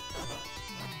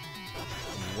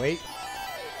 Wait.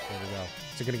 There we go.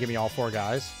 Is it going to give me all 4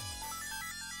 guys?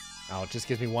 Oh, it just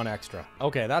gives me 1 extra.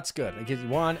 Okay, that's good. It gives you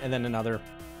 1 and then another.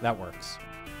 That works.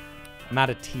 I'm out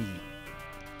of tea.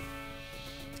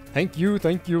 Thank you,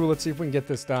 thank you. Let's see if we can get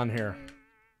this done here.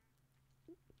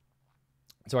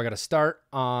 So I got to start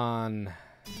on...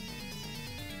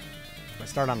 I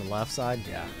start on the left side?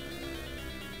 Yeah.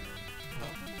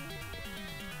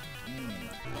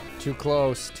 Too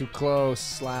close,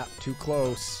 slap, too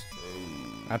close.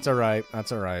 That's all right,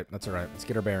 that's all right, that's all right. Let's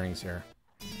get our bearings here.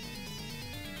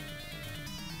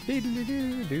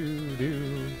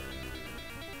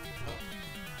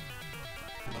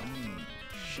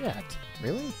 Shit,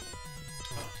 really?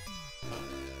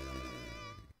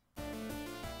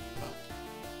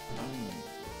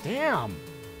 Damn.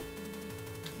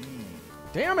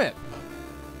 Damn it.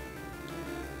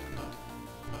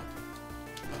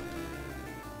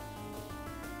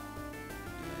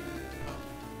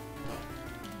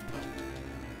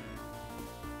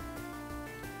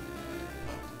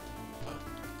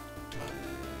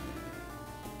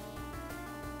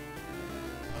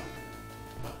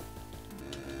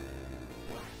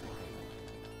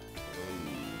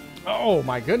 Oh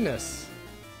my goodness.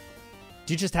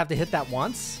 Do you just have to hit that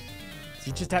once? Do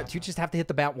you just have to hit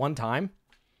the bat 1 time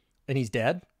and he's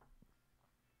dead?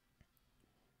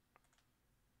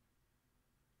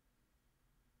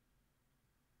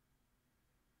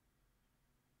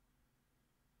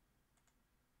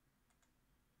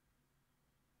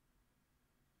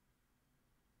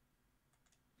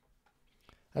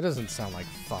 That doesn't sound like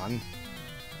fun.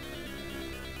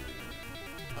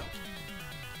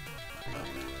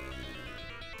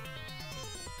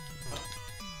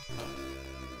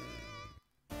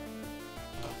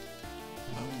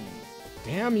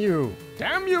 Damn you!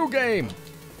 Damn you, game!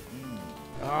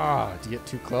 Ah, to get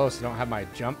too close, I don't have my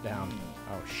jump down.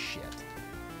 Oh, shit.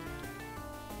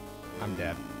 I'm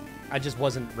dead. I just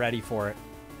wasn't ready for it.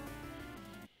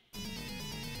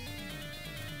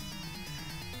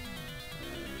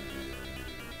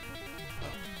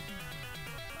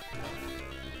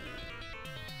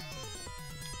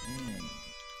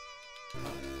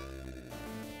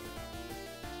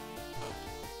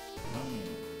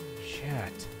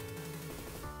 Shit.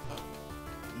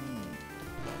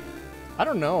 I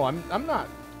don't know. I'm not.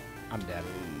 I'm dead.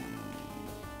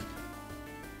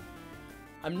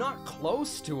 I'm not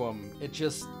close to him. It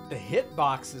just the hit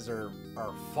boxes are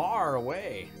far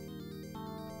away.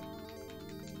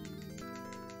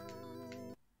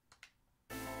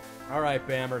 All right,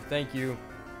 Bammer. Thank you.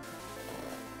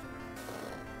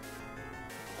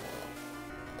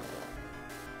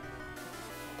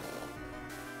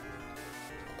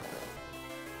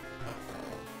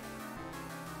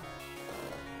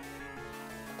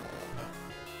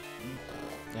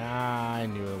 Ah, I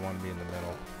knew I wanted to be in the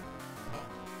middle.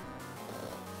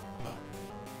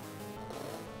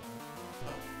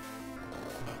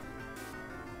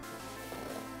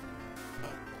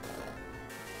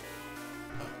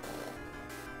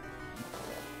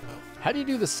 How do you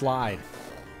do the slide?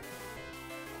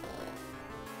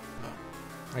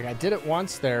 Like, I did it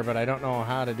once there, but I don't know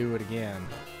how to do it again.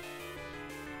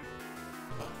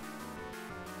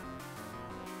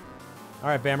 All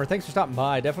right, Bammer, thanks for stopping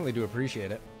by. I definitely do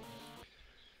appreciate it.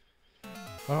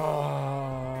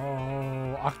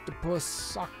 Oh,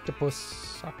 octopus,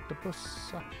 octopus,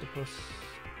 octopus, octopus.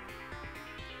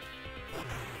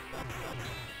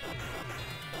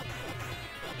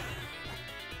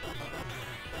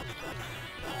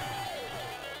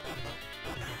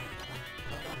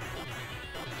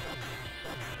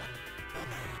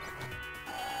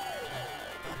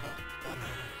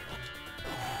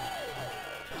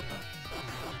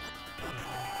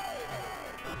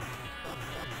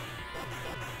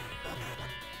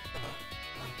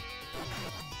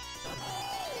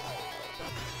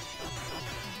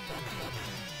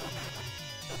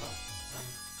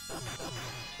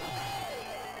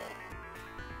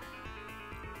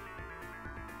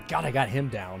 God, I got him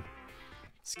down.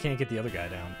 Just can't get the other guy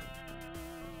down.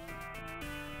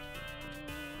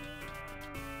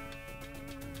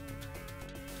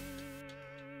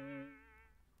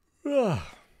 Ugh.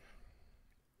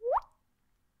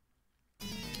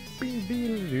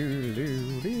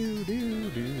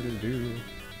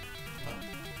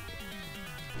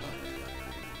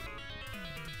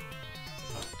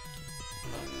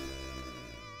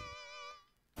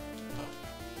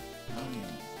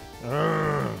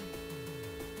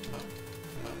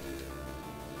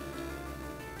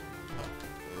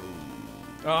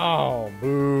 Oh,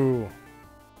 boo.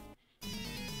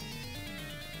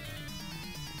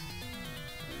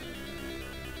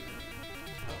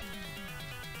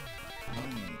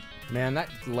 Man, that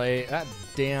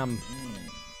damn...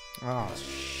 Oh,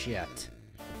 shit.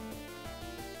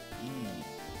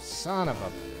 Son of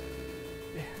a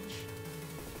bitch.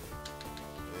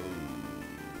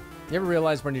 You ever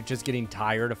realize when you're just getting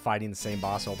tired of fighting the same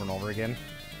boss over and over again?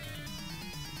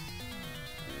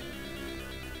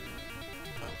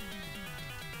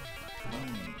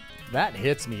 That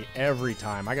hits me every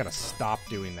time. I gotta stop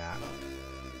doing that.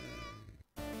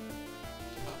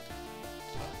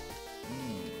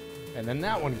 And then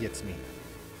that one gets me.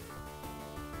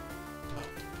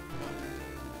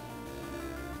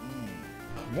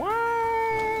 What?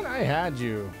 I had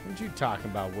you. What you talking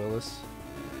about, Willis?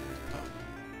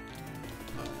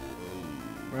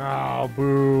 Oh,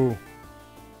 boo.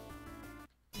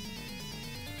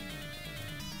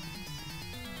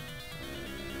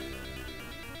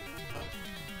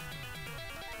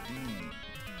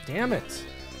 Damn it.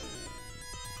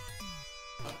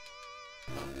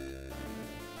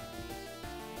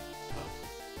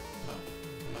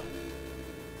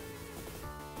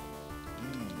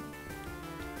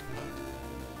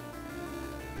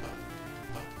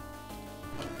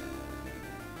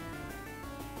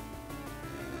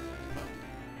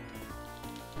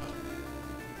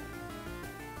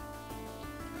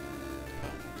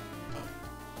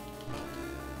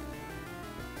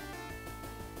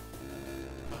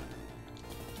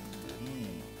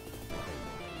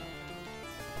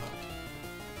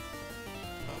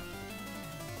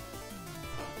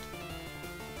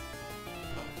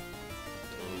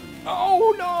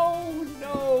 Oh, no,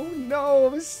 no, no,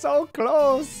 it was so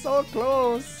close, so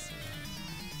close.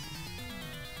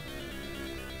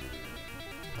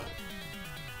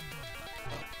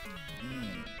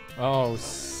 Oh,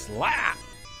 slap.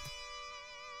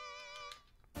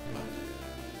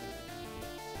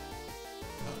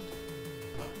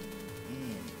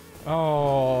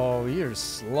 Oh, you're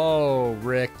slow,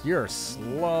 Rick. You're a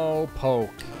slow poke.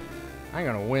 I ain't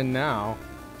gonna win now,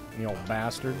 you old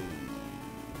bastard.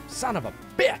 Son of a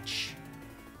bitch!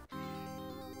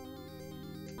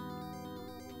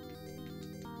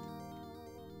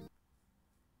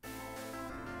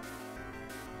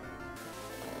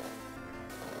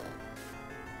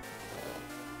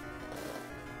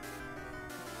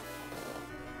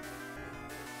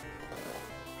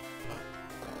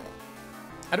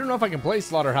 I don't know if I can play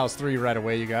Splatterhouse 3 right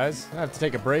away, you guys. I have to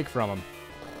take a break from him.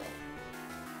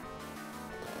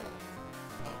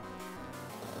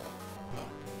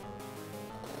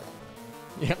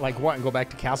 Yeah, like what? And go back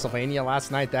to Castlevania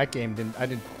last night? That game I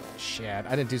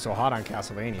didn't do so hot on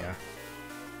Castlevania.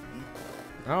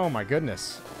 Oh my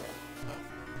goodness.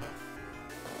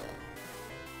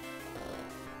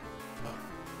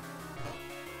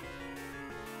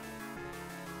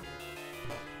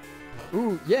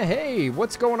 Ooh, yeah, hey,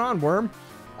 what's going on, Worm?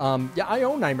 Yeah, I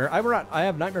own Nightmare. I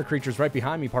have Nightmare Creatures right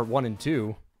behind me, part 1 and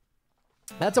 2.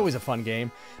 That's always a fun game.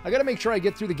 I got to make sure I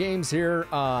get through the games here.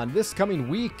 This coming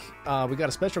week, we got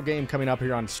a special game coming up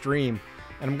here on stream.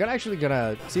 And I'm actually going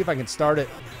to see if I can start it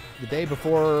the day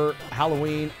before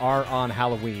Halloween or on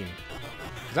Halloween.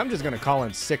 Because I'm just going to call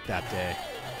in sick that day.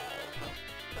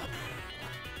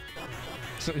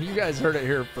 So you guys heard it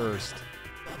here first.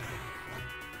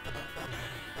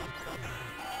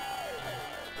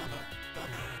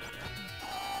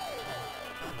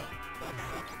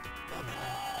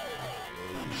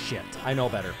 Shit, I know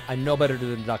better. I know better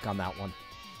than duck on that one.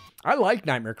 I like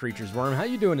Nightmare Creatures, Worm. How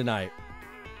you doing tonight?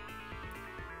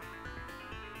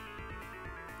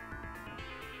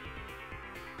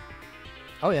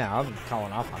 Oh yeah, I'm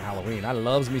calling off on Halloween. I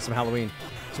loves me some Halloween.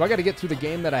 So I got to get through the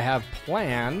game that I have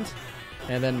planned,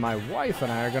 and then my wife and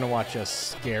I are going to watch a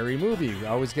scary movie.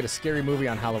 I always get a scary movie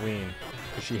on Halloween,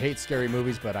 because she hates scary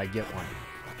movies, but I get one.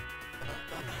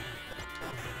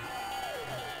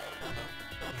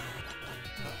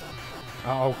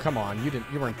 Oh, come on. You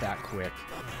weren't that quick.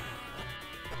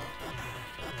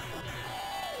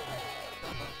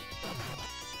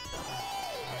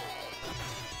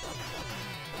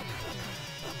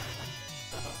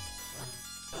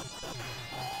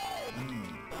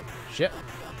 Shit.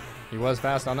 He was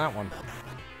fast on that one.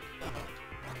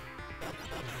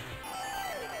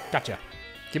 Gotcha.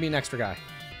 Give me an extra guy.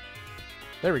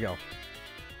 There we go.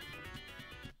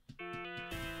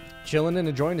 Chilling and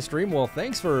enjoying the stream. Well,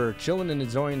 thanks for chilling and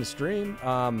enjoying the stream.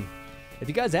 If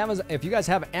you guys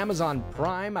have Amazon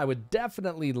Prime, I would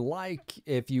definitely like,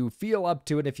 if you feel up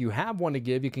to it, if you have one to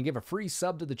give, you can give a free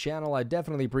sub to the channel. I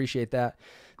definitely appreciate that.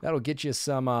 That'll get you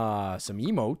some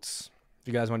emotes. If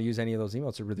you guys want to use any of those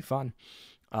emotes, they're really fun.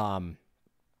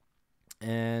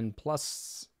 And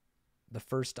plus, the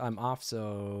first I'm off,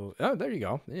 so oh, there you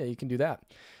go. Yeah, you can do that.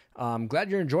 Glad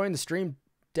you're enjoying the stream.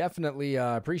 Definitely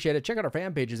appreciate it. Check out our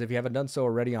fan pages if you haven't done so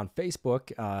already on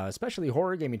Facebook, especially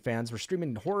horror gaming fans. We're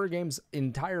streaming horror games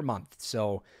entire month,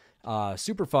 so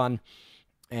super fun.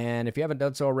 And if you haven't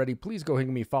done so already, please go give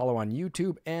me a follow on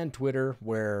YouTube and Twitter,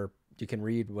 where you can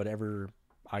read whatever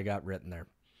I got written there.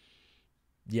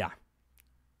 Yeah,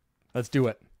 let's do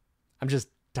it. I'm just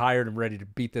tired and ready to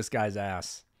beat this guy's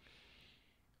ass.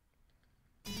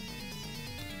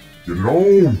 Get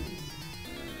on!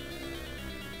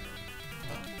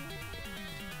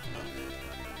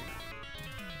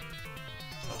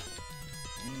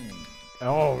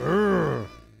 Oh,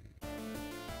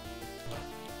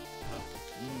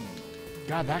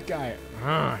 God, that guy.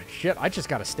 Shit, I just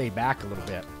got to stay back a little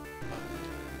bit.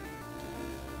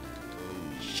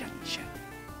 Shit.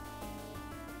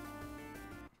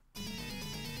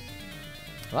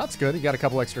 Well, that's good. You got a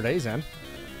couple extra days in.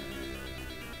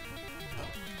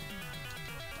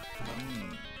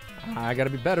 I got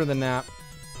to be better than that.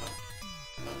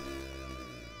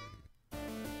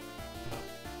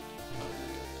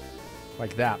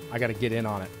 Like that. I got to get in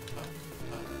on it.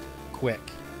 Quick.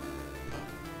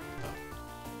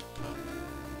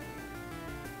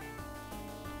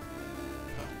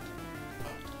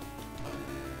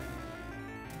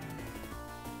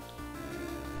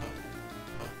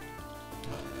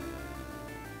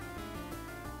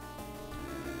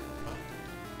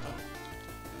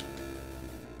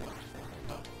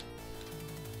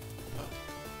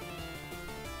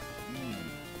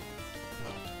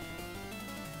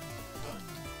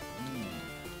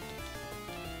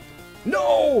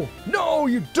 No! No,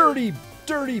 you dirty,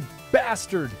 dirty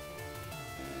bastard!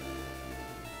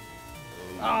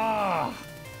 Ah!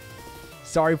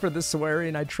 Sorry for the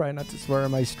swearing. I try not to swear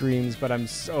on my streams, but I'm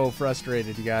so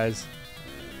frustrated, you guys.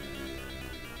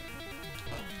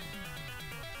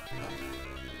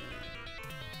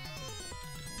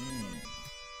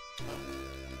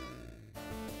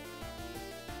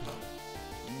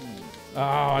 Oh,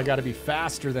 I gotta be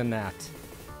faster than that.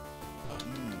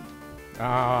 Oh,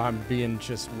 I'm being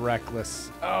just reckless.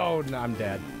 Oh, no, I'm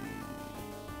dead.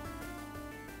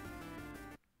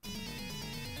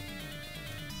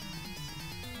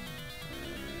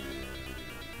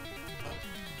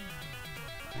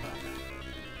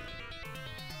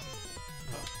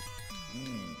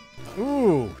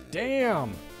 Ooh,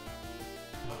 damn.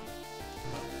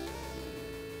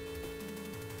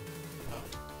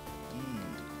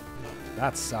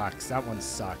 That sucks. That one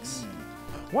sucks.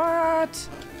 What?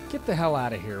 Get the hell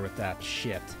out of here with that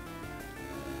shit.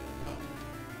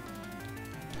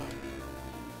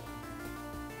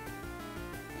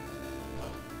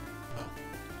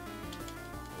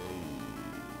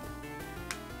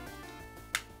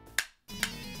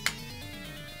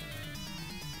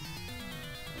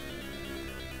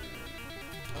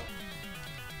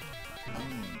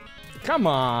 Come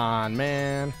on,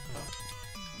 man.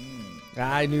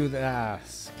 I knew that.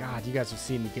 God, you guys have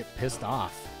seen me get pissed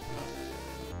off.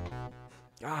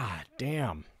 God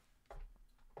damn.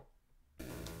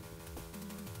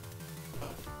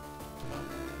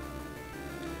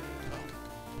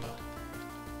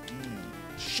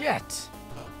 Shit.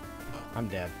 I'm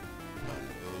dead.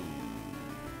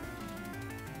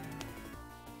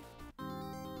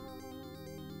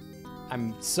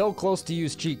 I'm so close to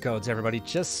use cheat codes, everybody,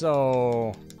 just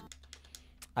so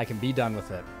I can be done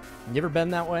with it. You ever been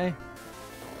that way?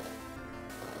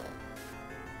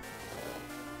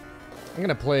 I'm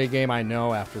gonna play a game I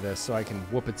know after this so I can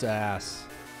whoop its ass.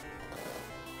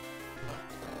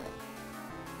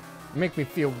 Make me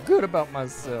feel good about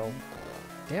myself.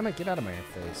 Damn it, get out of my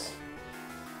face.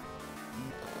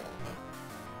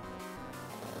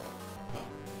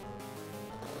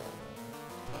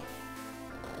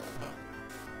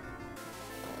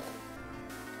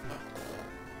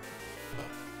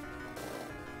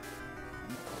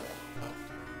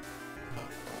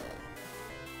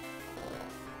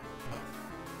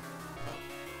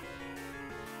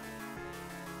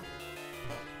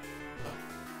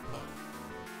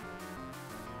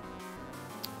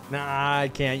 Nah, I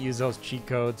can't use those cheat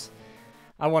codes.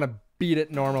 I want to beat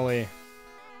it normally.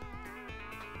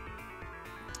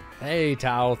 Hey,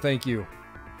 Tao, thank you.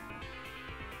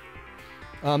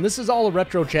 This is all a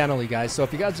retro channel, you guys. So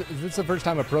if it's the first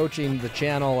time approaching the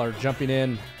channel or jumping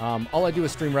in, all I do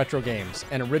is stream retro games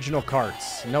and original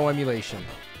carts. No emulation.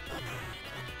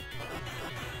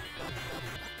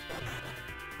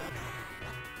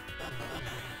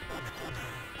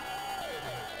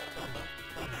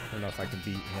 I don't know if I can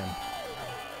beat him.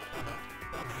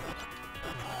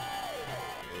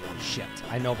 Shit,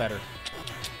 I know better.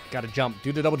 Gotta jump.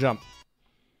 Do the double jump.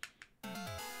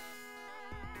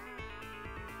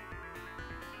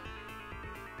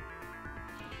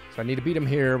 So I need to beat him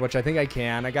here, which I think I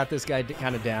can. I got this guy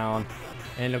kind of down.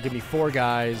 And it'll give me 4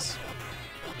 guys.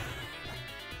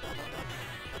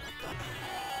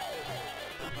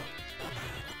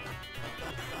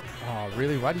 Oh,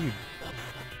 really? Why do you...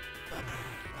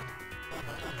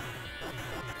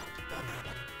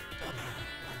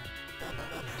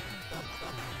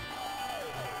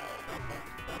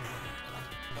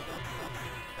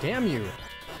 Damn you.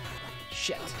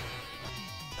 Shit.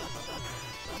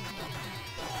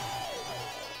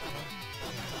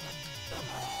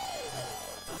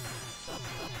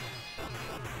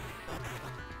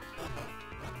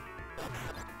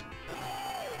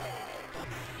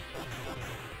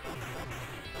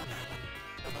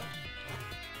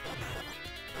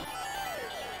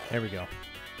 There we go.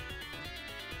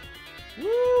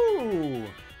 Woo!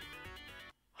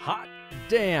 Hot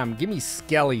damn. Give me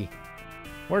Skelly.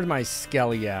 Where's my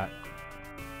Skelly at?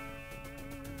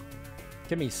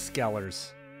 Give me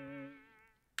Skellers.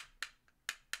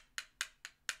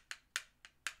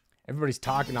 Everybody's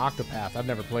talking Octopath. I've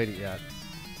never played it yet.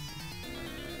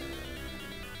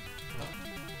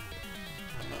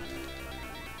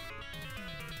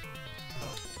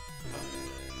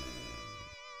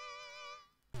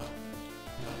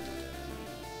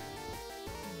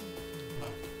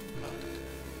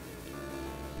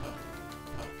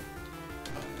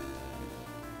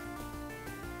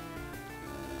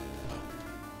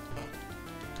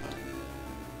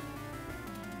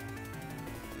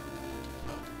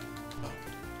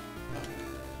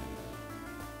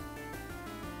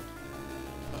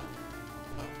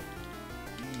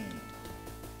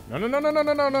 No, no, no, no, no,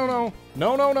 no, no, no, no.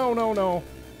 No, no, no, no, no.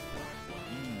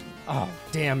 Oh,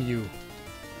 damn you.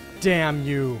 Damn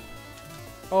you.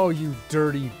 Oh, you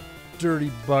dirty,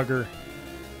 dirty bugger.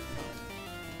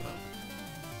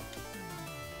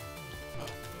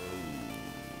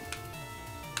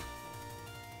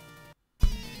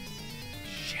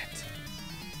 Shit.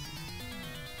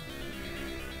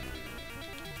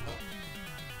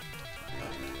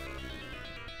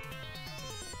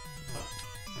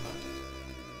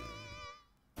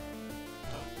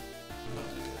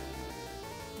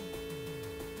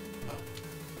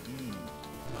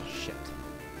 Shit.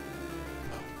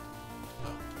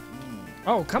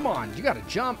 Oh, come on. You gotta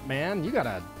jump, man. You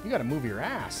gotta move your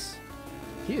ass.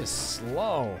 He is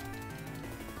slow.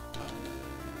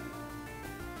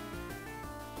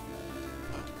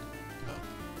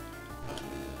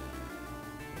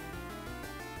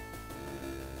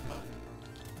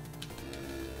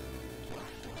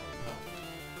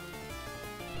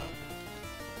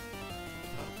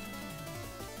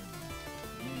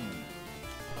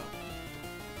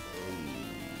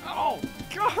 Oh,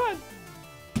 God!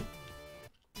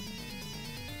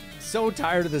 So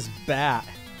tired of this bat.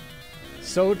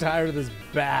 So tired of this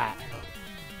bat.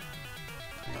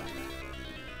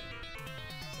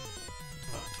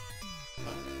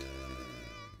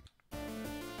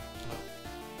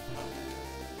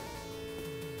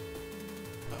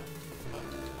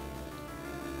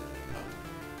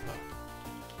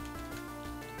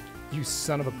 You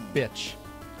son of a bitch.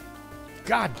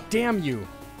 God damn you.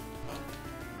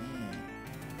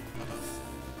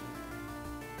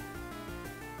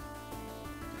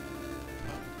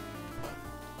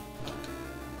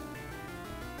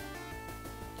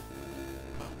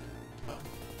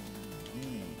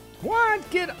 What?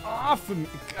 Get off of me.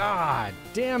 God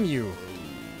damn you.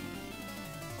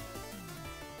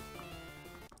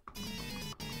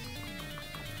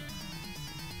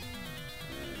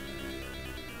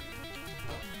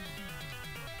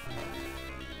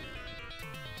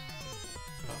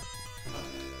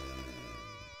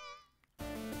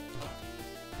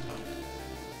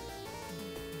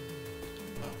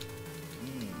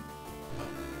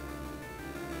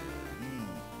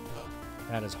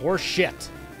 That is horse shit.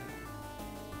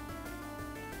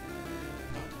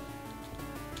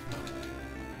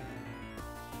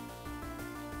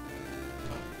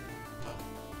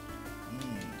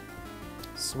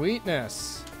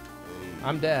 Sweetness.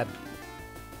 I'm dead.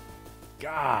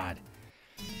 God.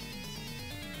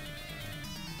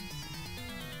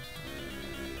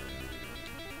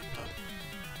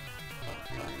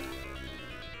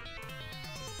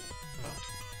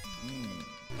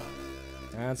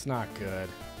 That's not good.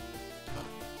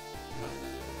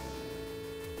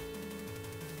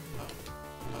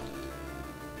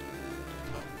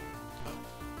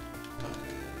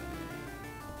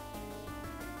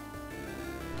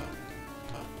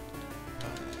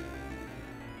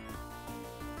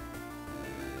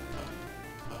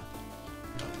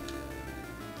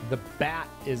 The bat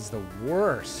is the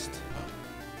worst.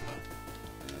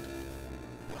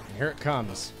 Here it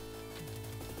comes.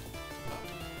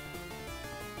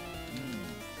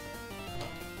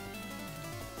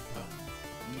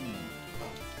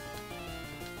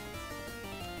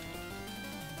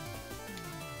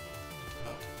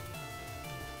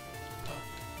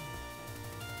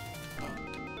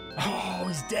 Oh,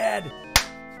 he's dead.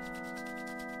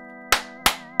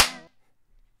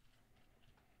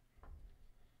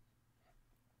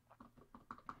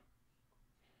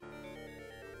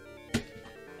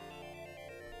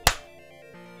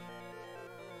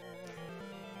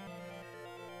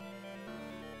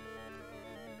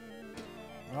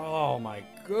 Oh my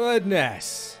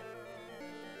goodness.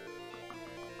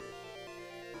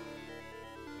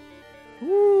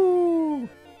 Woo!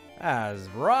 That's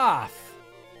rough.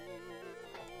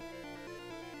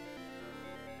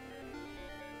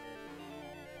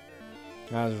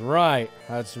 That's right.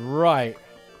 That's right.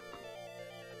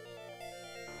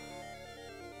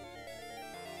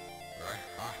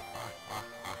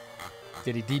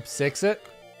 Did he deep six it?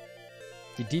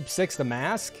 Did he deep six the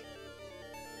mask?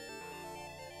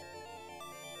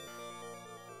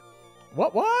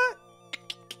 What?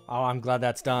 Oh, I'm glad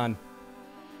that's done.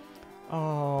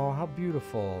 Oh, how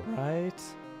beautiful, right?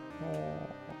 Oh.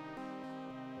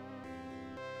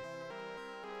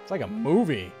 It's like a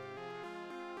movie.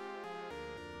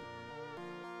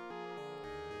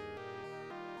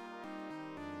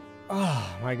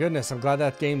 Oh, my goodness. I'm glad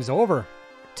that game's over.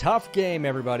 Tough game,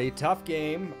 everybody. Tough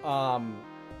game.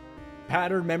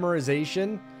 Pattern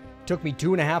memorization. Took me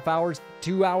 2.5 hours,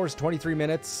 2 hours, 23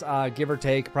 minutes, give or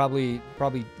take. Probably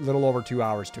a little over 2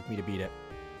 hours took me to beat it.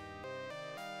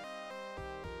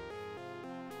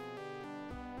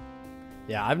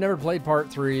 Yeah, I've never played part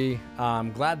 3.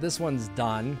 I'm glad this one's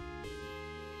done.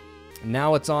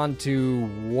 Now it's on to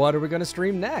what are we going to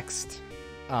stream next?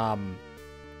 I'm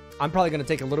probably going to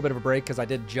take a little bit of a break because I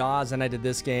did Jaws and I did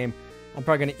this game. I'm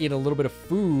probably going to eat a little bit of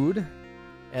food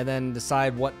and then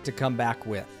decide what to come back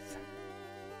with.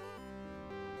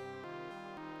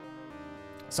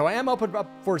 So I am open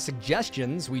up for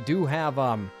suggestions. We do have,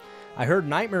 I heard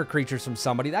Nightmare Creatures from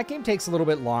somebody. That game takes a little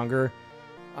bit longer.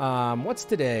 What's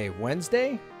today?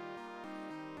 Wednesday?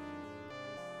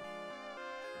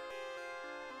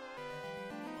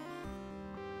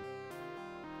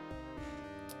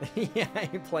 Yeah, I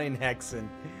ain't playing Hexen.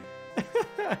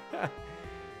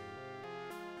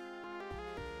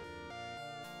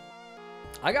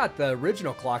 I got the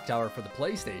original clock tower for the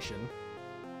PlayStation.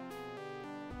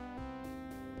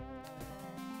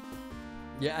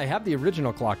 Yeah, I have the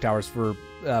original clock towers for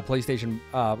PlayStation,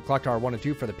 Clock Tower 1 and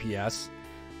 2 for the PS.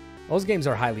 Those games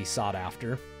are highly sought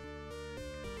after.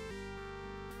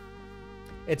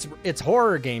 It's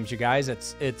horror games, you guys.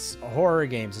 It's horror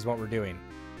games is what we're doing.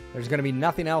 There's going to be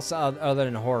nothing else other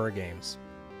than horror games.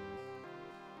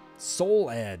 Soul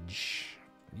Edge.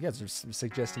 You guys are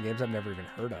suggesting games I've never even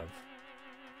heard of.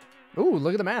 Ooh,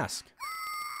 look at the mask.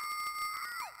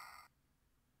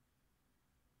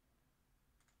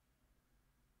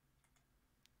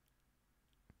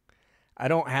 I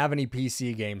don't have any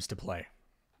PC games to play.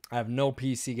 I have no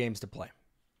PC games to play.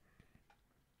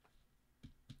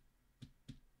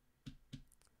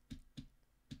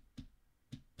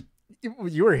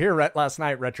 You were here last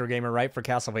night, Retro Gamer, right, for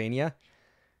Castlevania?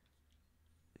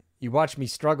 You watched me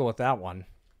struggle with that one.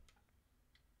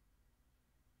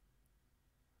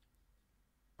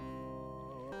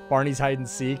 Barney's Hide and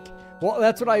Seek. Well,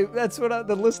 that's what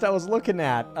the list I was looking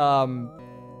at. Where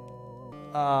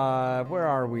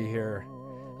are we here?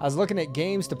 I was looking at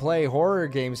games to play, horror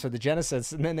games for the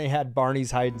Genesis, and then they had Barney's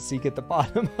Hide and Seek at the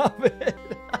bottom of it.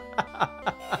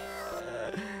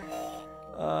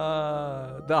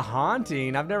 The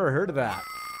Haunting. I've never heard of that.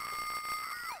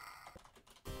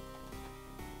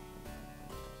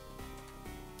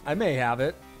 I may have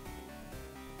it.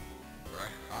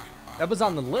 That was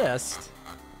on the list.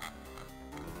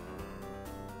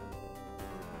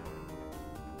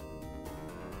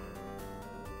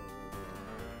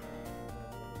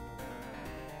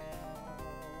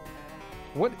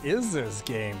 What is this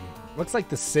game? Looks like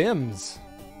The Sims.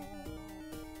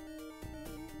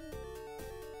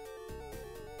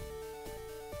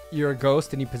 You're a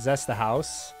ghost and you possess the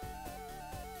house.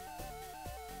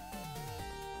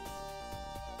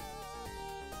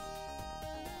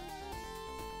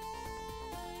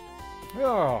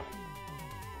 Oh.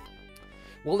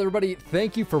 Well, everybody,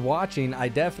 thank you for watching. I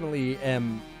definitely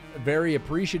am very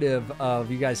appreciative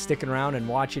of you guys sticking around and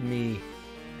watching me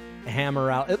hammer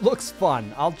out. It looks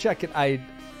fun. I'll check it. I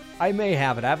may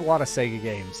have it. I have a lot of Sega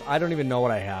games. I don't even know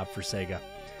what I have for Sega.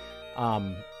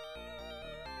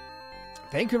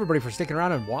 Thank you, everybody, for sticking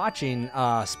around and watching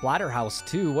Splatterhouse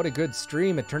 2. What a good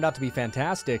stream. It turned out to be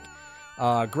fantastic.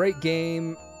 Great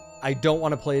game. I don't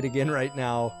want to play it again right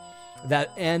now.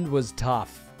 That end was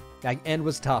tough. That end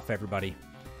was tough, everybody.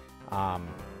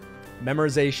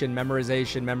 Memorization,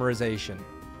 memorization, memorization.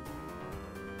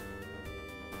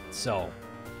 So,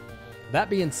 that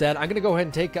being said, I'm going to go ahead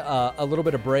and take a little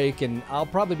bit of break, and I'll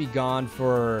probably be gone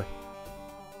for...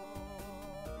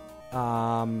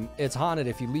 it's haunted.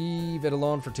 If you leave it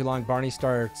alone for too long, Barney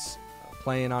starts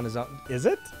playing on his own. Is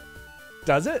it?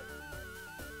 Does it?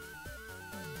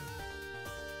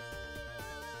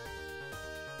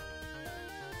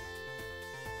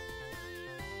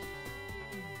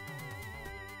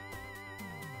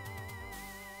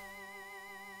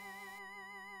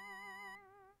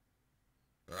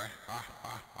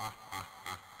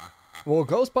 Well,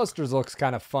 Ghostbusters looks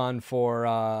kind of fun for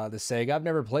the Sega. I've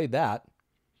never played that.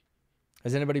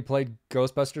 Has anybody played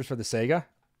Ghostbusters for the Sega?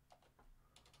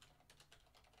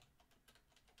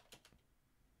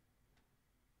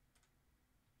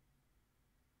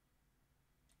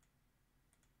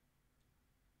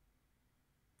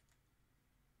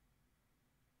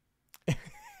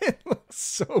 It looks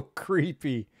so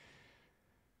creepy.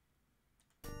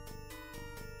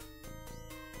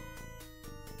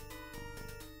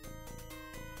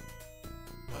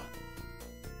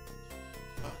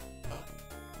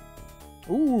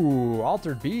 Ooh,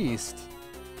 Altered Beast.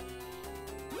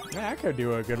 Yeah, I could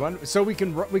do a good one. So we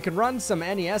can run some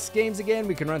NES games again.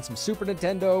 We can run some Super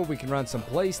Nintendo. We can run some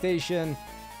PlayStation.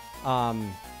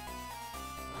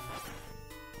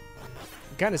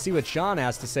 Kind of see what Sean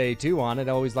has to say too on it.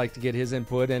 I always like to get his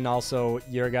input and also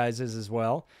your guys's as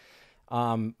well.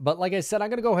 But like I said, I'm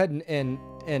gonna go ahead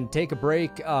and take a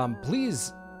break.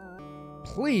 Please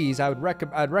please, I'd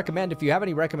recommend if you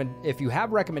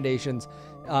have recommendations,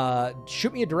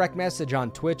 shoot me a direct message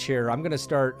on Twitch here. I'm gonna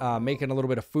start making a little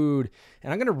bit of food,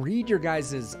 and I'm gonna read your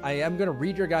guys's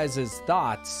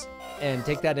thoughts and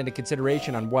take that into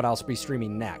consideration on what I'll be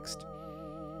streaming next.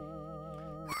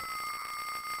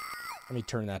 Let me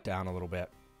turn that down a little bit.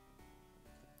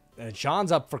 And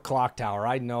Sean's up for Clock Tower.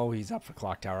 I know he's up for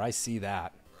Clock Tower. I see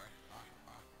that.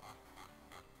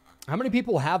 How many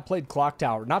people have played Clock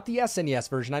Tower? Not the SNES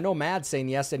version. I know Mad's saying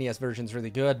the SNES version is really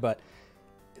good, but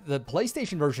the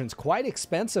PlayStation version is quite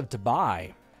expensive to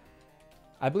buy.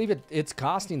 I believe it's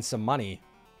costing some money.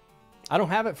 I don't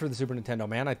have it for the Super Nintendo,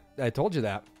 man. I told you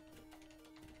that.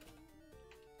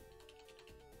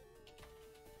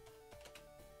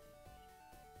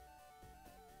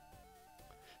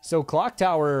 So Clock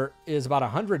Tower is about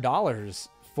 $100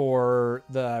 for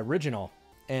the original,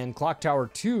 and Clock Tower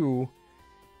 2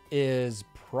 is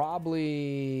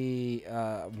probably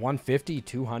 $150,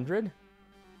 $200.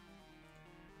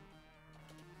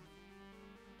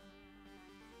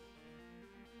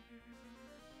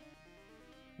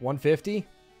 $150.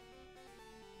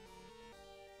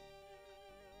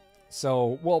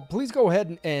 So, well, please go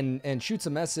ahead and shoot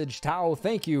some message. Tao,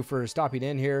 thank you for stopping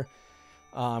in here.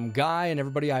 Guy and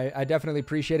everybody, I definitely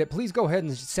appreciate it. Please go ahead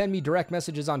and send me direct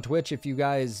messages on Twitch if you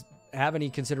guys have any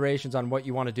considerations on what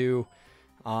you want to do.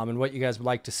 And what you guys would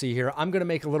like to see here. I'm going to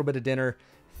make a little bit of dinner.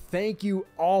 Thank you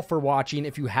all for watching.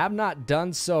 If you have not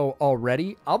done so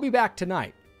already, I'll be back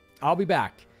tonight. I'll be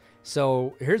back.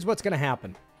 So here's what's going to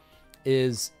happen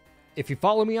is if you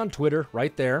follow me on Twitter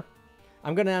right there,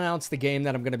 I'm going to announce the game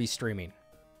that I'm going to be streaming.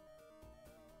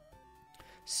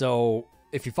 So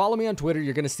if you follow me on Twitter,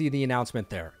 you're going to see the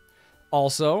announcement there.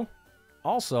 Also,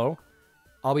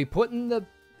 I'll be putting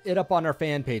it up on our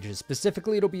fan pages.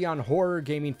 Specifically, it'll be on horror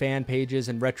gaming fan pages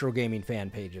and retro gaming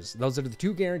fan pages. Those are the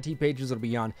two guaranteed pages it'll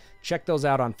be on. Check those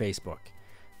out on Facebook.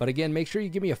 But again, make sure you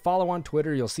give me a follow on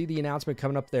Twitter. You'll see the announcement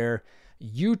coming up there.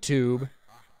 YouTube.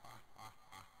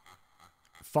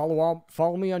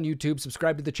 Follow me on YouTube.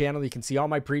 Subscribe to the channel. You can see all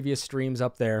my previous streams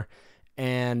up there.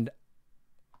 And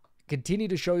continue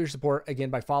to show your support, again,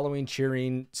 by following,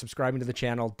 cheering, subscribing to the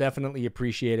channel. Definitely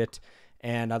appreciate it.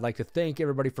 And I'd like to thank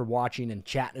everybody for watching and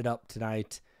chatting it up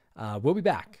tonight. We'll be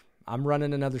back. I'm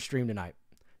running another stream tonight.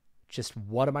 Just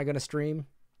what am I going to stream?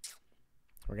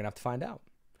 We're going to have to find out.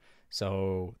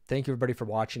 So thank you, everybody, for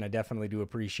watching. I definitely do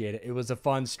appreciate it. It was a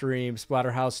fun stream.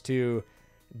 Splatterhouse 2,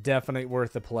 definitely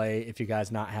worth the play if you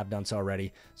guys not have done so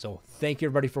already. So thank you,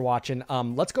 everybody, for watching.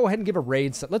 Let's go ahead and give a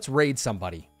raid. Let's raid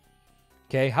somebody.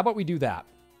 Okay, how about we do that?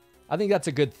 I think that's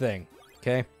a good thing.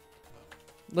 Okay,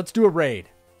 let's do a raid.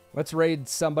 Let's raid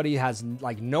somebody who has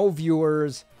like no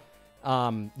viewers.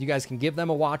 You guys can give them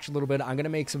a watch a little bit. I'm going to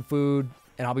make some food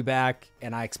and I'll be back.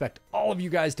 And I expect all of you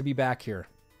guys to be back here.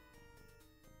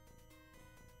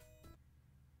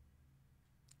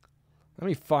 Let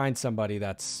me find somebody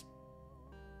that's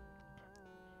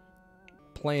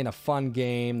playing a fun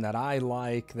game that I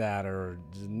like that are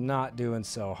not doing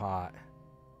so hot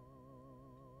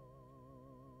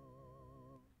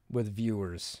with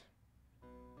viewers.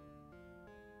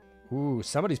 Ooh,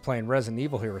 somebody's playing Resident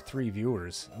Evil here with 3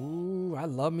 viewers. Ooh, I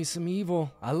love me some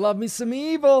evil. I love me some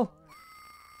evil.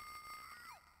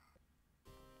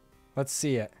 Let's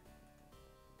see it.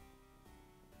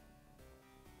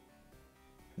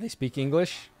 They speak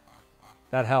English?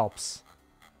 That helps.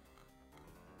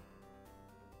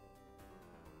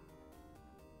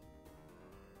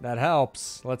 That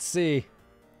helps. Let's see.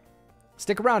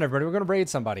 Stick around, everybody. We're going to raid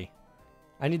somebody.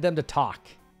 I need them to talk.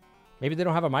 Maybe they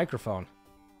don't have a microphone.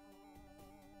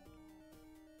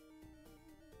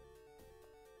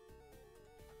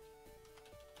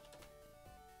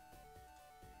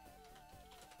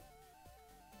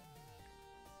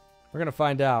 We're going to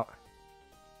find out.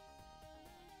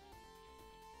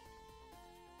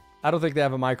 I don't think they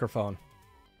have a microphone.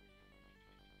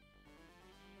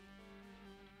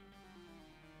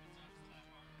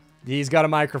 He's got a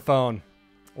microphone.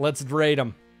 Let's raid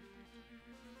him.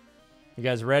 You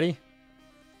guys ready?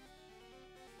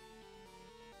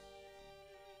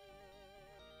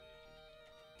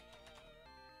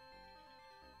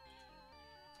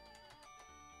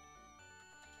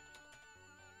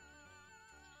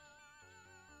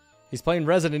 He's playing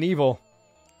Resident Evil,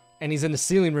 and he's in the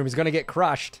ceiling room. He's going to get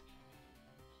crushed.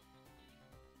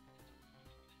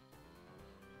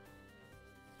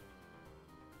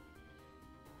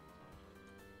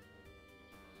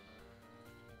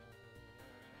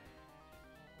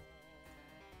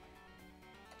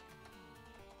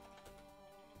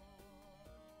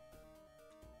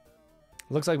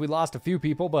 Looks like we lost a few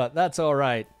people, but that's all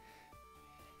right.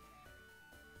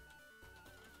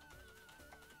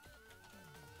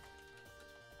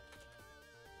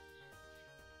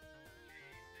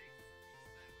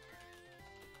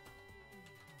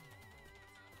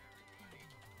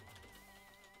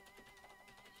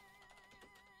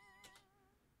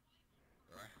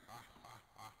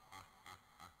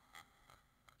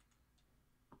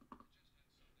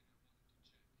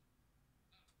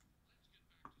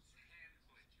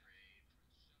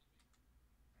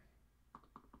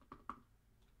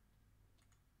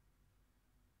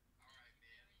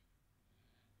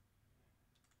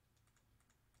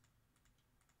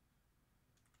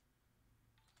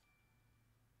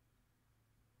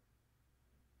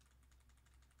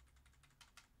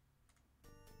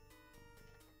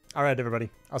 All right, everybody.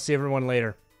 I'll see everyone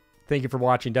later. Thank you for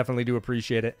watching. Definitely do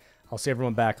appreciate it. I'll see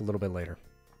everyone back a little bit later.